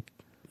votes.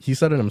 He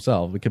said it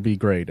himself. It could be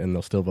great, and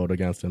they'll still vote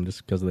against him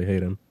just because they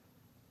hate him.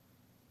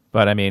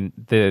 But I mean,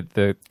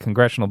 the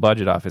Congressional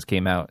Budget Office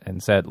came out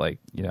and said,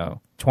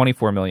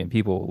 24 million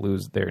people will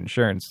lose their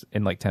insurance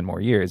in 10 more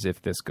years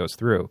if this goes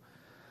through,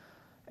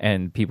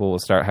 and people will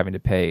start having to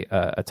pay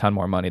a ton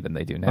more money than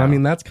they do now. I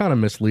mean, that's kind of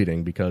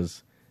misleading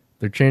because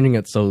they're changing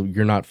it so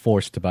you're not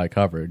forced to buy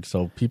coverage.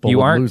 So people you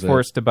will aren't lose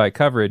forced to buy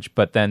coverage,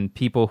 but then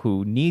people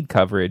who need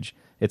coverage,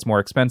 it's more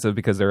expensive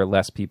because there are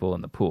less people in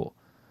the pool.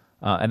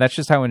 And that's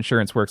just how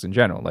insurance works in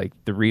general. Like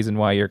the reason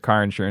why your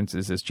car insurance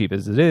is as cheap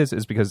as it is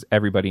because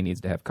everybody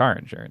needs to have car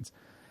insurance.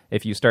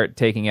 If you start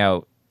taking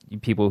out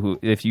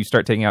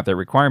their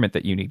requirement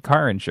that you need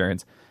car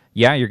insurance,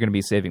 you're going to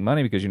be saving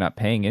money because you're not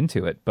paying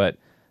into it. But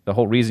the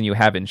whole reason you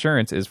have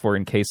insurance is for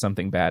in case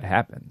something bad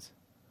happens.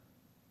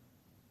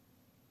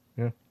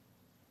 Yeah.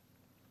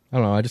 I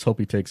don't know. I just hope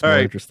he takes more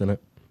interest in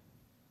it.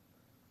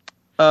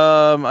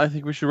 I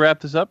think we should wrap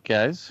this up,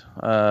 guys.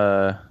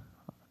 I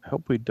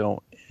hope we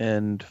don't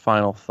end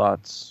final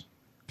thoughts.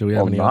 Do we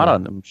have any not other,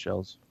 on them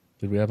shells?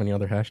 Did we have any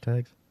other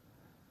hashtags?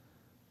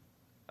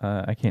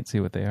 I can't see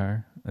what they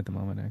are at the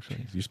moment.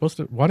 Actually, you're supposed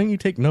to. Why didn't you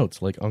take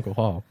notes like Uncle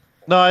Hall?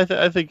 No, I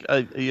think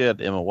you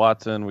had Emma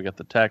Watson. We got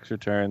the tax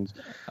returns.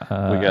 We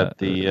got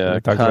the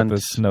talked about the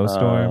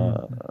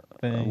snowstorm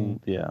thing.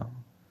 Yeah.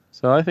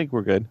 So I think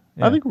we're good.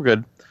 Yeah. I think we're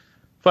good.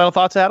 Final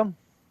thoughts, Adam?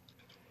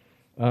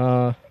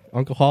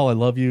 Uncle Hall, I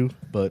love you,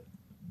 but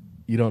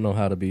you don't know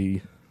how to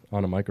be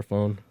on a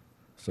microphone.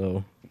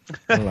 So,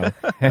 I don't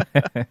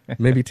know.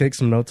 Maybe take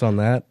some notes on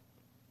that.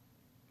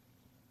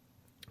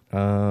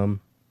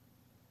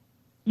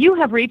 You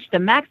have reached the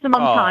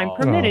maximum time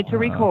permitted to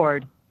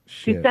record.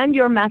 Shit. To send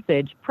your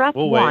message, press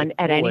We'll 1 wait.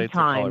 at We'll any wait to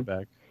call her time.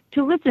 back.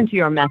 To listen to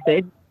your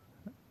message,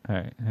 All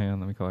right, hang on.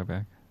 Let me call her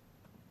back.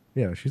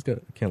 Yeah,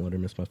 can't let her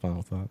miss my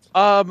final thoughts.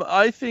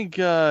 I think,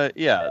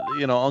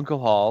 Uncle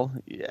Hall.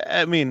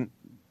 I mean,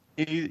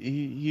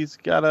 he's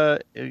got to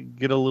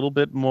get a little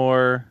bit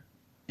more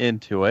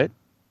into it,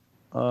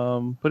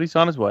 but he's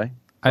on his way.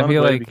 I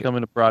feel like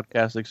becoming a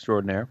broadcast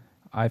extraordinaire.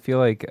 I feel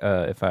like,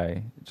 if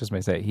I just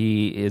may say,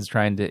 he is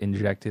trying to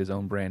inject his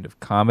own brand of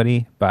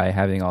comedy by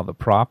having all the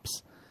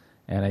props,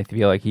 and I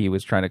feel like he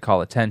was trying to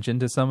call attention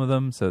to some of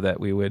them so that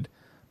we would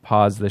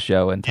pause the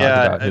show and talk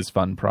about his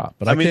fun prop.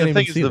 But I mean, can't the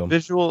even thing see is,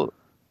 them.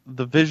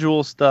 the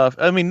visual stuff.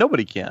 I mean,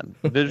 nobody can.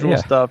 The visual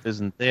stuff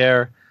isn't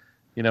there.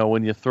 You know,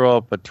 when you throw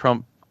up a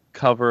Trump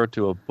cover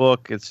to a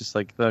book, it's just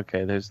like,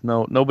 okay, there's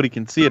nobody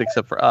can see it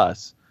except for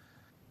us.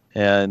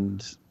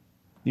 And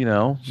She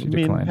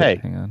declined hey,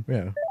 Hang on.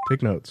 Yeah,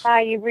 take notes.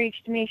 Hi, you've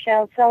reached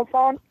Michelle's cell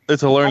phone.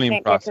 it's a I learning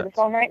can't process. get to the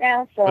phone right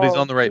now, so But he's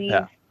on the right please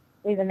path.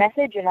 leave a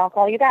message and I'll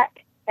call you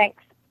back.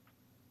 Thanks.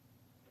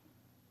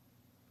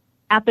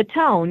 at the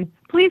tone,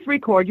 please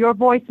record your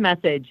voice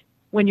message.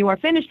 When you are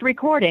finished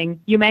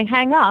recording, you may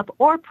hang up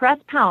or press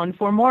pound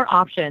for more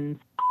options.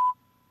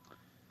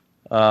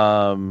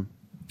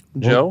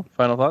 Joe,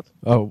 final thoughts?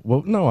 Oh,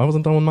 well, no, I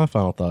wasn't done with my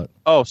final thought.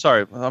 Oh,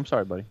 sorry. I'm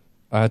sorry, buddy.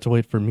 I had to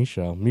wait for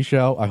Michelle.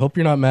 Michelle, I hope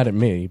you're not mad at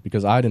me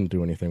because I didn't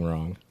do anything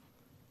wrong.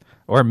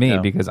 Or me,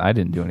 No. because I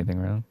didn't do anything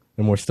wrong.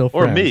 And we're still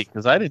Or friends. me,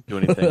 because I didn't do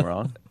anything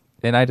wrong.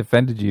 And I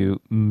defended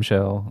you,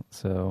 Michelle,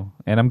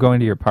 and I'm going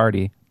to your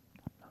party.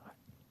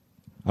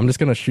 I'm just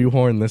going to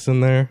shoehorn this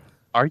in there.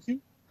 Are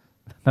you?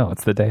 No,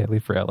 it's the day I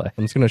leave for LA.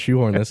 I'm just going to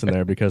shoehorn this in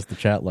there because the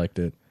chat liked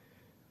it.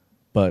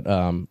 But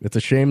it's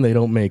a shame they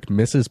don't make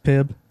Mrs.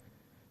 Pibb.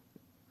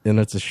 And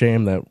it's a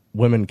shame that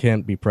women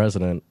can't be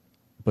president,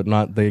 but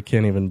they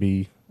can't even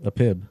be a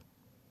Pibb.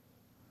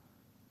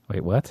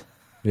 Wait, what?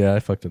 Yeah, I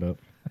fucked it up.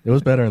 It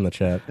was better in the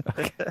chat.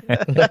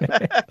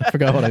 I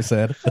forgot what I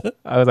said.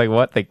 I was like,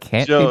 what? They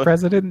can't be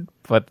president,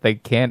 but they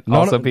can't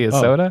also be a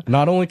soda?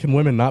 Not only can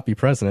women not be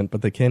president,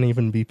 but they can't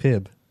even be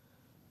Pibb.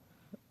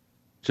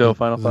 Joe,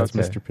 final thoughts?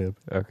 That's Mr. Pibb.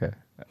 Okay.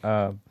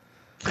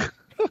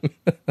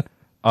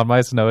 On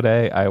my snow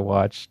day, I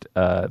watched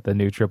the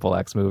new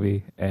XXX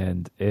movie,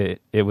 and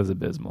it was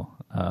abysmal.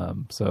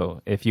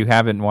 So if you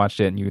haven't watched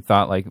it and you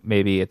thought like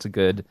maybe it's a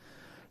good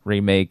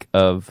remake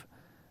of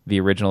the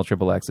original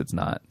XXX, it's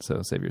not.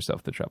 So save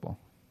yourself the trouble.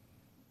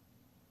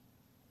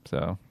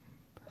 So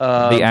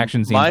the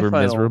action scenes were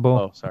miserable.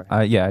 Oh,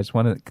 sorry. Yeah, I just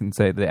want to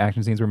say the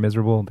action scenes were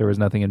miserable. There was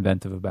nothing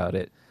inventive about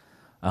it.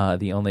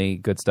 The only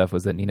good stuff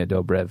was that Nina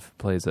Dobrev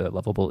plays a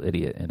lovable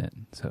idiot in it.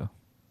 So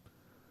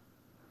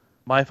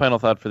my final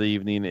thought for the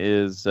evening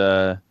is,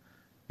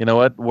 you know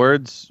what?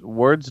 Words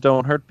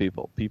don't hurt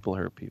people. People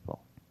hurt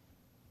people.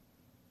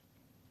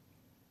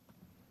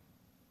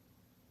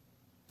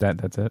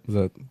 That's it.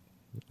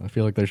 I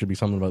feel like there should be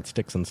something about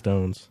sticks and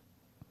stones.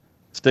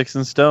 Sticks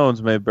and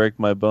stones may break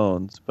my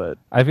bones, but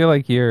I feel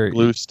like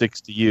glue sticks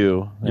to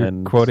you. You're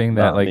and quoting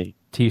that not like me.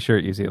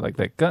 T-shirt you see, like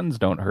that guns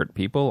don't hurt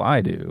people.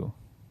 I do.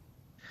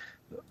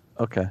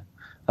 Okay.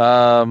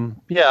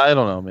 Yeah, I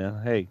don't know,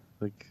 man. Hey,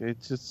 like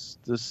it's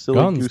just a silly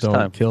Guns goose don't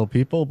time. kill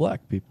people.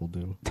 Black people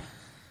do.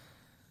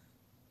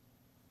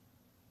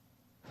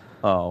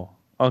 Oh,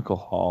 Uncle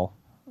Hall.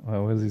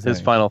 What was he saying?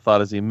 His final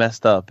thought is he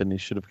messed up and he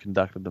should have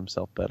conducted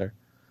himself better.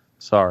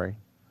 Sorry.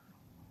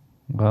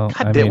 Well,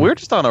 God damn, we're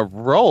just on a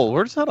roll.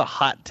 We're just on a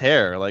hot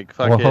tear. Like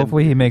fucking. well,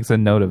 hopefully he makes a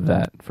note of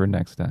that for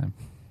next time.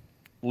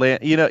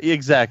 You know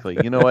exactly.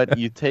 You know what?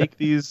 You take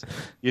these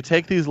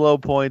low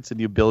points and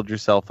you build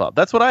yourself up.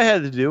 That's what I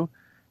had to do.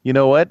 You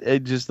know what?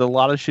 Just a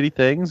lot of shitty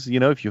things. You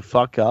know, if you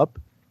fuck up,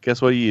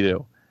 guess what you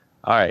do?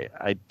 All right,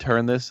 I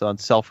turn this on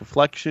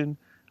self-reflection.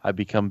 I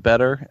become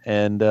better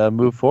and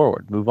move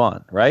forward, move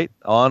on. Right?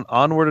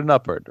 Onward and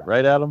upward.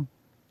 Right, Adam?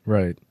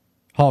 Right.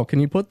 Hall, can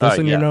you put this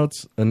in your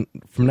notes? And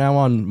from now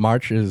on,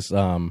 March is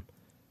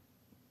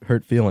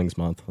Hurt Feelings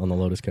Month on the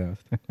Lotus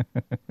Cast.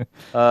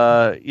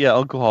 Yeah,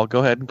 Uncle Hall, go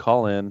ahead and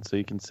call in so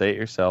you can say it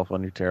yourself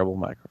on your terrible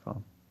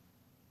microphone.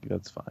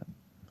 That's fine.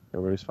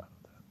 Everybody's fine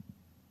with that.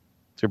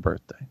 It's your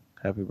birthday.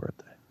 Happy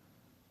birthday.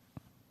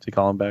 Is he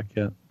calling back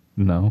yet?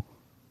 No.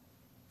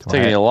 It's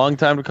taking you a long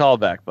time to call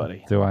back,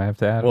 buddy. Do I have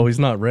to add? Well, he's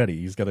not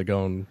ready. He's got to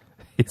go and...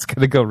 He's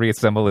going to go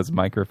reassemble his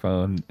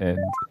microphone and...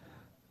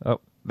 Oh,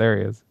 there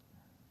he is.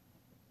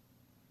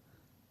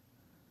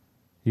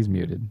 He's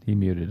muted. He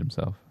muted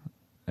himself.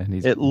 And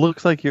he's... It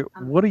looks like you're...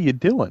 What are you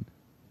doing?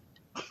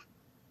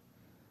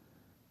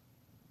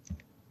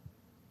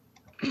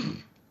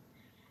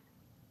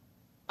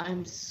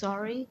 I'm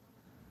sorry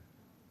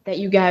that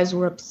you guys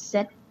were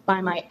upset by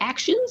my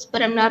actions,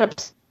 but I'm not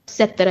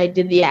upset that I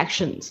did the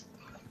actions.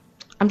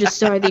 I'm just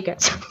sorry that you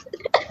guys...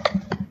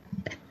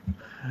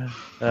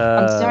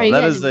 I'm sorry you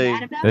that guys is are a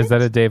mad about Is it,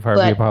 that a Dave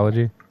Harvey but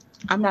apology?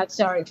 I'm not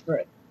sorry for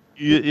it.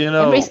 you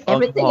know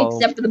Everything Uncle-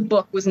 except for the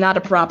book was not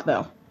a prop,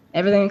 though.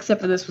 Everything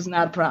except for this was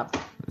not a prop.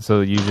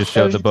 So you just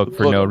showed the book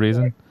for no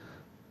reason?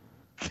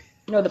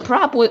 No, the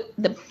prop was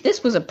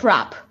this was a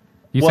prop.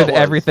 You What said was?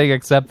 everything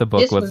except the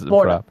book This was was the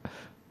boredom. prop.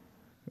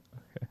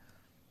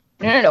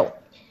 No.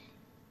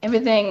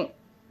 Everything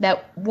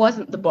that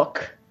wasn't the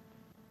book.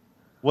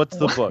 What's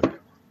the book?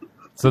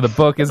 So the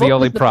book is The the book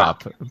only was the prop.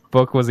 prop.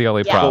 Book was the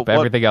only Yeah. prop. Well, what-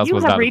 Everything else You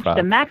was have not a reached prop.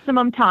 the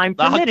maximum time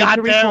permitted to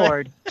goddamn it.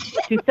 record.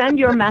 To send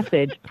your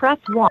message, press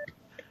 1.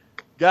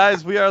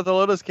 Guys, we are the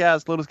Lotus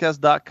Cast.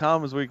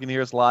 LotusCast.com is where you can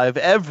hear us live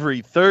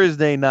every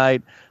Thursday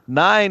night,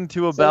 9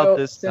 to about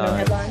this no time.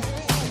 headlines?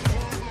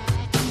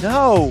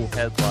 No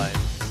headlines.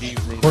 this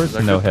evening. Of course,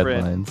 Our no good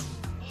friend, headlines.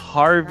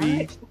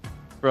 Harvey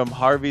from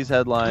Harvey's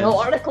Headlines. No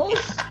articles?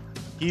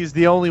 He's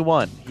the only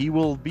one. He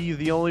will be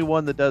the only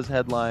one that does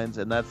headlines,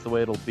 and that's the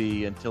way it'll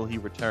be until he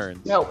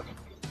returns. No.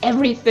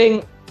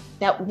 Everything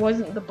that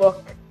wasn't the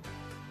book.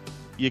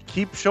 You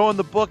keep showing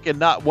the book, and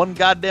not one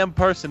goddamn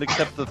person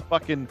except the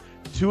fucking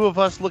two of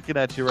us looking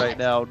at you right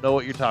now know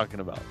what you're talking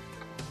about.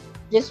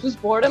 This was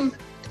boredom.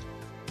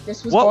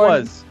 This was What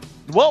boredom. was?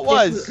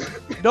 What This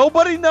was?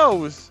 Nobody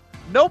knows.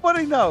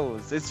 Nobody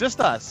knows. It's just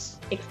us.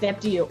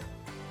 Except you.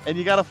 And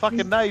you got a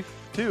fucking knife,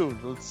 too.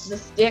 Let's...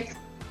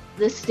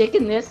 The stick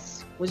in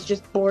this was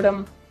just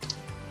boredom.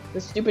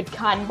 The stupid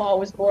cotton ball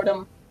was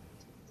boredom.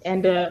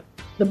 And the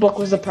book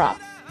was a prop.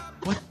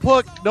 What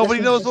book? Nobody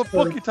was knows just what book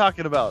boredom. you're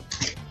talking about.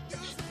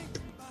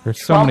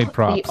 There's so many Trump,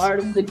 props. The art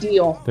of the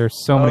deal.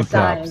 There's so many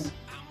Sign. props.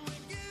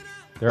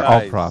 They're all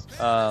Guys,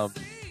 props.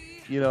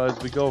 You know, as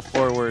we go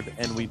forward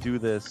and we do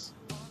this,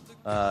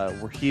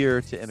 we're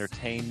here to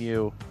entertain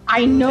you.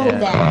 I know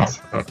And-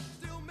 that.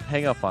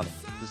 Hang up on him.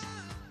 Just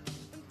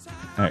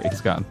All right,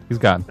 he's gone. He's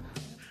gone.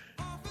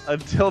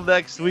 until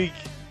next week,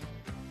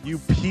 you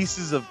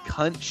pieces of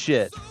cunt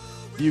shit.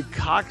 You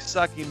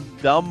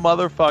cocksucking dumb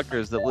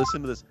motherfuckers that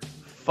listen to this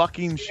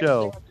fucking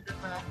show.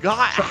 God,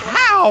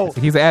 how?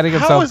 He's adding How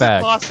himself is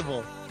back. it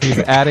possible? He's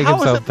adding How is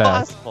himself it back.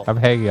 possible? I'm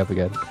hanging up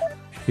again.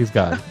 He's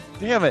gone.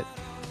 Damn it.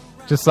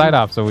 Just sign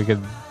off so we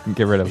can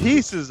get rid of him.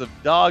 Pieces of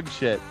dog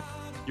shit.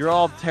 You're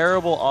all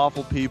terrible,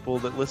 awful people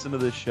that listen to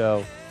this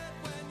show.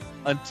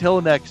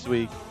 Until next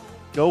week,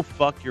 go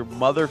fuck your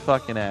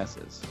motherfucking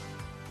asses.